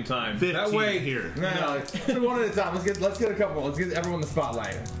the same time, 15 that way here. No, let's do one at a time. Let's get a couple. Let's get everyone the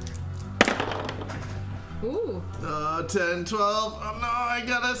spotlight. Ooh. 10, 12. Oh no, I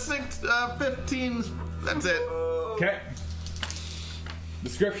got a 15. That's it. Okay.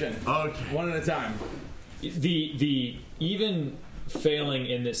 Description. Okay. One at a time. The even failing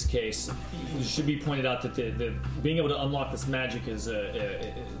in this case, it should be pointed out that the being able to unlock this magic is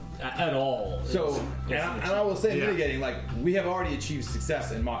at all. So, is and I will say, Yeah. mitigating, like, we have already achieved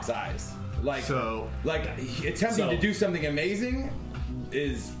success in Mock's eyes. Like, attempting to do something amazing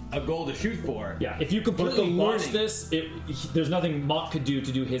is a goal to shoot for. Yeah, if you completely botch this, there's nothing Mock could do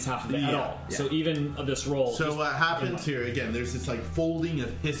to do his half of it at all. Yeah. So even this roll. So what happens here, again, there's this like folding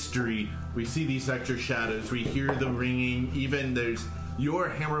of history. We see these extra shadows. We hear the ringing. Even there's your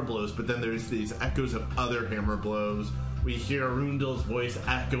hammer blows, but then there's these echoes of other hammer blows. We hear Arundel's voice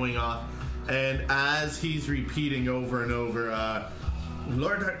echoing off. And as he's repeating over and over,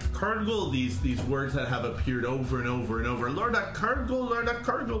 Lord Cargill, these words that have appeared over and over and over. Lord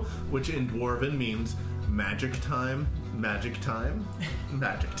Cargill, which in Dwarven means magic time, magic time,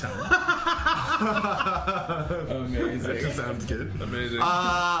 magic time. Amazing. That sounds good. Amazing.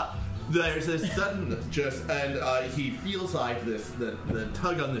 There's this sudden and he feels like the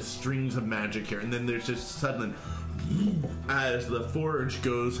tug on the strings of magic here, and then there's just sudden as the forge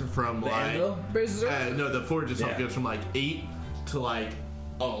goes from like anvil? the forge itself Yeah. goes from like 8 to like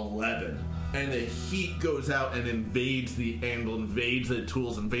 11, and the heat goes out and invades the anvil, invades the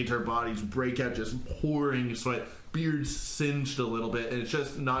tools, invades our bodies, break out just pouring sweat, beards singed a little bit, and it's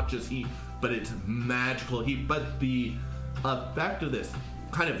just not just heat, but it's magical heat. But the effect of this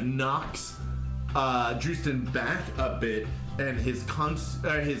kind of knocks Drewston back a bit, and his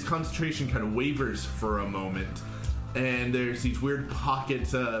concentration kind of wavers for a moment, and there's these weird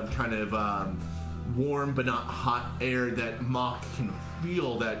pockets of kind of warm but not hot air that Mock can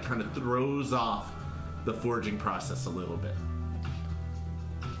feel that kind of throws off the forging process a little bit.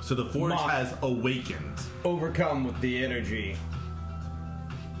 So the forge Mock, has awakened. overcome with the energy,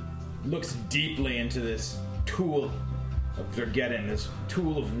 looks deeply into this tool of Dargeddon, this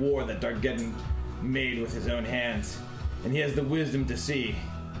tool of war that Dargeddon made with his own hands, and he has the wisdom to see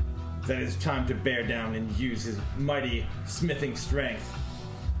that it's time to bear down and use his mighty smithing strength.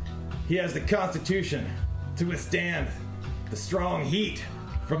 He has the constitution to withstand the strong heat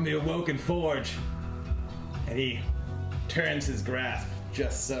from the awoken forge, and he turns his grasp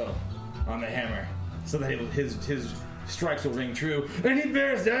just so on the hammer, so that his strikes will ring true, and he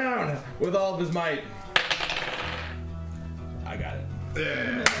bears down with all of his might. I got it.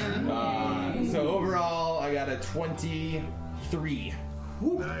 So overall, I got a 23.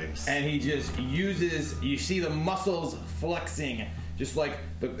 Nice. And he just uses, you see the muscles flexing, just like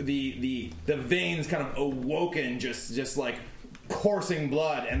the veins kind of awoken, just like coursing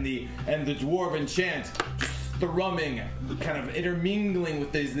blood, and the dwarven chant just thrumming, kind of intermingling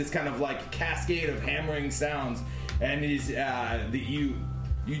with this kind of like cascade of hammering sounds. And he's you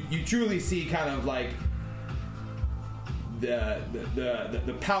truly see kind of like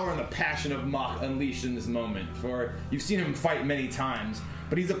the power and the passion of Mock unleashed in this moment. For you've seen him fight many times,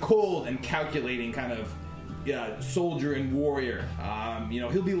 but he's a cold and calculating kind of soldier and warrior.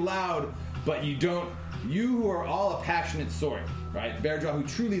 He'll be loud, but you who are all a passionate sort, right? Bearjaw, who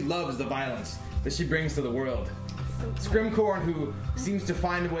truly loves the violence that she brings to the world. Scrimcorn, who seems to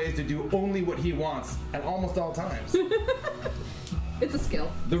find ways to do only what he wants at almost all times. It's a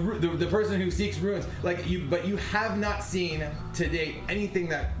skill. The person who seeks ruins, but you have not seen to date anything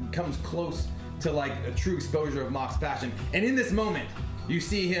that comes close to like a true exposure of Mock's passion. And in this moment, you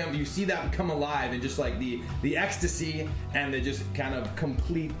see that come alive, and just like the ecstasy and the just kind of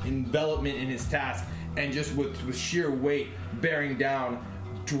complete envelopment in his task, and just with sheer weight bearing down,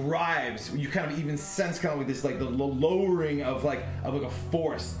 drives. You kind of even sense kind of like this, like the lowering of like a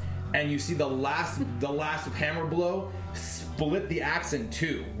force, and you see the last of hammer blow split the axe in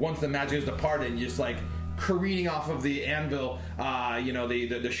two once the magic is departed, and just like careening off of the anvil,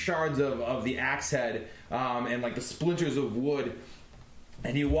 the shards of the axe head, and like the splinters of wood.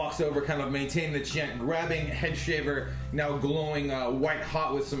 And he walks over, kind of maintaining the chant, grabbing head shaver, now glowing white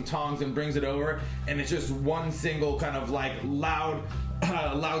hot with some tongs, and brings it over. And it's just one single kind of like loud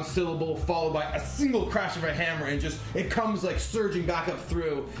syllable followed by a single crash of a hammer, and just it comes like surging back up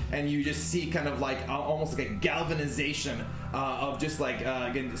through, and you just see kind of like almost like a galvanization of just like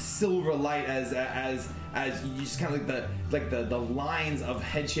again silver light as you just kind of the lines of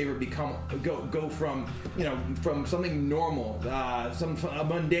head shaver go from from something normal, a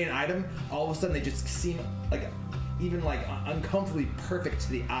mundane item, all of a sudden they just seem like even like uncomfortably perfect to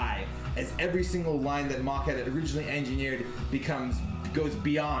the eye, as every single line that Mock had originally engineered goes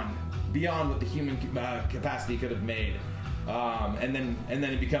beyond what the human capacity could have made, and then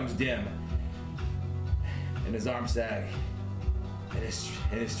it becomes dim. and his arms sag, and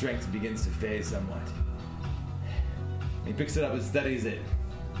his strength begins to fade somewhat. He picks it up and steadies it,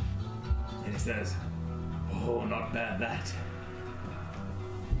 and he says, "Oh, not bad that."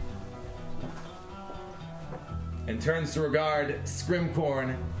 And turns to regard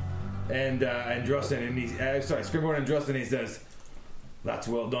Scrimcorn and Drustin, and Scrimcorn and Drustin. He says, "That's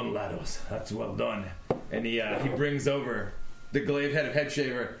well done, laddos. That's well done." And he brings over the glaive head of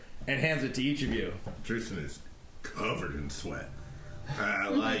Headshaver and hands it to each of you. Jason is covered in sweat.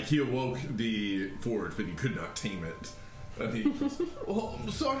 Like he awoke the forge, but he could not tame it. And he, "Oh, I'm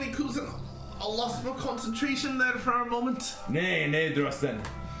sorry, cousin. I lost my concentration there for a moment." Nay, Drustin.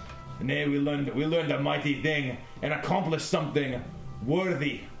 Nay, we learned a mighty thing and accomplished something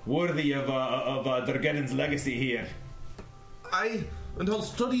worthy of Durgeddon's legacy here. Aye, and I'll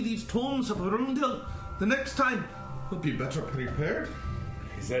study these tomes of Arundel. The next time, we'll be better prepared.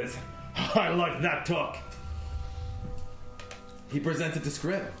 He says, "I like that talk." He presents it to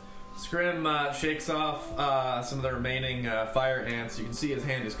Scrim. Scrim shakes off some of the remaining fire ants. You can see his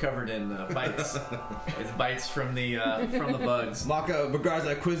hand is covered in bites. It's bites from the bugs. Maka regards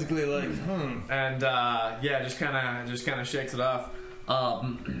that quizzically like, And just kind of shakes it off,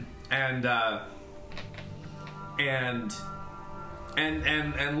 and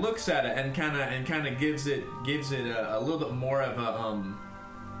looks at it and kind of gives it a little bit more of a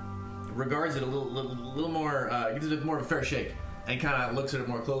regards it a little more, gives it more of a fair shake. And kind of looks at it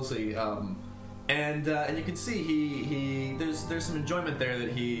more closely, and you can see he there's some enjoyment there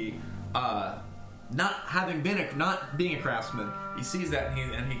that he not being a craftsman, he sees that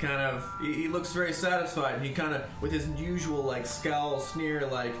and he looks very satisfied. And he kind of, with his usual like scowl sneer,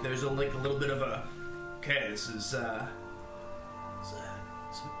 like there's a little bit of a, okay,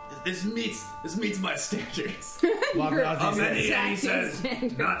 this meets my standards. And he says,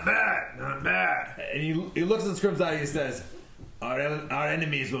 not bad. And he looks at Scrim's eye and he says, Our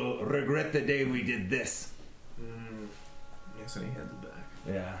enemies will regret the day we did this. Yes, and he hands it back.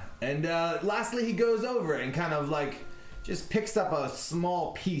 Yeah. And lastly, he goes over and kind of like just picks up a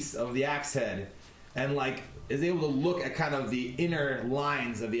small piece of the axe head and like is able to look at kind of the inner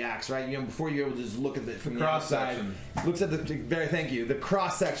lines of the axe, right? You know, before you're able to just look at it from the outside. Looks at the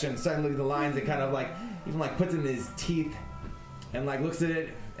cross section, starting to look at the lines and kind of like even like puts it in his teeth and like looks at it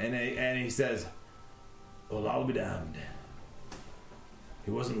and he says, "Well, I'll be damned. He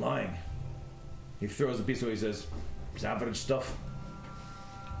wasn't lying." He throws a piece away. He says, "It's average stuff."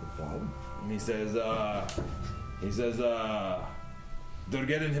 And he says,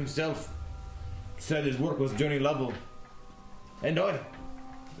 Durgeddon himself said his work was journey level. And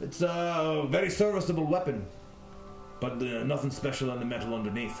it's a very serviceable weapon, but nothing special in the metal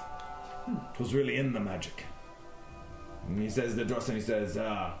underneath. It was really in the magic. And he says to Drustin, he says,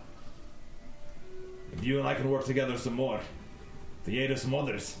 "If you and I can work together some more, the aid of some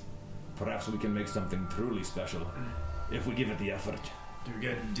others, perhaps we can make something truly special, if we give it the effort."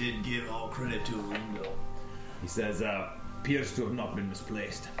 Durgeddon did give all credit to Arundel. He says, appears to have not been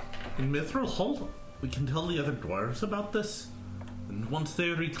misplaced. In Mithril Hall, we can tell the other dwarves about this. And once they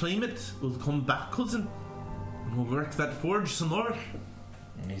reclaim it, we'll come back, cousin. And we'll work that forge some more.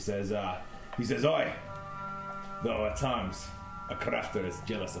 And he says, "Oi, though at times a crafter is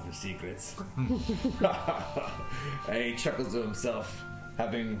jealous of his secrets." And he chuckles to himself,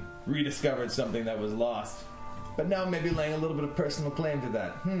 having rediscovered something that was lost. But now maybe laying a little bit of personal claim to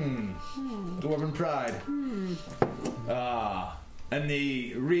that. Dwarven pride. And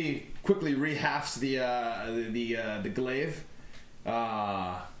he quickly rehafts the glaive,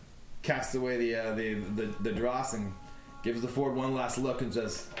 casts away the dross, and gives the Ford one last look and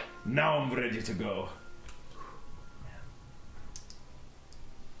says, "Now I'm ready to go."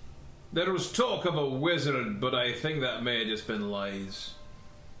 There was talk of a wizard, but I think that may have just been lies.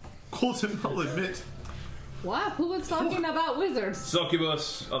 Cousin, I'll admit. What? Who was talking about wizards?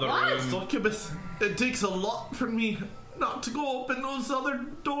 Succubus, other What? room. Succubus, it takes a lot for me not to go open those other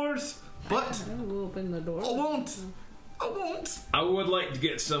doors, but I will open the door. I won't. I would like to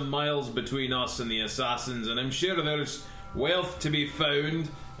get some miles between us and the assassins, and I'm sure there's wealth to be found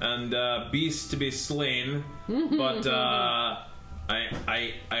and beasts to be slain, but I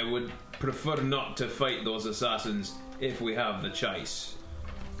would prefer not to fight those assassins if we have the choice.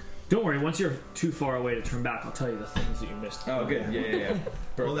 Don't worry, once you're too far away to turn back, I'll tell you the things that you missed. Oh, good. Yeah.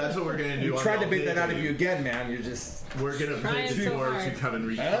 Well, that's what we're gonna do. We tried to beat that out of you again, man. You're just... We're gonna play Trying the so dwarves hard. who come and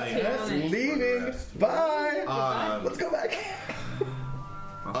reclaim. That's Okay. leaving. Bye. Let's go back.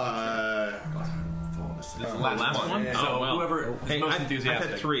 This is the last one. yeah. So Oh, well. whoever is Hey, most I've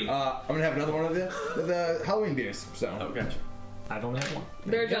enthusiastic. had 3. I'm gonna have another one of the Halloween beers. So Okay. I've only had one.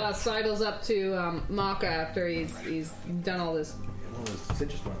 Bergela sidles up to Maka after he's done all this One of those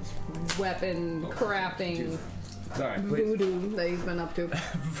citrus ones. weapon crafting Sorry, please. voodoo that he's been up to.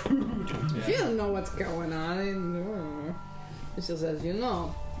 He doesn't know what's going on. He just says,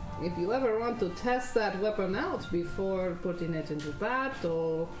 if you ever want to test that weapon out before putting it into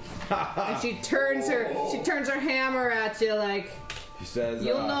battle, and she turns her hammer at you like, He says,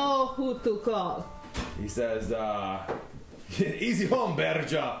 you'll know who to call. He says, easy home,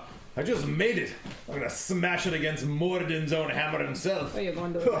 Berja. I just made it. I'm gonna smash it against Moradin's own hammer himself. Are you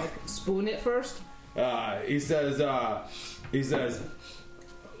going to spoon it first? He says,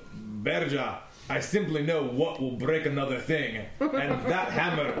 Berja, I simply know what will break another thing, and that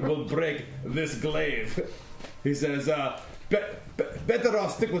hammer will break this glaive. He says, better I'll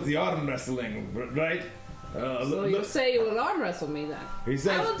stick with the arm wrestling, right? So you say you will arm wrestle me then? He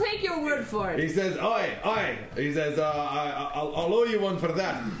says, I will take your word for it. He says, aye. He says, I'll owe you one for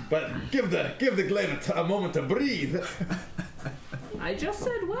that, but give the glaive a moment to breathe. I just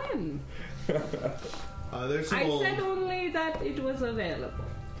said when. There's some I old, said only that it was available.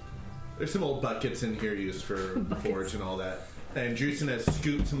 there's some old buckets in here used for the forge and all that. And Drewson has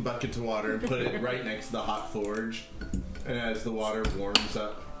scooped some buckets of water and put it right next to the hot forge. And as the water warms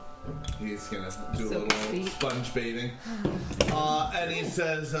up, he's gonna do a So little sweet. sponge bathing. And he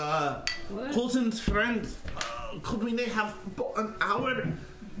says, What? Colton's friend, could we not have about an hour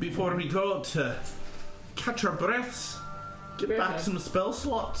before we go to catch our breaths, get Very back nice. some spell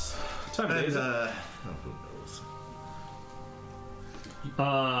slots, and who knows?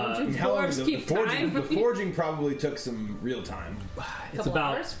 Don't you How long dwarves the keep time? the forging probably took some real time. It's Couple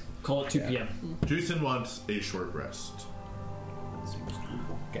about, hours? call it 2 p.m. Drewson wants a short rest.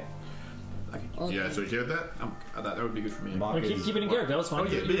 Okay. Okay. Yeah, so you hear that? That would be good for me. Keep it in character. That was fine.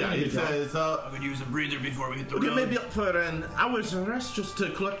 Okay, but yeah, he says, I could use a breather before we hit the okay, road. maybe up for an hour's rest just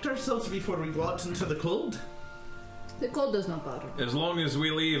to collect ourselves before we go out into the cold. The cold does not bother me. As long as we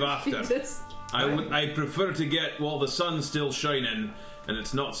leave after. Jesus. I prefer to get while the sun's still shining and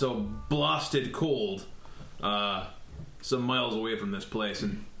it's not so blasted cold, some miles away from this place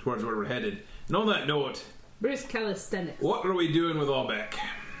and towards where we're headed. And on that note, Brisk calisthenics. what are we doing with Obek?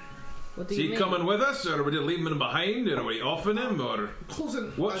 What do Is you he mean? coming with us, or are we leaving him behind, or are we offing him, or Closing.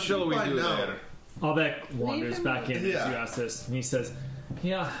 what shall we do there? Albeck wanders him back in as you Yeah. ask this, and he says,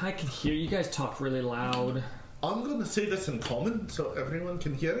 "Yeah, I can hear you guys talk really loud." I'm going to say this in common so everyone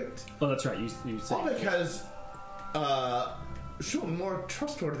can hear it. Oh, that's right. You say. Obek has shown more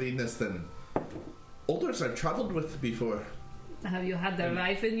trustworthiness than others I've traveled with before. Have you had their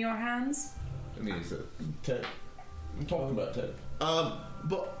life in your hands? And he's Ted. I'm talking about Ted.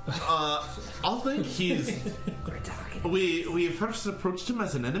 But I think he's. We first approached him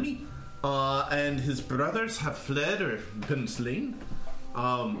as an enemy, and his brothers have fled or been slain.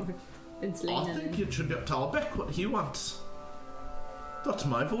 It's I think you should get Talbeck what he wants. That's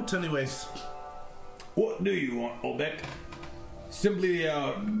my vote, anyways. What do you want, Obek? Simply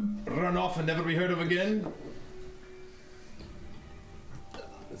run off and never be heard of again?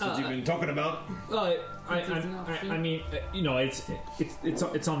 That's what you've been talking about. Well, I mean, you know, it's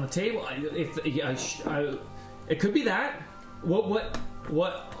on the table. It could be that. What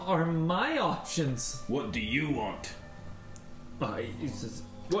are my options? What do you want? He says,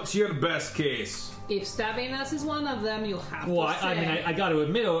 What's your best case? If stabbing us is one of them, you'll have well, to say. I mean, I got to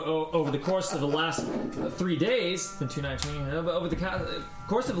admit, over the course of the last 3 days, the 219, over the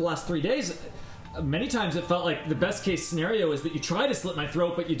course of the last 3 days, many times it felt like the best case scenario is that you try to slit my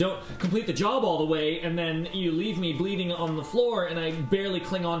throat, but you don't complete the job all the way, and then you leave me bleeding on the floor, and I barely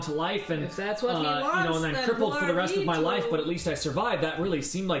cling on to life, and If that's what he you know, wants, and I'm then crippled who for the are rest we of my to- life. But at least I survived. That really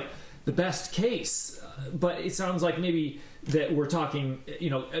seemed like the best case. But it sounds like maybe that we're talking, you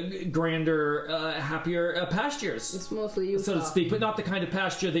know, grander, happier pastures, It's mostly you. so to speak, but not the kind of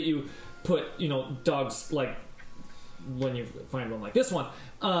pasture that you put, you know, dogs like when you find one like this one.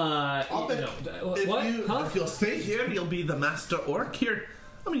 If What? if you'll stay here, you'll be the master orc here.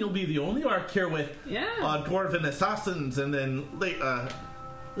 I mean, you'll be the only orc here with Yeah. dwarven assassins, and then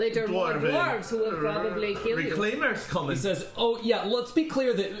Later, more dwarven dwarves who will probably kill you. reclaimers coming. He says, "Oh yeah, let's be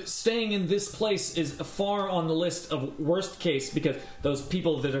clear that staying in this place is far on the list of worst case because those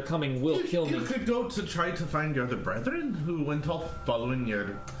people that are coming will kill me." You could go to try to find your other brethren who went off following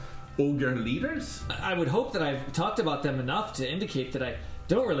your ogre leaders. I would hope that I've talked about them enough to indicate that I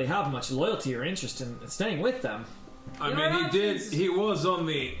don't really have much loyalty or interest in staying with them. I Your mean, options- he was on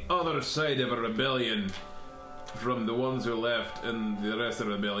the other side of a rebellion from the ones who left, and the rest of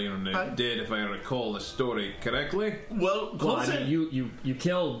the rebellion are now dead, if I recall the story correctly. Well, Well, I mean, you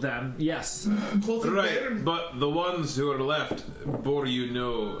killed them, yes. Right, but the ones who are left bore you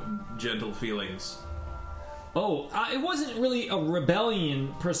no gentle feelings. Oh, it wasn't really a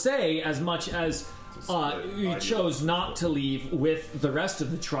rebellion per se, as much as we chose not to leave with the rest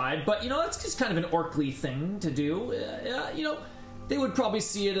of the tribe. But, that's just kind of an orkly thing to do. They would probably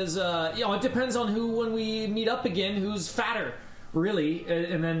see it as, it depends on who, when we meet up again, who's fatter, really.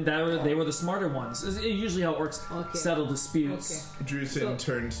 And then they were the smarter ones. It's usually how orcs settle disputes. Okay. Drusen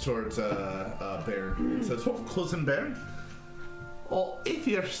turns towards Baron and says, "What, Cousin Baron? Oh, if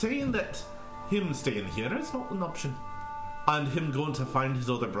you're saying that him staying here is not an option, and him going to find his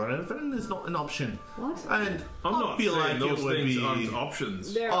other brethren is not an option. What? And I'm not feel saying like those it would things be aren't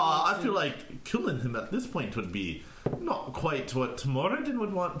options. I feel like killing him at this point would be not quite what Moradin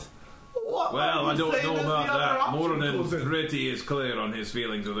would want. What Well, I don't know about that. Moradin's Cousin? pretty is clear on his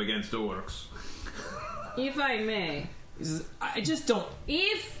feelings with against orcs. If I may. I just don't...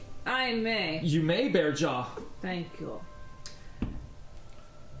 If I may. You may, Bearjaw. Thank you.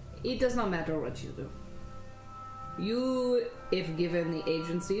 It does not matter what you do. You, if given the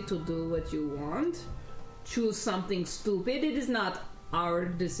agency to do what you want, choose something stupid. It is not our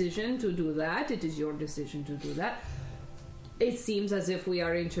decision to do that. It is your decision to do that. It seems as if we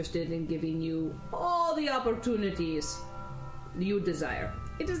are interested in giving you all the opportunities you desire.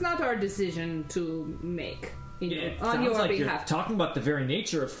 It is not our decision to make. It on sounds your like behalf. you're talking about the very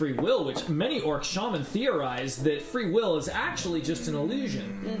nature of free will, which many orc shaman theorize that free will is actually just an illusion.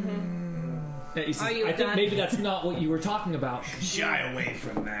 He says, I think maybe that's not what you were talking about. Shy away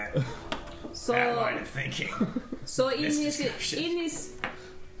from that. So, that line of thinking. So in This this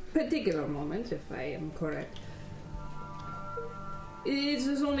particular moment, if I am correct, it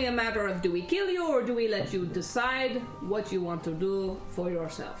is only a matter of do we kill you or do we let you decide what you want to do for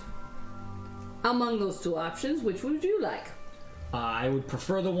yourself? Among those two options, which would you like? I would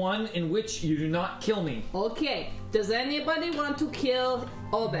prefer the one in which you do not kill me. Okay. Does anybody want to kill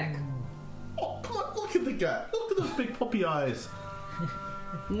Obek? Oh, come on, look at the guy. Look at those big puppy eyes.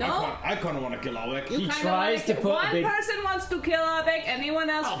 No? I kind of want to kill Alec. You He kinda tries wanna to kill- put a one big- person wants to kill Obek. Anyone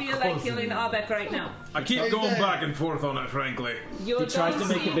else feel like killing Obek right now? I keep going back and forth on it, frankly. You He tries don't to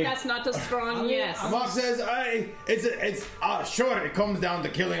make see a big- that's not a strong yes. Mark says, sure, it comes down to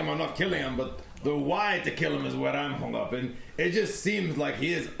killing him or not killing him, but the why to kill him is where I'm hung up. And it just seems like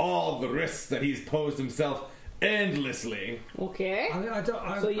he has all the risks that he's posed himself endlessly. Okay. I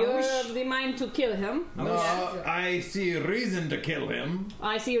So you're wish, of the mind to kill him. No, I see reason to kill him.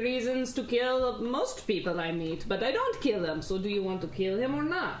 I see reasons to kill most people I meet, but I don't kill them. So do you want to kill him or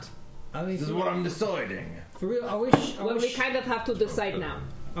not? I mean, This is what I'm deciding. for real, I wish, Well, we kind of have to decide now.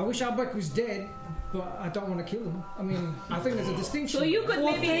 I wish Albrecht was dead, but I don't want to kill him. I mean, I think there's a distinction. So you could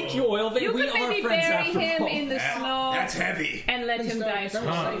Well, maybe thank you, Oil. you We could are maybe friends bury after him all. in the snow That's heavy. and let him die.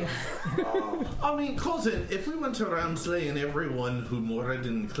 slowly. I mean, cousin, if we went around slaying everyone who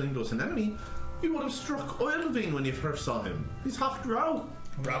Moradin claimed was an enemy, you would have struck Oilvein when you first saw him. He's half drow.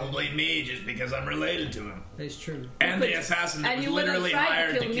 Probably me, just because I'm related to him. It's true. And the assassin that And was you would have literally tried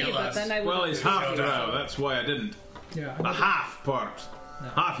hired to to kill me, kill but us. then I would. Well, he's half drow, that's why I didn't. Yeah. The half part.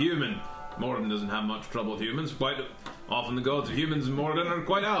 Half human. Moradin doesn't have much trouble with humans. Quite often the gods of humans and Moradin are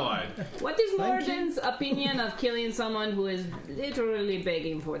quite allied. What is Morden's opinion of killing someone who is literally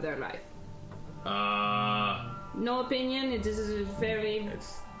begging for their life? No opinion. It is a very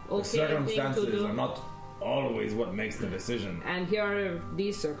The okay thing to circumstances do. are not always what makes the decision. And here are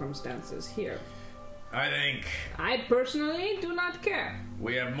these circumstances here. I think I personally do not care.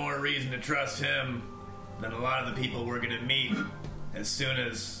 we have more reason to trust him than a lot of the people we're gonna meet. As soon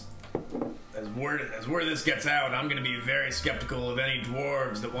as word of this gets out, I'm gonna be very skeptical of any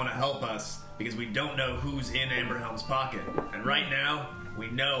dwarves that want to help us because we don't know who's in Amberhelm's pocket. And right now, we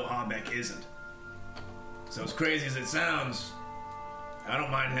know Abek isn't. So as crazy as it sounds, I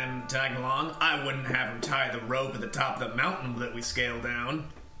don't mind him tagging along. I wouldn't have him tie the rope at the top of the mountain that we scaled down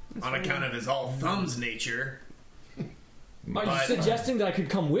on account of his all thumbs nature. Are you But- suggesting that I could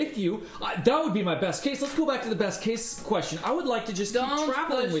come with you? That would be my best case. Let's go back to the best case question. I would like to just keep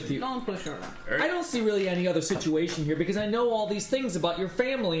traveling with you. Don't push her around. I don't see really any other situation here because I know all these things about your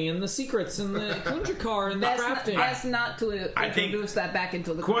family and the secrets and the Kundrakar and the crafting. Best not to I think- introduce that back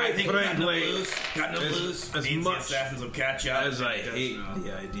into the Quite I think cutting him frankly, loose, as means much the assassins will catch up. as I It does hate not.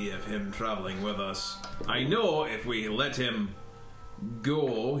 the idea of him traveling with us, I know if we let him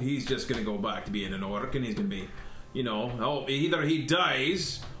go, he's just going to go back to being an orc, and he's going to be, either he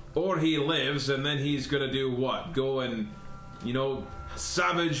dies or he lives, and then he's going to do what? Go and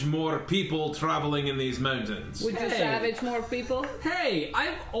savage more people traveling in these mountains. Would you Hey. savage more people? Hey,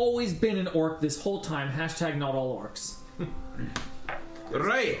 I've always been an orc this whole time. Hashtag not all orcs.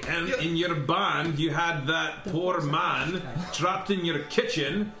 Right, and in your band, you had that poor man trapped in your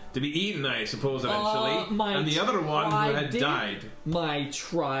kitchen to be eaten, I suppose, eventually. My and the other one who had tribe died. My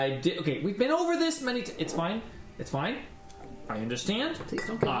tribe did. Okay, we've been over this many times. It's fine. It's fine. I understand. Please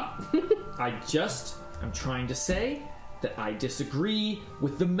don't kill I'm trying to say that I disagree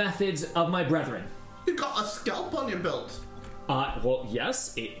with the methods of my brethren. You got a scalp on your belt. Well,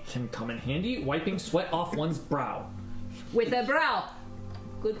 yes, it can come in handy, wiping sweat off one's brow. With a brow.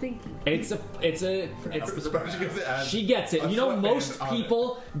 Good thinking. She gets it. a You know, sweatband most on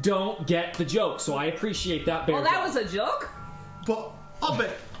people don't get the joke, so I appreciate that. Well, that was a joke. But,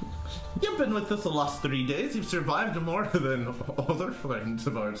 Obek, you've been with us the last 3 days. You've survived more than other friends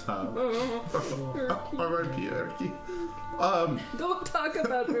of ours have. R.I.P. Erky. Don't talk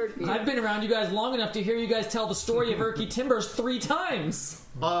about Erky. I've been around you guys long enough to hear you guys tell the story of Erky Timbers 3 times.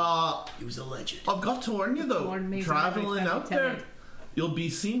 He was a legend. I've got to warn you though, Warn me traveling every time out you tell there, me. you'll be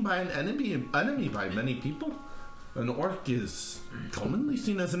seen by an enemy by many people. An orc is commonly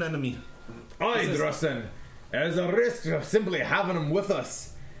seen as an enemy. Aye, Drussen. There's a risk of simply having him with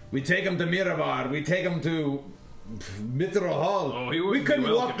us. We take him to Mirabar, we take him to Mitra Hall. Oh, he we wouldn't couldn't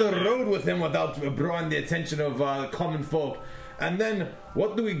be walk the welcome, road with him without drawing the attention of common folk. And then,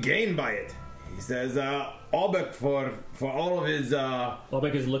 what do we gain by it? He says, Obek for all of his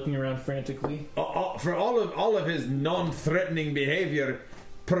Lubbock is looking around frantically. for all of his non-threatening behavior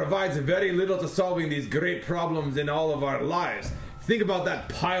provides very little to solving these great problems in all of our lives. Think about that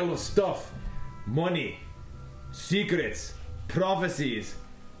pile of stuff. Money, secrets, prophecies.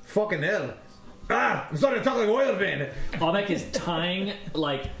 Fucking hell. I'm starting to talk like oil vein. Lubbock is tying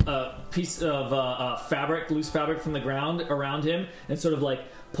like a piece of loose fabric from the ground around him and sort of like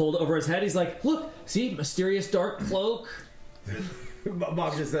pulled over his head. He's like, look, see, mysterious dark cloak.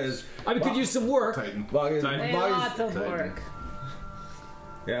 Bob just says, I could use some work. Bob is, A lot of work.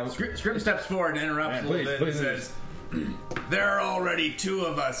 yeah, Scrim steps forward and interrupts Yeah, a little please, bit and says, there are already 2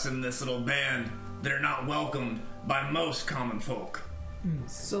 of us in this little band that are not welcomed by most common folk.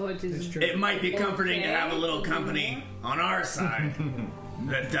 So it is. It might be comforting to Okay. have a little company on our side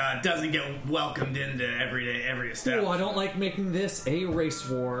that doesn't get welcomed into every Oh, establishment. I don't like making this a race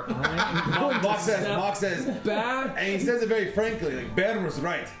war. I'm going Mock to says, step Mock says, back. and he says it very frankly, like Baron was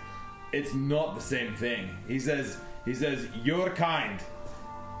right. It's not the same thing. He says, your kind,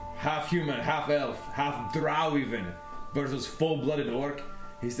 half human, half elf, half drow even, versus full-blooded orc.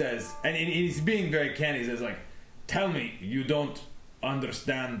 He says, and he's being very candid. He says, like, tell me you don't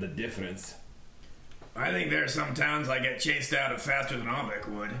understand the difference. I think there are some towns I get chased out of faster than Obek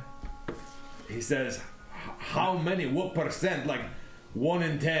would. He says, how many, what percent, like 1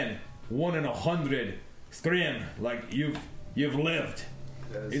 in 10, 1 in 100, Scream, like you've lived.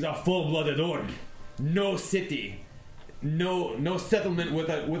 He's a full-blooded orc. No city, no settlement with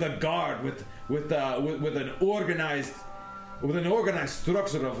a guard, with an organized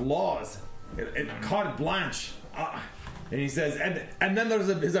structure of laws. Carte blanche. And he says, and then there's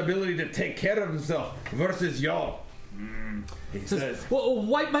his ability to take care of himself versus y'all. He says, Well,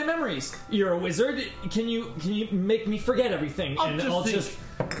 wipe my memories. You're a wizard. Can you make me forget everything?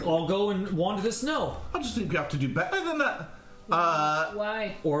 I'll go and wander the snow. I just think we have to do better than that.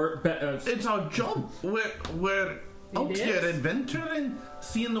 Why? It's our job. We're out It here is. adventuring,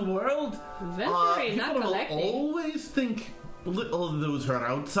 seeing the world. Adventuring, not people will collecting. always think little of those who are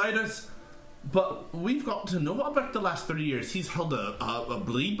outsiders. But we've got to know about the last 3 years. He's held a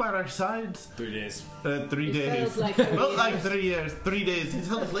blade by our sides. 3 days. 3 days. feels like 3 Felt years. like 3 years. 3 days. He's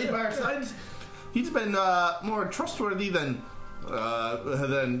held a blade by our sides. He's been more trustworthy than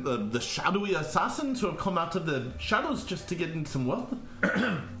the shadowy assassins who have come out of the shadows just to get in some wealth.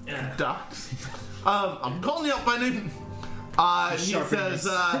 Ducks. I'm calling you out by name. He says,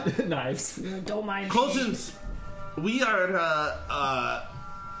 Knives. Don't mind. me. cousins, we are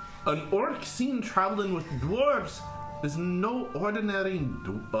an orc seen traveling with dwarves is no ordinary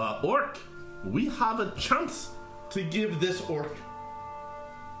orc. We have a chance to give this orc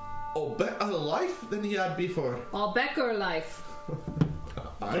a better life than he had before. All Becker life.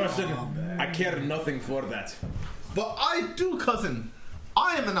 Justin, I care nothing for that. But I do, cousin.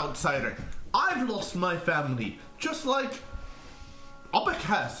 I am an outsider. I've lost my family, just like Obek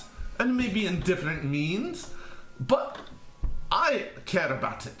has, and maybe in different means. But I care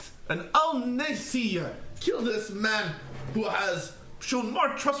about it, and I'll never see you kill this man who has shown more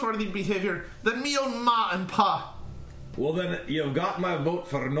trustworthy behavior than me own ma and pa. Well then, you've got my vote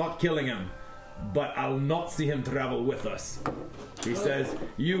for not killing him. but I'll not see him travel with us. He says,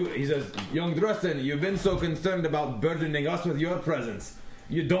 young Drustin, you've been so concerned about burdening us with your presence.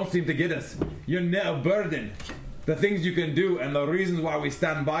 You don't seem to get us. You're now burdened. The things you can do and the reasons why we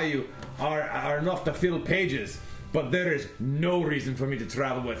stand by you are enough to fill pages. But there is no reason for me to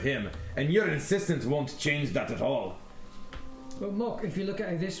travel with him, and your insistence won't change that at all. Well, Mock, if you look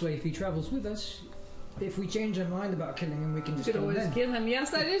at it this way, if he travels with us, if we change our mind about killing him, we can just Could kill him always then. kill him. Yes,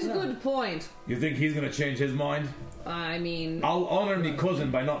 that is a Yeah. good point. You think he's going to change his mind? I mean, I'll honor me cousin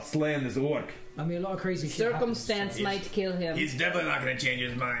by not slaying this orc. I mean, a lot of crazy shit circumstance happens, might kill him. He's definitely not going to change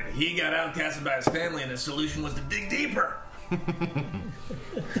his mind. He got outcasted by his family, and the solution was to dig deeper.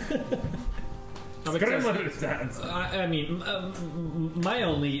 Scrim understands. I mean, my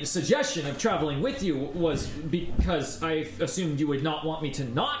only suggestion of traveling with you was because I assumed you would not want me to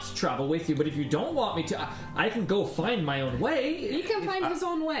not travel with you, but if you don't want me to, I can go find my own way. He can find his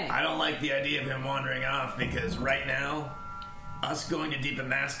own way. I don't like the idea of him wandering off because right now, us going to Deep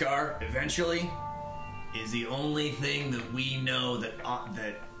Amaskar eventually is the only thing that we know that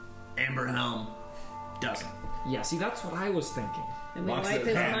Amberhelm doesn't. Yeah, see, that's what I was thinking. And we wipe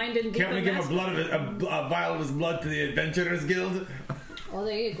his mind in Can't we give Deep a vial of his blood to the Adventurers Guild? Oh,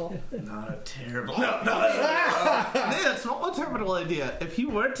 there you go. Not a terrible. No, that's not a terrible idea. If he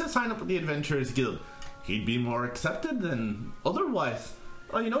were to sign up with the Adventurers Guild, he'd be more accepted than otherwise.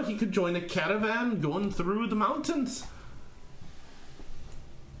 Or, he could join a caravan going through the mountains.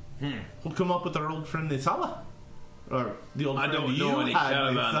 We'll come up with our old friend Nisala. Or the old I friend don't you know any had,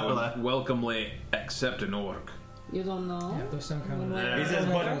 caravan that Nisala. would welcomely accept an orc. You don't know? Yeah, there's some kind of... He says,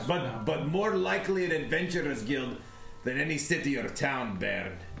 but more likely an Adventurers Guild than any city or town,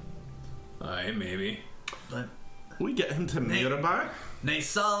 Baron. Aye, maybe. But We get him to Mirabar?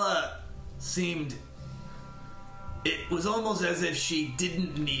 Nisala seemed. It was almost as if she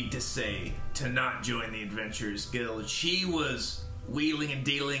didn't need to say to not join the Adventurers Guild. She was wheeling and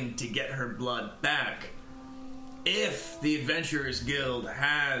dealing to get her blood back. If the Adventurers Guild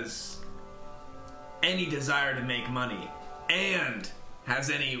has any desire to make money and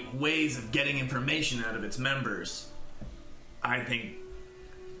has any ways of getting information out of its members, I think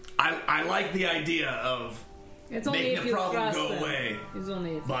I like the idea of It's only making if a you problem trust go them. away. It's only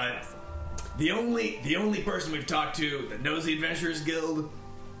if you But trust them. the only person we've talked to that knows the Adventurers Guild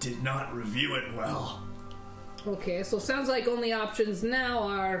did not review it well. Okay, so sounds like only options now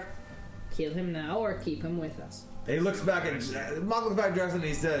are kill him now or keep him with us. He looks back at Mog looks back at Jackson and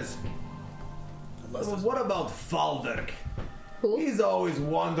he says, well, what about Faldirk? Who? He's always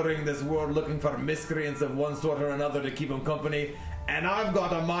wandering this world looking for miscreants of one sort or another to keep him company, and I've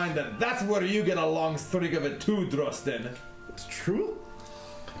got a mind that's where you get a long streak of it too, Drustin. It's true.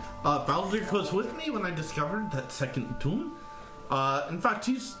 Baldur was with me when I discovered that second tomb. In fact,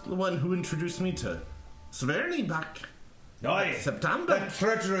 he's the one who introduced me to Sverny back Aye, September. that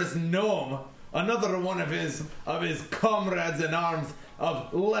treacherous gnome, another one of his comrades in arms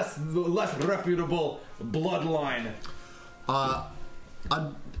of less reputable bloodline.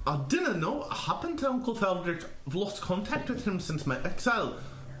 I didn't know what happened to Uncle Feldrick. I've lost contact with him since my exile.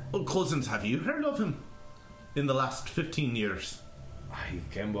 Oh, cousins, have you heard of him in the last 15 years? He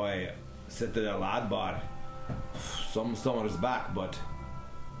came by, sit at a lad bar some summers back, but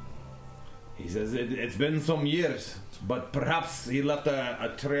he says it's been some years, but perhaps he left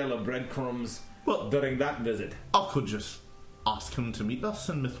a trail of breadcrumbs during that visit. I could just ask him to meet us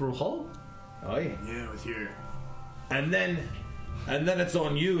in Mithril Hall. Aye. Yeah, with your And then it's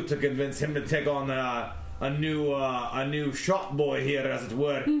on you to convince him to take on a new shop boy here, as it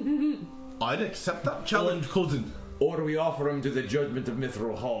were. I'd accept that challenge, cousin. Or we offer him to the judgment of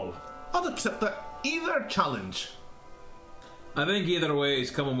Mithril Hall. I'd accept that either challenge. I think either way he's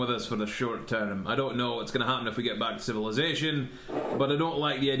coming with us for the short term. I don't know what's going to happen if we get back to civilization, but I don't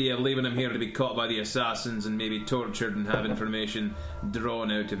like the idea of leaving him here to be caught by the assassins and maybe tortured and have information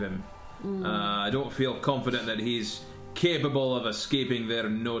drawn out of him. I don't feel confident that he's capable of escaping their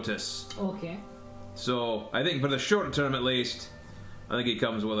notice. Okay. So I think for the short term at least, I think he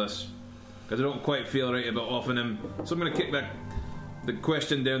comes with us. Because I don't quite feel right about offing him. So I'm going to kick the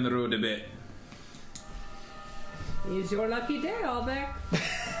question down the road a bit. It's your lucky day, Albeck.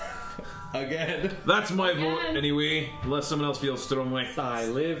 Again. That's my Again. vote anyway, unless someone else feels strongly. I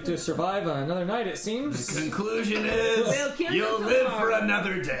live to survive another night, it seems. conclusion is We'll kill you you'll live for tomorrow.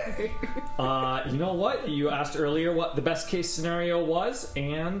 another day. You know what? You asked earlier what the best case scenario was,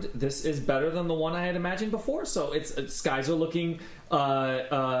 and this is better than the one I had imagined before. So it's skies are looking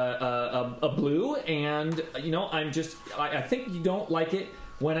blue, and I think you don't like it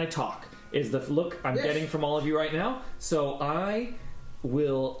when I talk. Is the look I'm getting from all of you right now? So I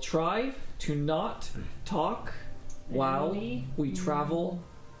will try to not talk while we travel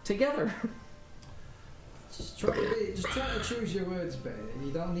together. Just try to choose your words better.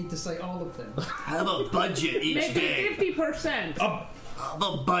 You don't need to say all of them. Have a budget each Make day. it 50%. Have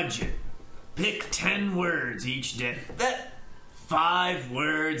a budget. Pick 10 words each day. 5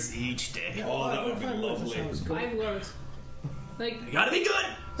 words each day. Oh, that would be lovely. 5 words. Like, You gotta be good.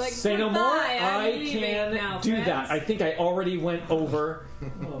 like Say no more. goodbye, I'm I leaving can now, do friends. that. I think I already went over.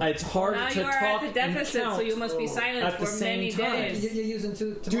 It's hard Now to you are talk at the deficit, and count so you must be silent at the for same many time. days. You're using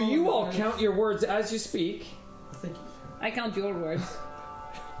two. Do you all count your words as you speak? I think I count your words.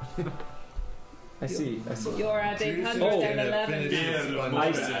 I see. You're at Jason 811. finishes one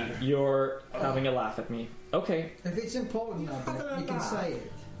I bag. see. You're having a laugh at me. Okay. if it's important, Albert, you can say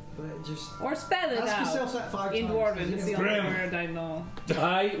it, but just Or spell it ask out. yourself that 5 In times. Dwarven, it's the only Grim. word I know.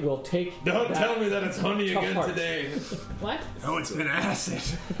 I will take. Don't that tell me that it's honey to again heart. today. What? Oh, it's been acid.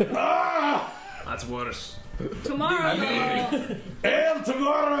 Ah! That's worse. Tomorrow, though. Ale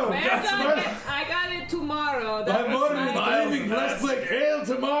tomorrow! Man, That's my... I got it tomorrow. That My was morning is my- giving blessed like ale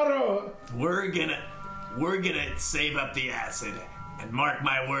tomorrow! We're gonna save up the acid. And mark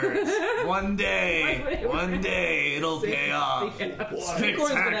my words. One day, it'll pay off. Corey's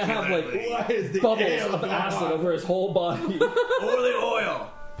gonna have Spectacularly. Why is the bubbles ale of acid gone? over his whole body. Or the oil.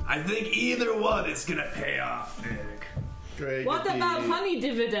 I think either one is gonna pay off, Nick. Greg, What at about the- honey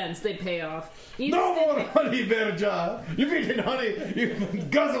dividends? They pay off. Either No they- more honey, Berja! You've eaten honey, you've been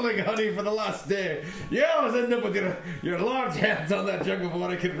guzzling honey for the last day. You always end up with your large hands on that jug of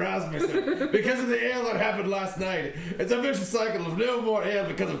water can Rasmussen because of the ale that happened last night. It's a vicious cycle of no more ale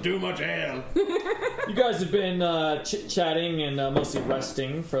because of too much ale. You guys have been chit-chatting and mostly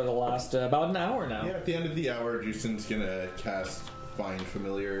resting for the last about an hour now. Yeah, at the end of the hour, Justin's gonna cast Find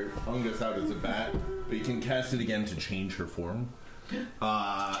Familiar. Unga's out as a bat, but you can cast it again to change her form.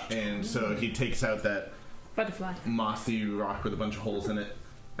 And so he takes out that Butterfly. mossy rock with a bunch of holes in it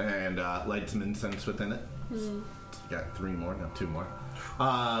and lights some incense within it. Got 3 more, now 2 more.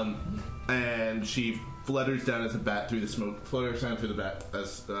 And she flutters down as a bat through the smoke, flutters down through the bat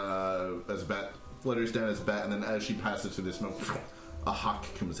as a bat, flutters down as a bat, and then as she passes through the smoke, a hawk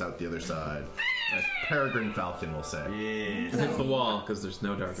comes out the other side. As Peregrine Falcon will say. It hits the wall because there's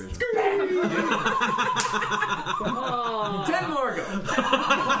no dark vision. 10 more go.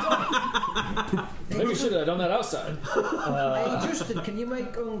 Maybe we should have done that outside. Hey, Justin, can you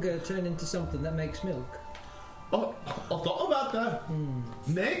make Unga turn into something that makes milk? Oh, I thought about that.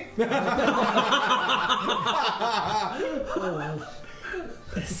 Nick?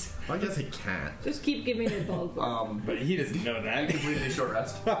 I guess I can't. Just keep giving it bulb. But he doesn't know that. Completely short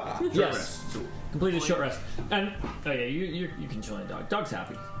rest. Yes. Complete a short rest. And, oh yeah, you can join a dog. Dog's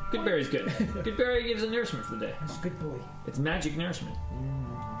happy. Good berry's good. Good berry gives a nourishment for the day. He's a good boy. It's magic nourishment.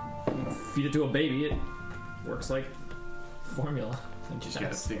 Feed it to a baby, it works like formula. Just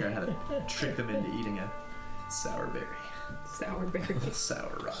gotta figure out how to trick them into eating a sour berry. Sour berry.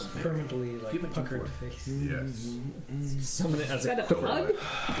 Sour raspberry. Permanently, like, Human puckered comfort. face. Yes. Summon it as Is a that a pug?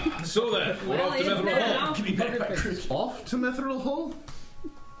 So then, we're Well, off to isn't Mithril that Hall. an Give me back my puckered crew. face? Off to Mithril Hall?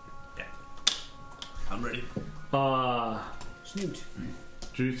 I'm ready. Snoot.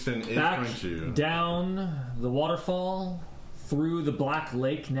 Justin is Back going to. down the waterfall, through the black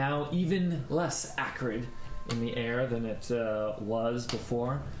lake, now even less acrid in the air than it was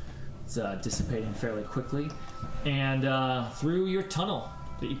before. It's dissipating fairly quickly. And through your tunnel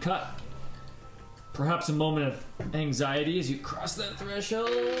that you cut. Perhaps a moment of anxiety as you cross that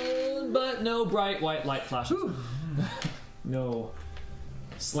threshold, but no bright white light flashes. No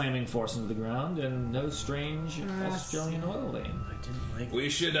slamming force into the ground, and no strange Australian oil vein. We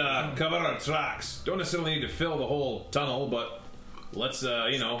should cover our tracks. Don't necessarily need to fill the whole tunnel, but let's,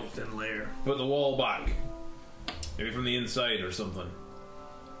 Thin layer. put the wall back. Maybe from the inside or something.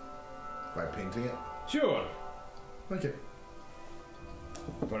 By painting it? Sure. Okay.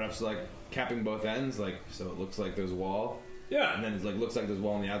 Perhaps like capping both ends, like so it looks like there's a wall, Yeah. and then it's like looks like there's a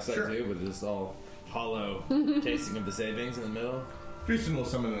wall on the outside Sure. too, but it's just all hollow casing of the savings in the middle. Justin will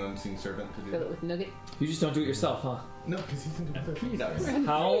summon an unseen servant to do Fill it that. with nugget. You just don't do it yourself, huh? No, because he's in the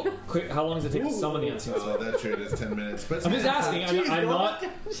How long does it take to summon the unseen Oh, that's true. It is 10 minutes. But I'm just asking. I'm not.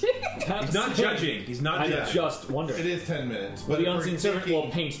 He's not judging. He's not I'm judging. just wondering. It is 10 minutes. Well, but the if unseen we're servant taking-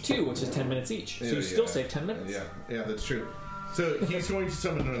 will paint 2, which is 10 minutes each. So Yeah, you still yeah. save 10 minutes. Yeah, that's true. So he's going to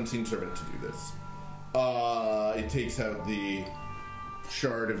summon an unseen servant to do this. It takes out the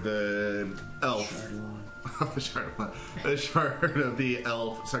shard of the elf. A shard of the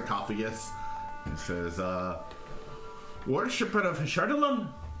elf sarcophagus. It says, Worshipper of Shardalum,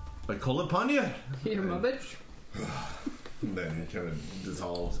 I call upon you. Your mubbage. And then he kind of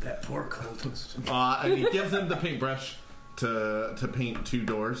dissolves. That poor cultist. And he gives him the paintbrush to paint 2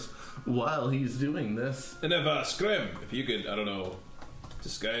 doors while he's doing this. And if Scrim, if you could, I don't know,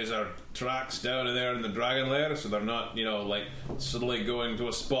 disguise our tracks down in there in the dragon lair, so they're not, like suddenly going to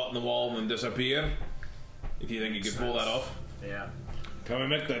a spot in the wall and then disappear. If you think you could pull that off. Yeah. Can we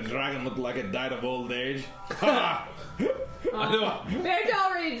make the dragon look like it died of old age? Ha! I know. Bearjaw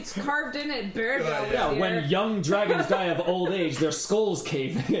already carved in it. Bearjaw. Yeah, when young dragons die of old age, their skulls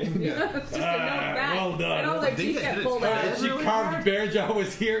cave in. It's just a no fat. well done. And all their think teeth it get hit pulled its out. head. She carved Bearjaw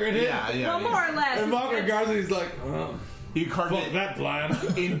was here in it. Yeah. Well, more or less. And Mock regards it, he's like, He carved fuck it that plan.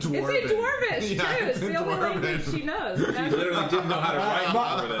 in It's Dwarven. in Dwarvish, Yeah, too. it's It's in the only Dwarven. language she knows. He literally didn't know how to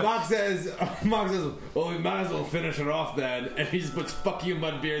write over there. Mock says, well, we might as well finish her off then. And he just puts, fuck you,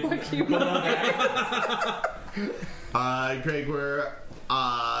 Mudbeard. Fuck you,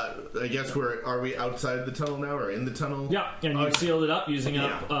 Greg, are we outside the tunnel now, or in the tunnel? Yeah, and you sealed it up using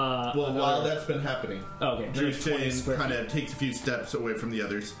up. Well, while that's been happening, Okay, there's 20 Drustin square kind feet. of takes a few steps away from the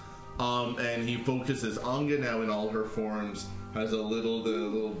others, and he focuses. Anga now in all her forms has the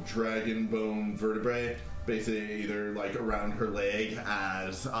little dragon bone vertebrae, basically either like around her leg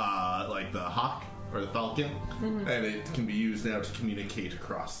as like the hawk or the falcon, and it can be used now to communicate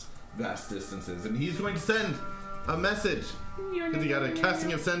across vast distances. And he's going to send a message because he got a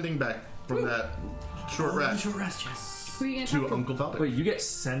casting of sending back from that short rest Who are you gonna to talk to? Uncle Felder. Wait, you get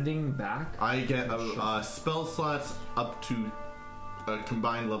sending back? I get spell slots up to a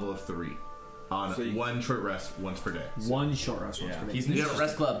combined level of 3 on one short rest once per day. One short rest once per day. He's in the short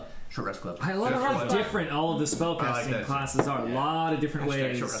rest club. Short rest club. I love how different all of the spellcasting I like that. classes are. A lot of different Hashtag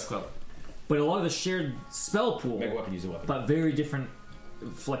ways. short rest club. But a lot of the shared spell pool. Make a weapon, use a weapon. But very different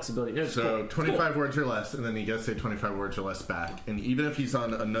flexibility. Yeah, it's So cool. 25 words or less, and then he gets to say 25 words or less back. And even if he's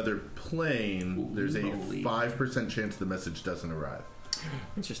on another plane, there's a 5% chance the message doesn't arrive.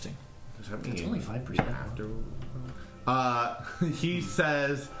 Interesting. Does that mean It's only 5%. he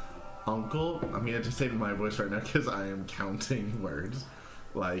says, Uncle, I'm going to just say it in my voice right now because I am counting words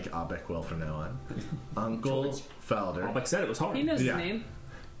like Abek will from now on. Uncle Felder. Like I said, it was hard. He knows Yeah. his name.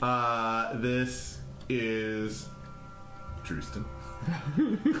 This is Drustin.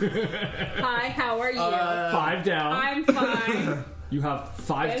 Hi, how are you? 5 down. I'm fine. You have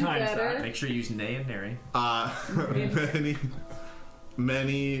 5 Been times better. that. Make sure you use Nay and Nary.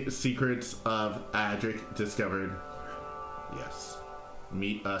 Many secrets of Adric discovered. Yes.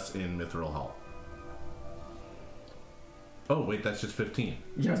 Meet us in Mithril Hall. Oh, wait, that's just 15.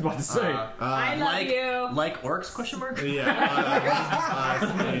 Yeah, I was about to say. I love you. Like orcs? Question mark.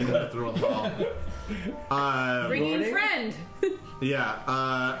 Yeah. In Mithril Hall. Bringing friend. Yeah,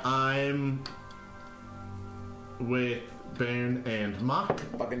 I'm with Bairn and Mock.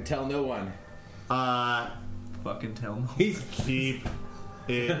 Fucking tell no one. Fucking tell me. He's Keep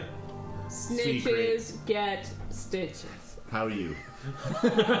it Snitches secret. get stitches. How are you?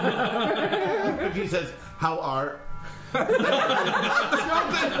 If he says, how are...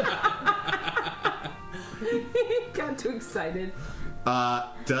 Got too excited.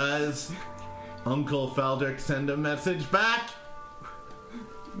 Does Uncle Feldrick send a message back?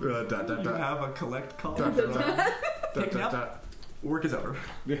 You have a collect call. Pick me up. Work is over.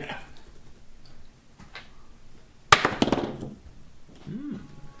 yeah.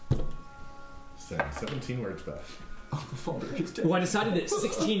 17 words back. Well, I decided that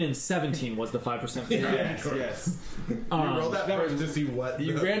 16 and 17 was the 5% figure. Yes. Roll that first to see what...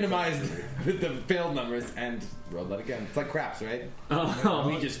 You randomized the failed numbers and roll that again. It's like craps, right?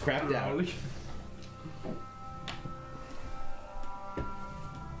 We just crapped out.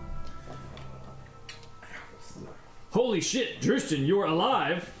 Holy shit, Drustin, you're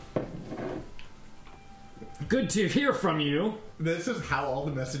alive. Good to hear from you. This is how all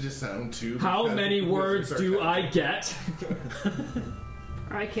the messages sound, too. How because many the words wizards are do kind I get?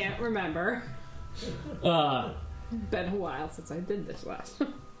 I can't remember. Uh, Been a while since I did this last.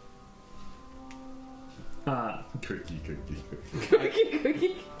 Cookie. Cookie,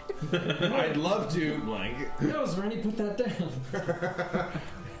 cookie. I'd love to, blank. No, Rennie, put that down.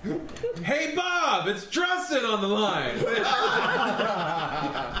 Hey Bob, it's Drustin on the line.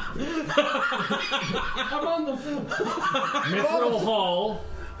 I'm on the phone. Mithril Hall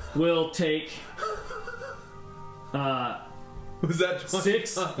will take Was that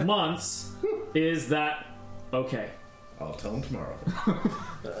 6 months. Is that okay? I'll tell him tomorrow.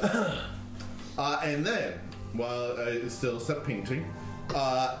 And then, while it's still set painting,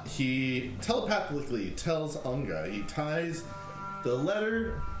 he telepathically tells Unga, he ties the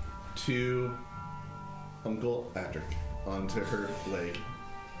letter to Uncle Adric onto her leg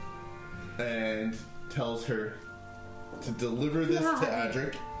and tells her, to deliver this to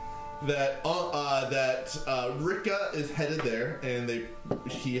Adric. That Rika is headed there, and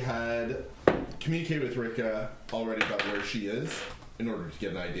he had communicated with Rika already about where she is in order to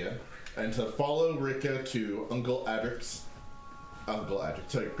get an idea, and to follow Rika to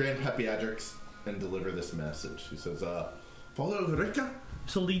Grandpappy Adric's, and deliver this message. He says, "Follow Rika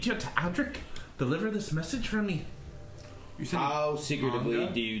to lead you to Adric. Deliver this message for me." How secretively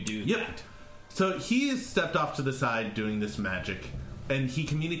do you do Yep. that? So he has stepped off to the side doing this magic, and he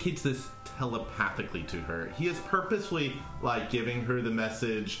communicates this telepathically to her. He is purposely giving her the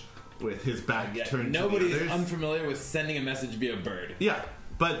message with his back turned Nobody's to the others. unfamiliar with sending a message via bird. Yeah,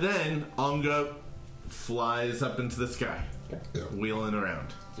 but then Onga flies up into the sky, wheeling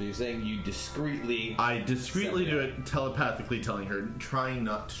around. So you're saying you discreetly... I discreetly do it, telepathically telling her, trying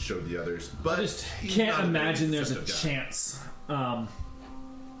not to show the others. But I just he's can't not imagine very there's a deceptive guy. chance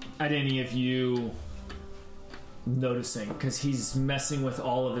at any of you noticing, because he's messing with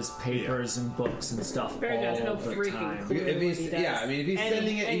all of his papers and books and stuff Barry has all no the freaking time. clue. If he's, what he does. yeah, I mean, if he's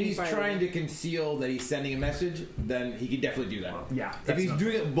sending it, if he's any trying to fighter. conceal that he's sending a message, then he can definitely do that. Yeah, If that's he's not-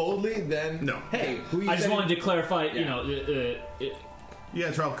 doing it boldly, then No. Hey, who you I just sending- wanted to clarify, you Yeah. know, You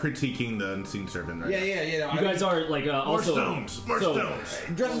guys are all critiquing the unseen servant, right? Yeah. No, you guys are like More also stones! More so- stones!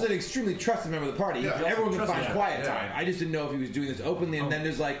 Justin's an extremely trusted member of the party. Yeah, Everyone can find trusted. quiet Yeah. time. I just didn't know if he was doing this openly, and then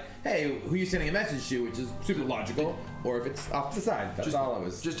there's like, hey, who are you sending a message to, which is super logical, or if it's off to the side. That's all I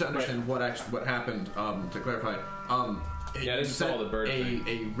was. Just to understand what happened, to clarify, Yeah, you this is sent all the bird thing.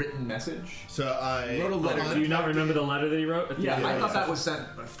 a written message. So I Wrote a letter. Do you not remember the letter that he wrote? At the end? I thought that was sent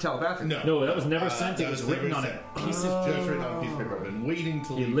telepathically. No, that was never sent. It that was never written on sent. a piece of Just written on a piece of paper. I've been waiting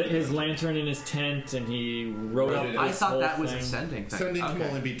to He leave. lit his lantern in his tent and he wrote up. I this thought whole that was thing. a sending thing. Sending okay. can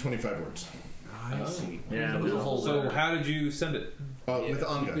only be 25 words. I see. Yeah. It was a whole So letter. how did you send it? With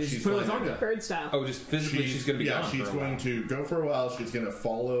Anga. Just She's put it with flying Anga. right Bird style. Oh, just physically she's going to be yeah, gone she's for a while. going to go for a while. She's going to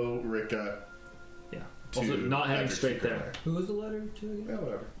follow Rika Yeah. to Also, not heading Adric's straight secret there. lair. Who was the letter to again? Yeah,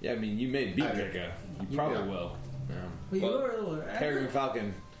 whatever. Yeah, I mean, you may beat Adric. Rika. You probably Yeah. will. Well, Well, you were Peregrine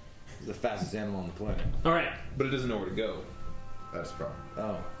Falcon is the fastest animal on the planet. All right. But it doesn't know where to go. That's the problem.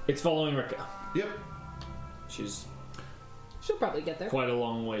 Oh. It's following Rika. Yep. She's She'll probably get there. quite a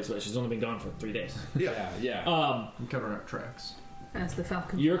long ways away. She's only been gone for 3 days. Yeah. I'm covering up tracks. As the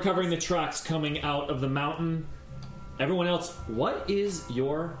Falcon. You're flies. covering the tracks coming out of the mountain. Everyone else, what is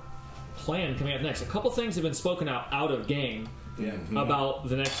your plan coming up next? A couple things have been spoken out of game about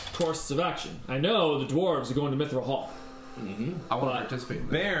the next course of action. I know the dwarves are going to Mithril Hall. I want But to participate in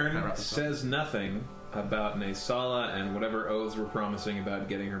this. Can I Bairn wrap this up? says nothing about Naysala and whatever oaths were promising about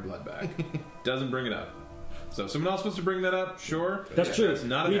getting her blood back. Doesn't bring it up. So if someone else wants to bring that up, sure. That's true. That's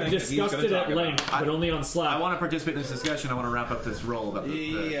not a We've thing that he's discussed gonna it talk at about. length, but only on Slack. I want to participate in this discussion. I want to wrap up this role about the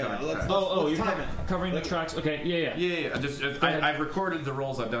Yeah, covering let's- tracks. Oh, Let's you're time it. covering the tracks. Okay, yeah. Yeah. ahead. I've recorded the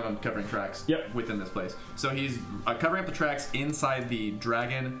roles I've done on covering tracks Yep. within this place. So he's covering up the tracks inside the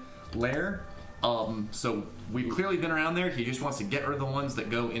dragon lair. So we've clearly been around there. He just wants to get rid of the ones that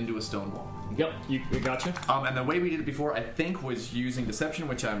go into a stone wall. Yep, you gotcha. And the way we did it before, I think, was using deception,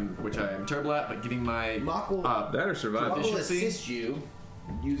 which I'm terrible at, but giving my Mock will- That or survive. Mock will efficiency. assist you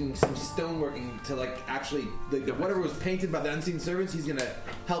using some stoneworking to actually whatever was painted by the unseen servants. He's gonna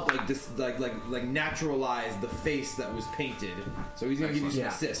help like naturalize the face that was painted. So he's gonna give you some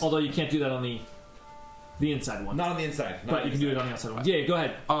assist. Although you can't do that on the inside one. Not on the inside. But you can do it on the outside one. Yeah, go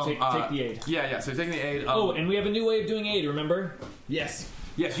ahead. Take the aid. Yeah. So taking the aid. Oh, and we have a new way of doing aid, remember? Yes.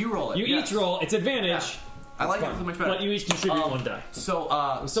 yes, you roll it. You yes. each roll. It's advantage, Yeah. I like it so much better. but you each contribute one die. So,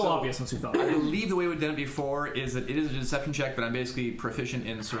 It was so obvious once we thought. I believe the way we've done it before is that it is a deception check, but I'm basically proficient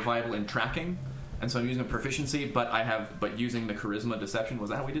in survival and tracking, and so I'm using a proficiency, but using the charisma deception. Was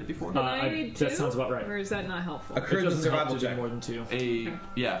that how we did it before? Can I I- need that two? sounds about right. Or is that not helpful? A It charisma doesn't help survival to do check. more than 2. But you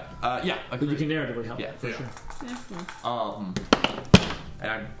can narratively help. Yeah. for sure.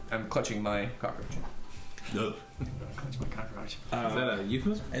 And I'm clutching my cockroach. No. Clutch my cockroach. Is that a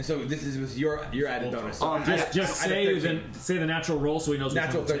euphemism? And so this is with your added bonus. So Just say the natural roll so he knows. which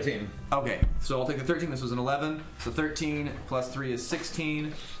natural one to take. 13. Okay, so I'll take the 13. This was an 11. So 13 plus 3 is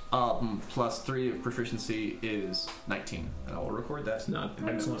 16. Plus 3 of proficiency is 19. And I will record that. It's not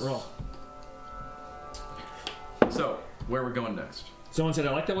Excellent roll. So, where we're going next? Someone said,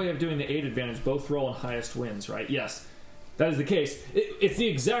 I like that way of doing the aid advantage. Both roll and highest wins, right? Yes, that is the case. It's the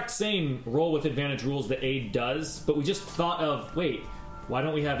exact same roll with advantage rules that aid does, but we just thought of, wait, why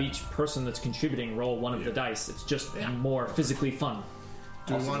don't we have each person that's contributing roll one of the dice? It's just more physically fun.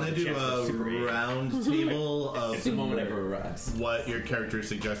 Do you want to do a round table It's the of moment ever arrives. what your character is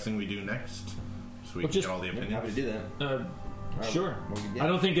suggesting we do next? So we Well, can just- get all the I'm opinions. happy to do that. Sure. Well, yeah. I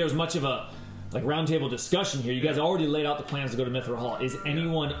don't think there's much of a like roundtable discussion here. You guys already laid out the plans to go to Mithril Hall. Is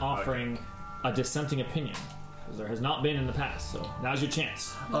anyone offering a dissenting opinion? Because there has not been in the past, so now's your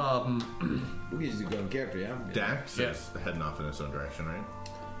chance. We usually go in character, yeah. Dax is heading off in his own direction, right?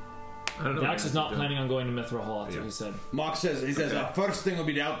 I don't know. Dax is not planning on going to Mithril Hall, that's what he said. Mox says, first thing will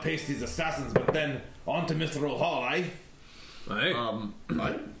be to outpace these assassins, but then on to Mithril Hall, eh? Right.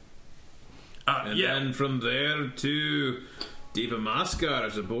 And then from there to Diva Mascar,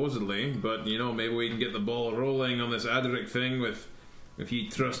 supposedly. But, maybe we can get the ball rolling on this Adric thing with a few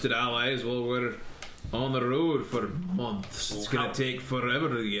trusted allies while we're on the road for months. It's going to take forever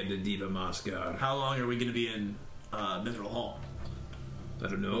to get to Diva Mascar. How long are we going to be in Mithril Hall? I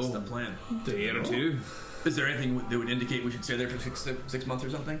don't know. What's the plan? A year or two. Is there anything that would indicate we should stay there for six months or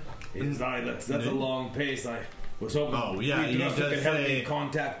something? That's a long pace. I was hoping you could help me say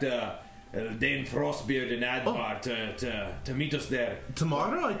contact Dane Frostbeard in Advar to meet us there.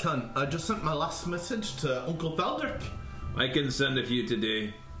 tomorrow I can. I just sent my last message to Uncle Feldrick. I can send a few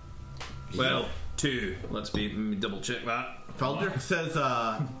today. Well, 2. Let me double check that. Feldrick says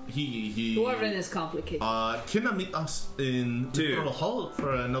he Dwarven is complicated. can I meet us in 2. Mithril Hall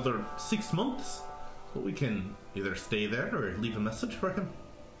for another 6 months? But we can either stay there or leave a message for him.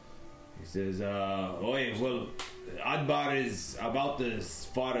 He says, well, Adbar is about as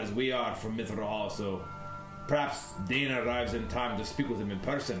far as we are from Mithril Hall, so perhaps Dane arrives in time to speak with him in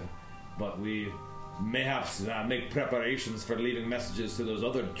person, but we mayhaps make preparations for leaving messages to those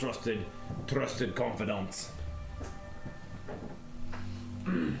other trusted confidants.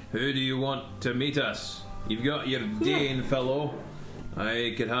 Who do you want to meet us? You've got your Dane fellow.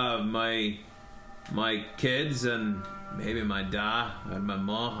 I could have my kids and maybe my da and my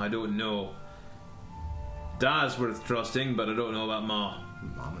ma. I don't know. Da's worth trusting, but I don't know about ma.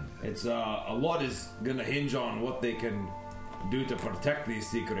 It's a lot is gonna hinge on what they can do to protect these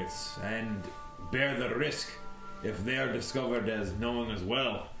secrets and bear the risk if they are discovered as knowing as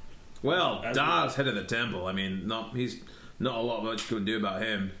well. Well, Da's head of the temple. I mean, he's not a lot much you can do about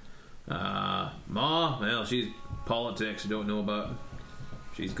him. Ma, well, she's politics. I don't know about.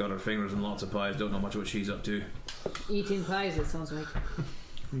 She's got her fingers in lots of pies. Don't know much what she's up to. Eating pies, it sounds like.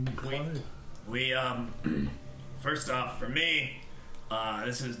 We first off, for me,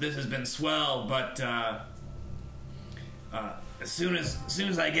 this has been swell, but as soon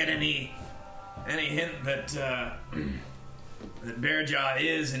as I get any hint that that Bearjaw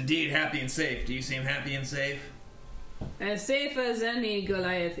is indeed happy and safe. Do you seem happy and safe? As safe as any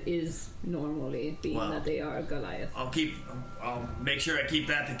Goliath is normally, being Well, that they are Goliath. I'll make sure I keep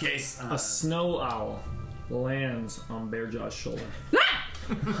that the case. A snow owl lands on Bearjaw's shoulder.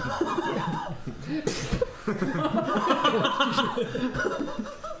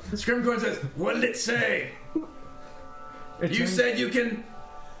 Scrimcorn says, "What did it say? You said you can."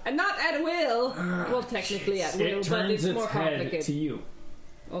 And not at will. Well, technically at will, It but turns it's more its head complicated. to you,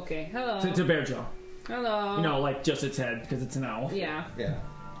 Okay, hello. to Bearjaw. Hello. Like just its head because it's an owl. Yeah. Yeah.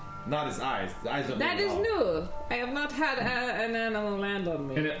 Not his eyes. The eyes don't That move is at all. new. I have not had an animal land on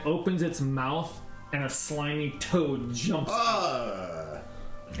me. And it opens its mouth, and a slimy toad jumps.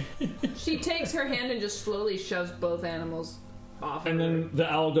 She takes her hand and just slowly shoves both animals off. And then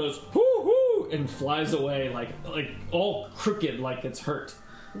the owl goes hoo hoo and flies away like all crooked, like it's hurt.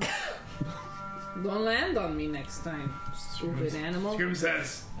 Don't land on me next time, stupid animal. Scrim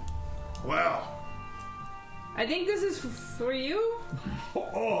says, "Well, I think this is for you."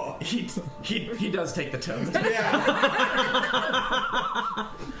 oh, he does take the toad."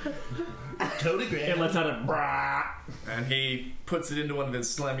 It lets out a brah. And he puts it into one of his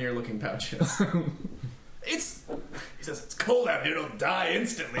slimier-looking pouches. He says, "It's cold out here. It'll die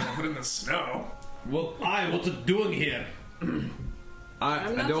instantly if I put it in the snow." Well, what's it doing here?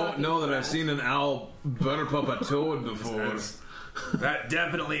 I not don't talking know to that I've seen an owl burp up a toad before. That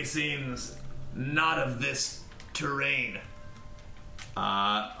definitely seems not of this terrain. The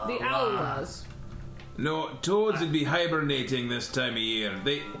owl was. No, toads would be hibernating this time of year.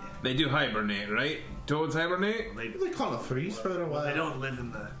 They do hibernate, right? Toads hibernate? They kind of freeze for a while. They don't live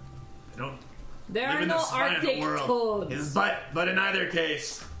in the. They don't There live are in no the spine of the Arctic world. toads. But in either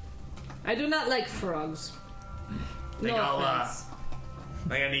case, I do not like frogs. I think No offense. I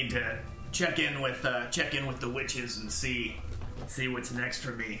think I need to check in with the witches and see what's next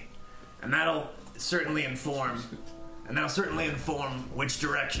for me, and that'll certainly inform which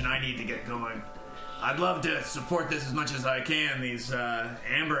direction I need to get going. I'd love to support this as much as I can, these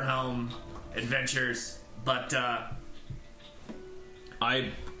Amberhelm adventures, but I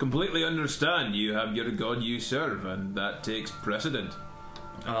completely understand. You have your god you serve, and that takes precedent.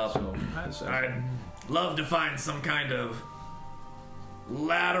 I'd love to find some kind of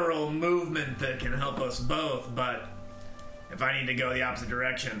lateral movement that can help us both, but if I need to go the opposite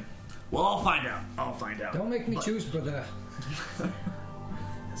direction, well, I'll find out. Don't make me choose, brother.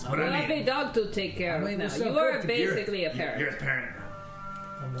 That's what We'll I have a need. dog to take care of I mean, now. we're so You are good. basically a parent. You're a parent.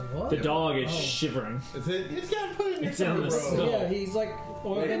 What? The dog is shivering. It's got put in It's in the snow. Yeah, he's like.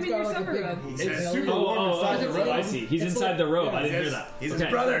 Oilman's got like a big. It's It's super Oh, warm inside the room. I see. He's It's inside like- the robe. yeah, I didn't hear He's that. He's his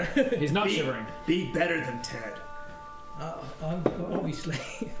Okay. brother. He's not Be- shivering. Be better than Ted. Obviously.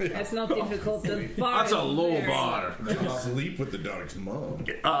 That's not difficult. The bar That's a is low very bar. Sleep with the dog's mom.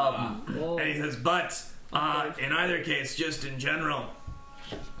 low. And he says, but in either case, just in general,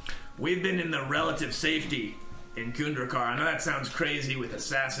 we've been in the relative safety in Kundrakar. I know that sounds crazy with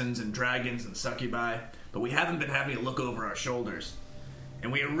assassins and dragons and succubi, but we haven't been having to look over our shoulders.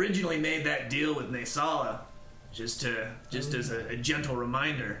 And we originally made that deal with Naysala just as a gentle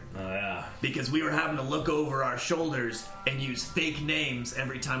reminder, Oh yeah. because we were having to look over our shoulders and use fake names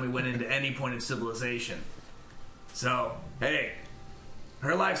every time we went into any point of civilization. So, hey,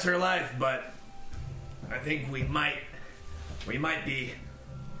 her life's her life, but I think we might be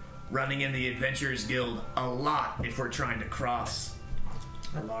running in the Adventurers Guild a lot if we're trying to cross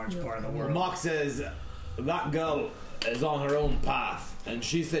a large part of the world. Mock says that girl is on her own path, and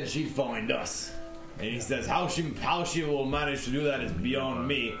she said she'd find us. And he says how she will manage to do that is beyond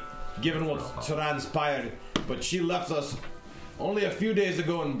me, given what's transpired. But she left us only a few days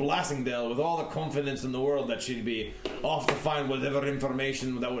ago in Blassingdale with all the confidence in the world that she'd be off to find whatever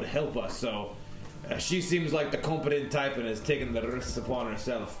information that would help us. So she seems like the competent type and has taken the risks upon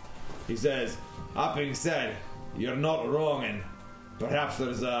herself. He says, that being said, you're not wrong, and perhaps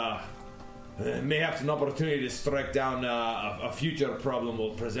there's mayhaps an opportunity to strike down a future problem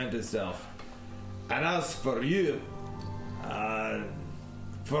will present itself. And as for you,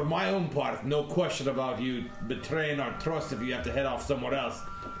 for my own part, no question about you betraying our trust if you have to head off somewhere else.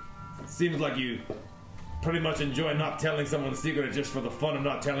 Seems like you pretty much enjoy not telling someone's secret just for the fun of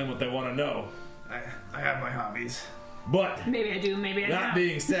not telling what they want to know. I have my hobbies. But Maybe I do, maybe I don't. that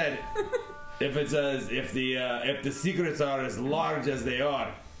being said, if the secrets are as large as they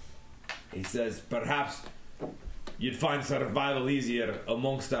are, he says perhaps you'd find survival easier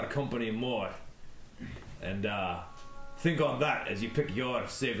amongst our company more. And think on that as you pick your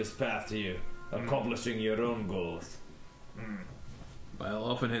safest path to you accomplishing your own goals. Well,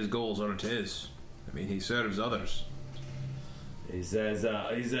 often his goals aren't his. I mean, he serves others. He says,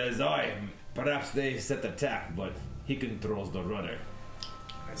 aye, perhaps they set the tack, but he controls the rudder.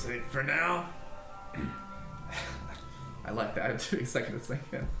 I say, for now, I like that. It took a second to sink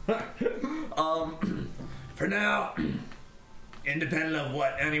in. For now, independent of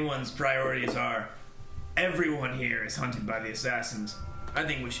what anyone's priorities are, everyone here is hunted by the assassins. I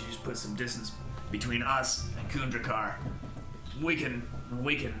think we should just put some distance between us and Kundrakar. We can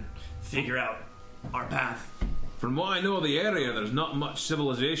figure out our path. From what I know of the area, there's not much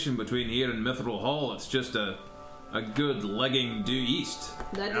civilization between here and Mithril Hall. It's just a good legging due east.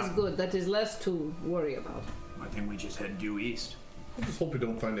 That is good. That is less to worry about. I think we just head due east. I just hope we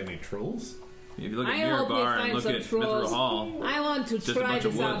don't find any trolls. If you look at I hope we Mirabar and find look some at trolls. Mithril Hall, I want to Just a try bunch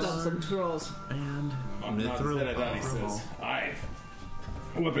of this out woods. on some trolls. Instead of that, he says, aye,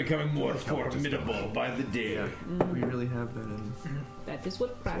 we're becoming more formidable by the day. We really have that in That is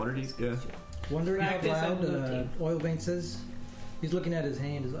what practice. Quantities? Yeah. Wondering out Practice loud, and routine. Oilvein says. He's looking at his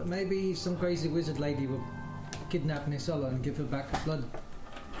hand. He's like, maybe some crazy wizard lady will kidnap Nisella and give her back her blood.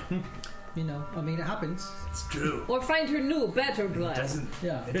 You know, I mean, it happens. It's true. Or find her new, better blood.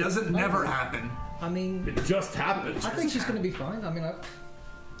 Yeah. It doesn't never happen. I mean, It just happens. I think she's going to be fine. I mean, I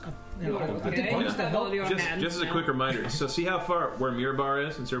did Okay, promise to help. hold your just hands as a now. quick reminder. So see how far where Mirabar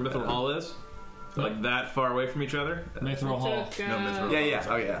is and where Mithril Hall is? Like that far away from each other? Mithril Hall. Took, Yeah.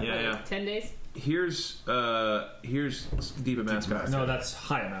 Oh yeah. Yeah. 10 days? Here's Deepa Mascar. No, that's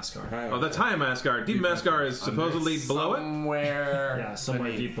High Mascar. Oh, that's High Mascar. Deep Mascar is supposedly below it. Somewhere. Yeah,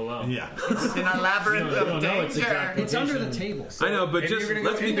 somewhere deep below. Yeah. In our labyrinth No, of no, it's danger. exactly. It's under the table. I know, but If just you're gonna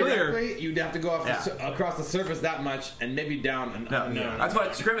let's go be clear. indirectly, you'd have to go off Yeah. across the surface that much and maybe down and up and down. That's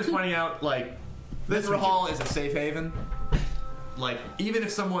what Scrim is pointing out. Like, Mithril Hall is a safe haven. Like, even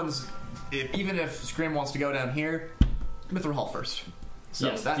if Scrim wants to go down here, Mithril Hall first. So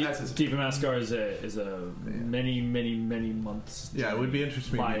Yes, that's his. Deepa Mascar is a many months Yeah, it would be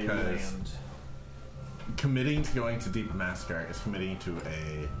interesting to by me because land. committing to going to Deep Mascar is committing to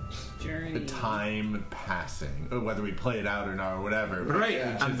a Journey. time passing, or whether we play it out or not or whatever. but Right, it's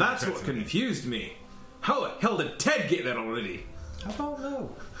and just that's what interesting. confused me. How the hell did Ted get there already? I don't know.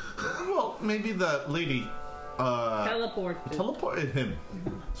 Well, maybe the lady Teleport. teleported him,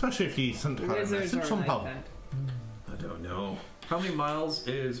 especially if he Wizards are like somehow. that. I don't know. How many miles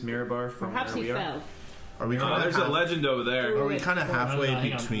is Mirabar from Perhaps where he we are? fell. Are we Oh, kind there's a legend over there. Are we kind of halfway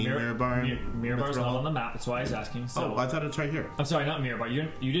hang on. between Mirabar and Mirabar's not Mithril? on the map. That's why I was asking. So Oh, I thought it's right here. I'm sorry, not Mirabar.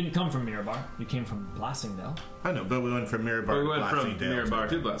 You didn't come from Mirabar. You came from Blasingdale. I know, but we went from Mirabar We went to from Blasingdale. Mirabar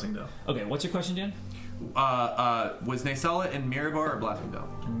to Blasingdale. Okay, what's your question, Dan? Was Naysala in Mirabar or Blasingdale?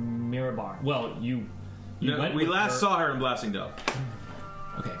 Mirabar. Well, you No, went we with last her. saw her in Blasingdale.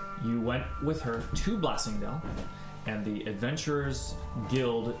 Okay, you went with her to Blasingdale, and the Adventurers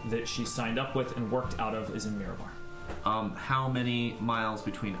Guild that she signed up with and worked out of is in Mirabar. How many miles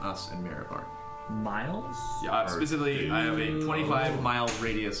between us and Mirabar? Miles? Specifically, I have a 25-mile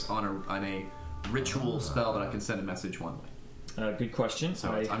radius on a ritual spell that I can send a message one way. Good question. So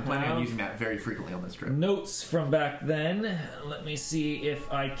I'm planning on using that very frequently on this trip. Notes from back then. Let me see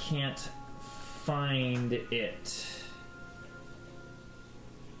if I can't find it.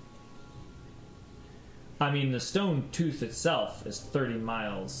 I mean, the Stone Tooth itself is 30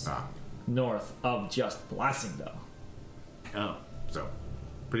 miles north of just Blasingdale. Oh, So,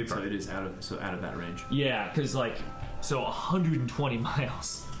 pretty so far. it is out of that range. Yeah, because so 120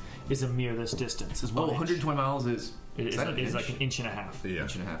 miles is a mere this distance. Is Oh, 120 miles is It that an is inch? like an inch and a half. Yeah.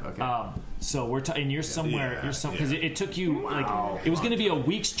 Inch and a half. Okay. So we're and you're somewhere. Yeah, You're some because yeah. it took you it was going to be a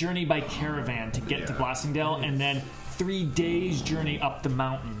week's journey by caravan to get to Yeah. Blasingdale, and then 3 days journey up the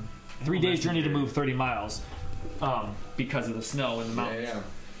mountain. 3 days journey to move 30 miles, because of the snow in the mountains.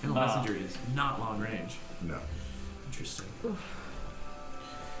 No, messenger is not long range. No. Interesting.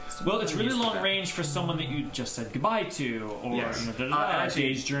 Well, it's really used to long that. range for someone that you just said goodbye to, or Yes. a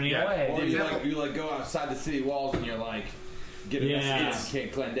day's journey away. Or Yeah. you go outside the city walls and you're like, get a Yeah.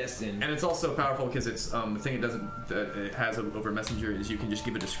 message, clandestine. And it's also powerful because it's the thing it has over messenger is you can just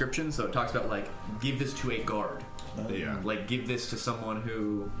give a description. So it talks about like give this to a guard, Yeah. like give this to someone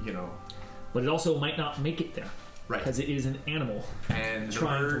who But it also might not make it there right, because it is an animal. and the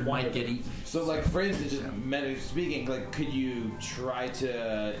trying to bird wander. might get eaten. So, like, for instance, just meta speaking, like, could you try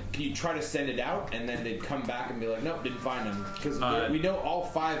to send it out, and then they'd come back and be like, nope, didn't find them, because we know all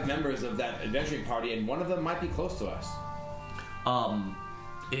 5 members of that adventuring party, and one of them might be close to us.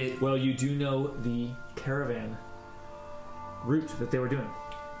 Well, you do know the caravan route that they were doing.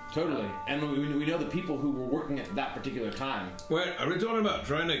 Totally, and we know the people who were working at that particular time. Wait, are we talking about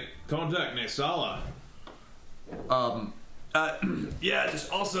trying to contact Naysala? Yeah,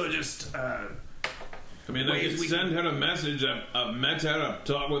 just I mean, I Ways could we send her a message. I've met her. I've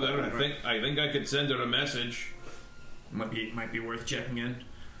talked with her. I think I could send her a message. might be worth checking in.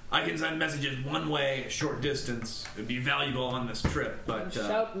 I can send messages one way, a short distance. It'd be valuable on this trip, but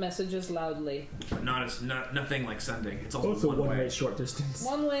Shout messages loudly. nothing like sending. It's also, one way. short distance.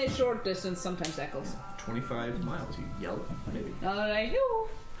 One way, short distance, sometimes echoes. 25 miles. You yell it, maybe. I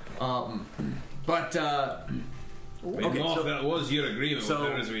know. But Okay, so- so that was your agreement so- with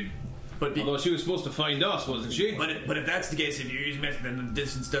her, as we. but Although she was supposed to find us, wasn't she? But if that's the case, if you use message, then the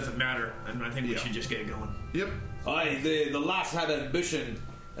distance doesn't matter, and I think we should just get going. Yep. The lass had ambition,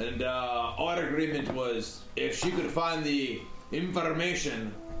 and our agreement was if she could find the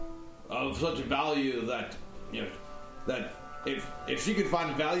information of such value that that if she could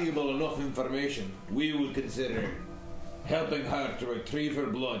find valuable enough information, we would consider helping her to retrieve her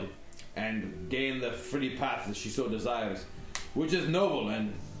blood and gain the free path that she so desires, which is noble.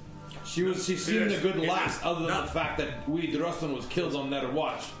 And she seemed a good lass, other than the fact that Drustin was killed on their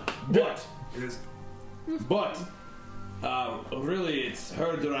watch. But It is. But really, it's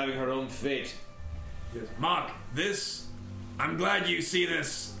her driving her own fate. Mark, I'm glad you see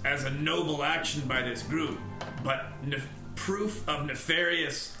this as a noble action by this group, but proof of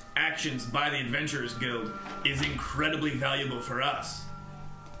nefarious actions by the Adventurers Guild is incredibly valuable for us.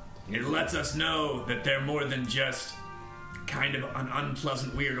 It lets us know that they're more than just kind of an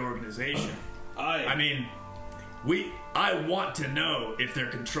unpleasant, weird organization. I mean, I want to know if they're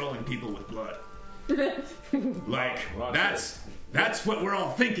controlling people with blood. Like, that's what we're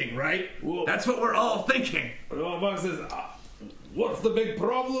all thinking, right? Well- That's what we're all thinking. Mark says, "What's the big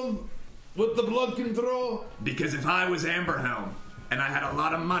problem with the blood control?" Because if I was Amberhelm and I had a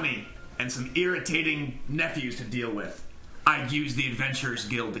lot of money and some irritating nephews to deal with, I'd use the Adventurers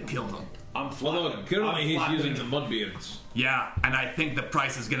Guild to kill them. Although currently he's using the Mudbeards. Yeah, and I think the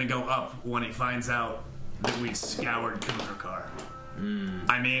price is going to go up when he finds out that we've scoured Kundarkar.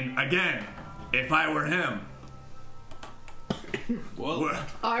 I mean, again, if I were him... Well,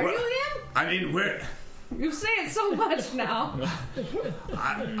 Are you him? I mean, You say it so much now.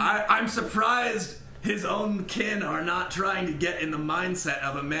 I'm surprised his own kin are not trying to get in the mindset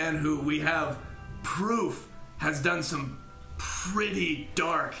of a man who we have proof has done some pretty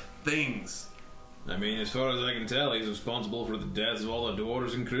dark things. I mean, as far as I can tell, he's responsible for the deaths of all the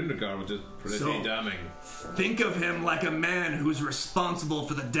dwarves in Krundrakar, which is pretty So- damning. Think of him like a man who's responsible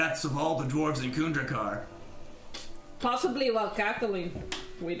for the deaths of all the dwarves in Kundrakar. Possibly while cackling.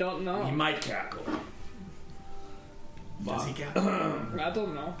 We don't know. He might cackle. Does he cackle? I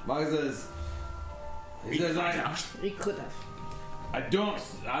don't know. Mog says, he says, He could have. I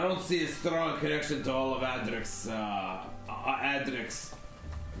don't see a strong connection to all of Adric's,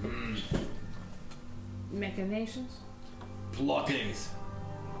 Machinations? plottings.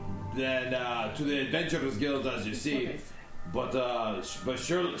 Then, to the Adventurers Guild, as you see. But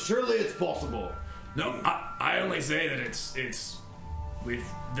surely it's possible. No, I only say that it's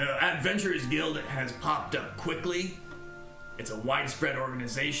the Adventurers Guild has popped up quickly. It's a widespread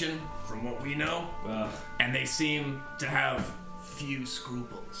organization, from what we know, and they seem to have few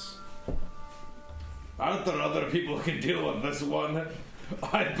scruples. Aren't there other people who can deal with this one?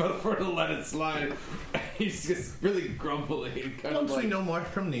 I'd prefer to let it slide. He's just really grumbly and kind of Once we know more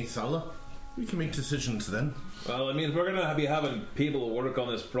from Nisala, we can make decisions then. Well, I mean, if we're going to be having people work on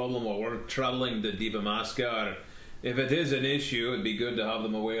this problem while we're traveling to Deepa Maskar, if it is an issue, it'd be good to have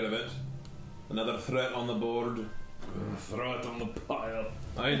them aware of it. Another threat on the board. throw it on the pile.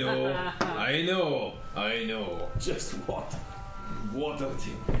 I know. Just what? Water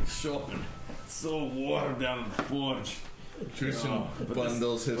shopping. It's so warm down in the forge. Tristan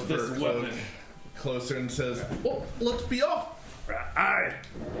bundles his this fur cloak weapon. closer and says, "Oh, let's be off." Aye.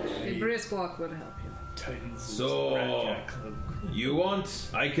 A brisk walk would help you. Titans. So, you want?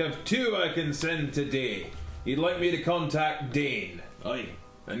 I have two I can send today. He'd like me to contact Dane. Aye.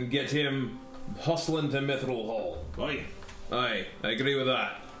 And get him hustling to Mithril Hall. Aye. Aye, I agree with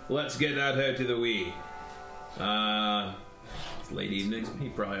that. Let's get that out of the way. It's late evening. He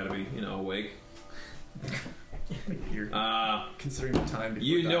probably ought to be, awake. You're considering the time before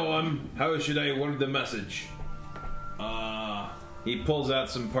You that. know him. How should I word the message? He pulls out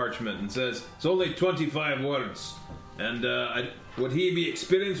some parchment and says, it's only 25 words. And would he be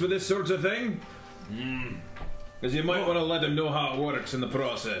experienced with this sort of thing? Because you might want to let him know how it works in the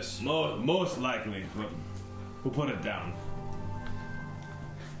process. Most likely, but we'll put it down.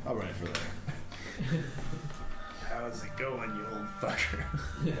 I'll write for that. How's it going, you old fucker?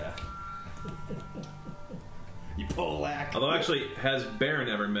 Yeah. You Polak. Although, actually, has Baron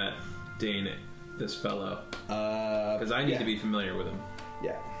ever met Dane, this fellow? Because I need to be familiar with him.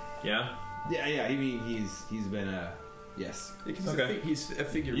 Yeah. Yeah? Yeah. He's been a yes. Okay. He's a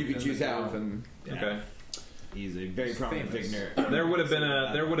figure. You could within choose the how. group and Okay. He's a very prominent famous. figure. There would have been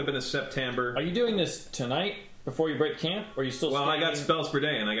a September. Are you doing this tonight before you break camp, or are you still? Well, I got standing- spells per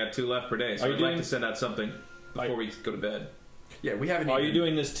day, and I got 2 left per day, so Are you I'd like doing- to send out something before we go to bed. Yeah, we haven't. Are even, you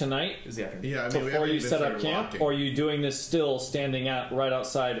doing this tonight Is the afternoon. Yeah, I mean, we before haven't you even set up started camp, walking. or are you doing this still standing out right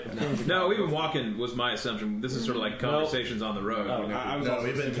outside of Kundrakar? No, even walking was my assumption. This is sort of like conversations on the road. Oh. I was No, also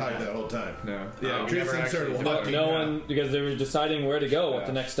we've been thinking talking that. that whole time. No. Yeah, we Tristan never started actually. But walking. no one, because they were deciding where to go, what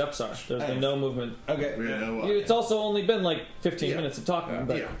the next steps are. There's been no movement. Okay. We know what. It's also only been like 15 Yeah. minutes of talking,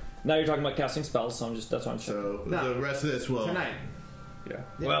 but Yeah. now you're talking about casting spells, so that's why I'm saying. So No. the rest of this will. Tonight. Yeah.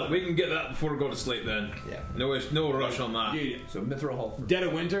 Well, we can get that before we go to sleep then. Yeah. No rush on that. Dude, So Mithril Hall. dead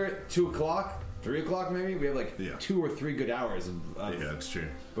of winter, 2 o'clock, 3 o'clock maybe. We have like Yeah. 2 or 3 good hours of Yeah, it's true.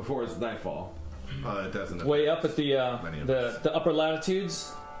 before it's nightfall. It doesn't. Way up at Many of us. the upper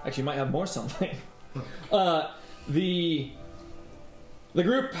latitudes, actually, you might have more sunlight. The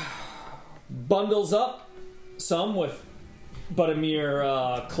group bundles up, some with but a mere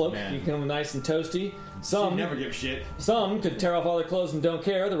cloak, Man. you come nice and toasty. Some Never give shit. Some could tear off all their clothes and don't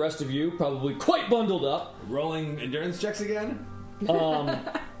care. The rest of you probably quite bundled up. Rolling endurance checks again.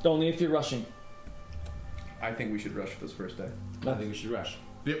 Only if you're rushing. I think we should rush this first day. I think we should rush.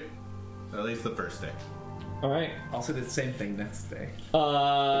 Yep. At least the first day. All right. I'll say the same thing next day.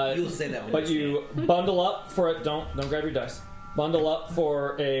 You'll say that when But you bundle up for it. Don't grab your dice. Bundle up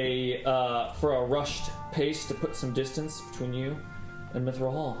for a rushed pace to put some distance between you and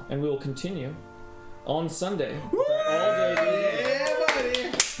Mithril Hall, and we will continue on Sunday with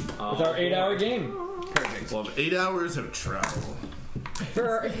our 8-hour game. Perfect. We'll have 8 hours of travel. For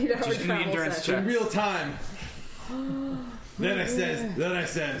our 8-hour Just gonna be travel endurance session. in real time. Then I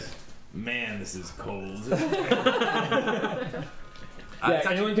says, man, this is cold. Yeah,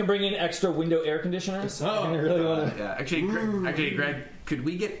 anyone can bring in extra window air conditioners. I really want to. Yeah, actually, Greg, could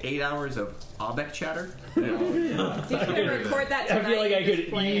we get 8 hours of Abeck chatter? Did you record that tonight? I feel like I could Just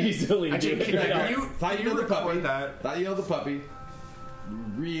play it? easily do Actually, it. can you Thought you know the puppy. record that? Thought you know the puppy.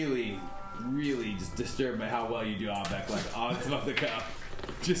 Really, really just disturbed by how well you do Abeck. Like, on the cuff.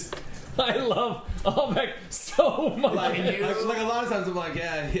 Just I love Albeck so much. Like a lot of times I'm like,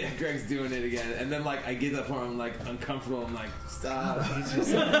 yeah, Greg's doing it again, and then like I get that part, I'm like uncomfortable. I'm like, stop. Makes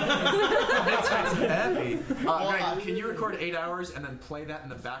me happy. Greg, can you record 8 hours and then play that in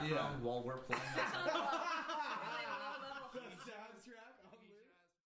the background while we're playing that song?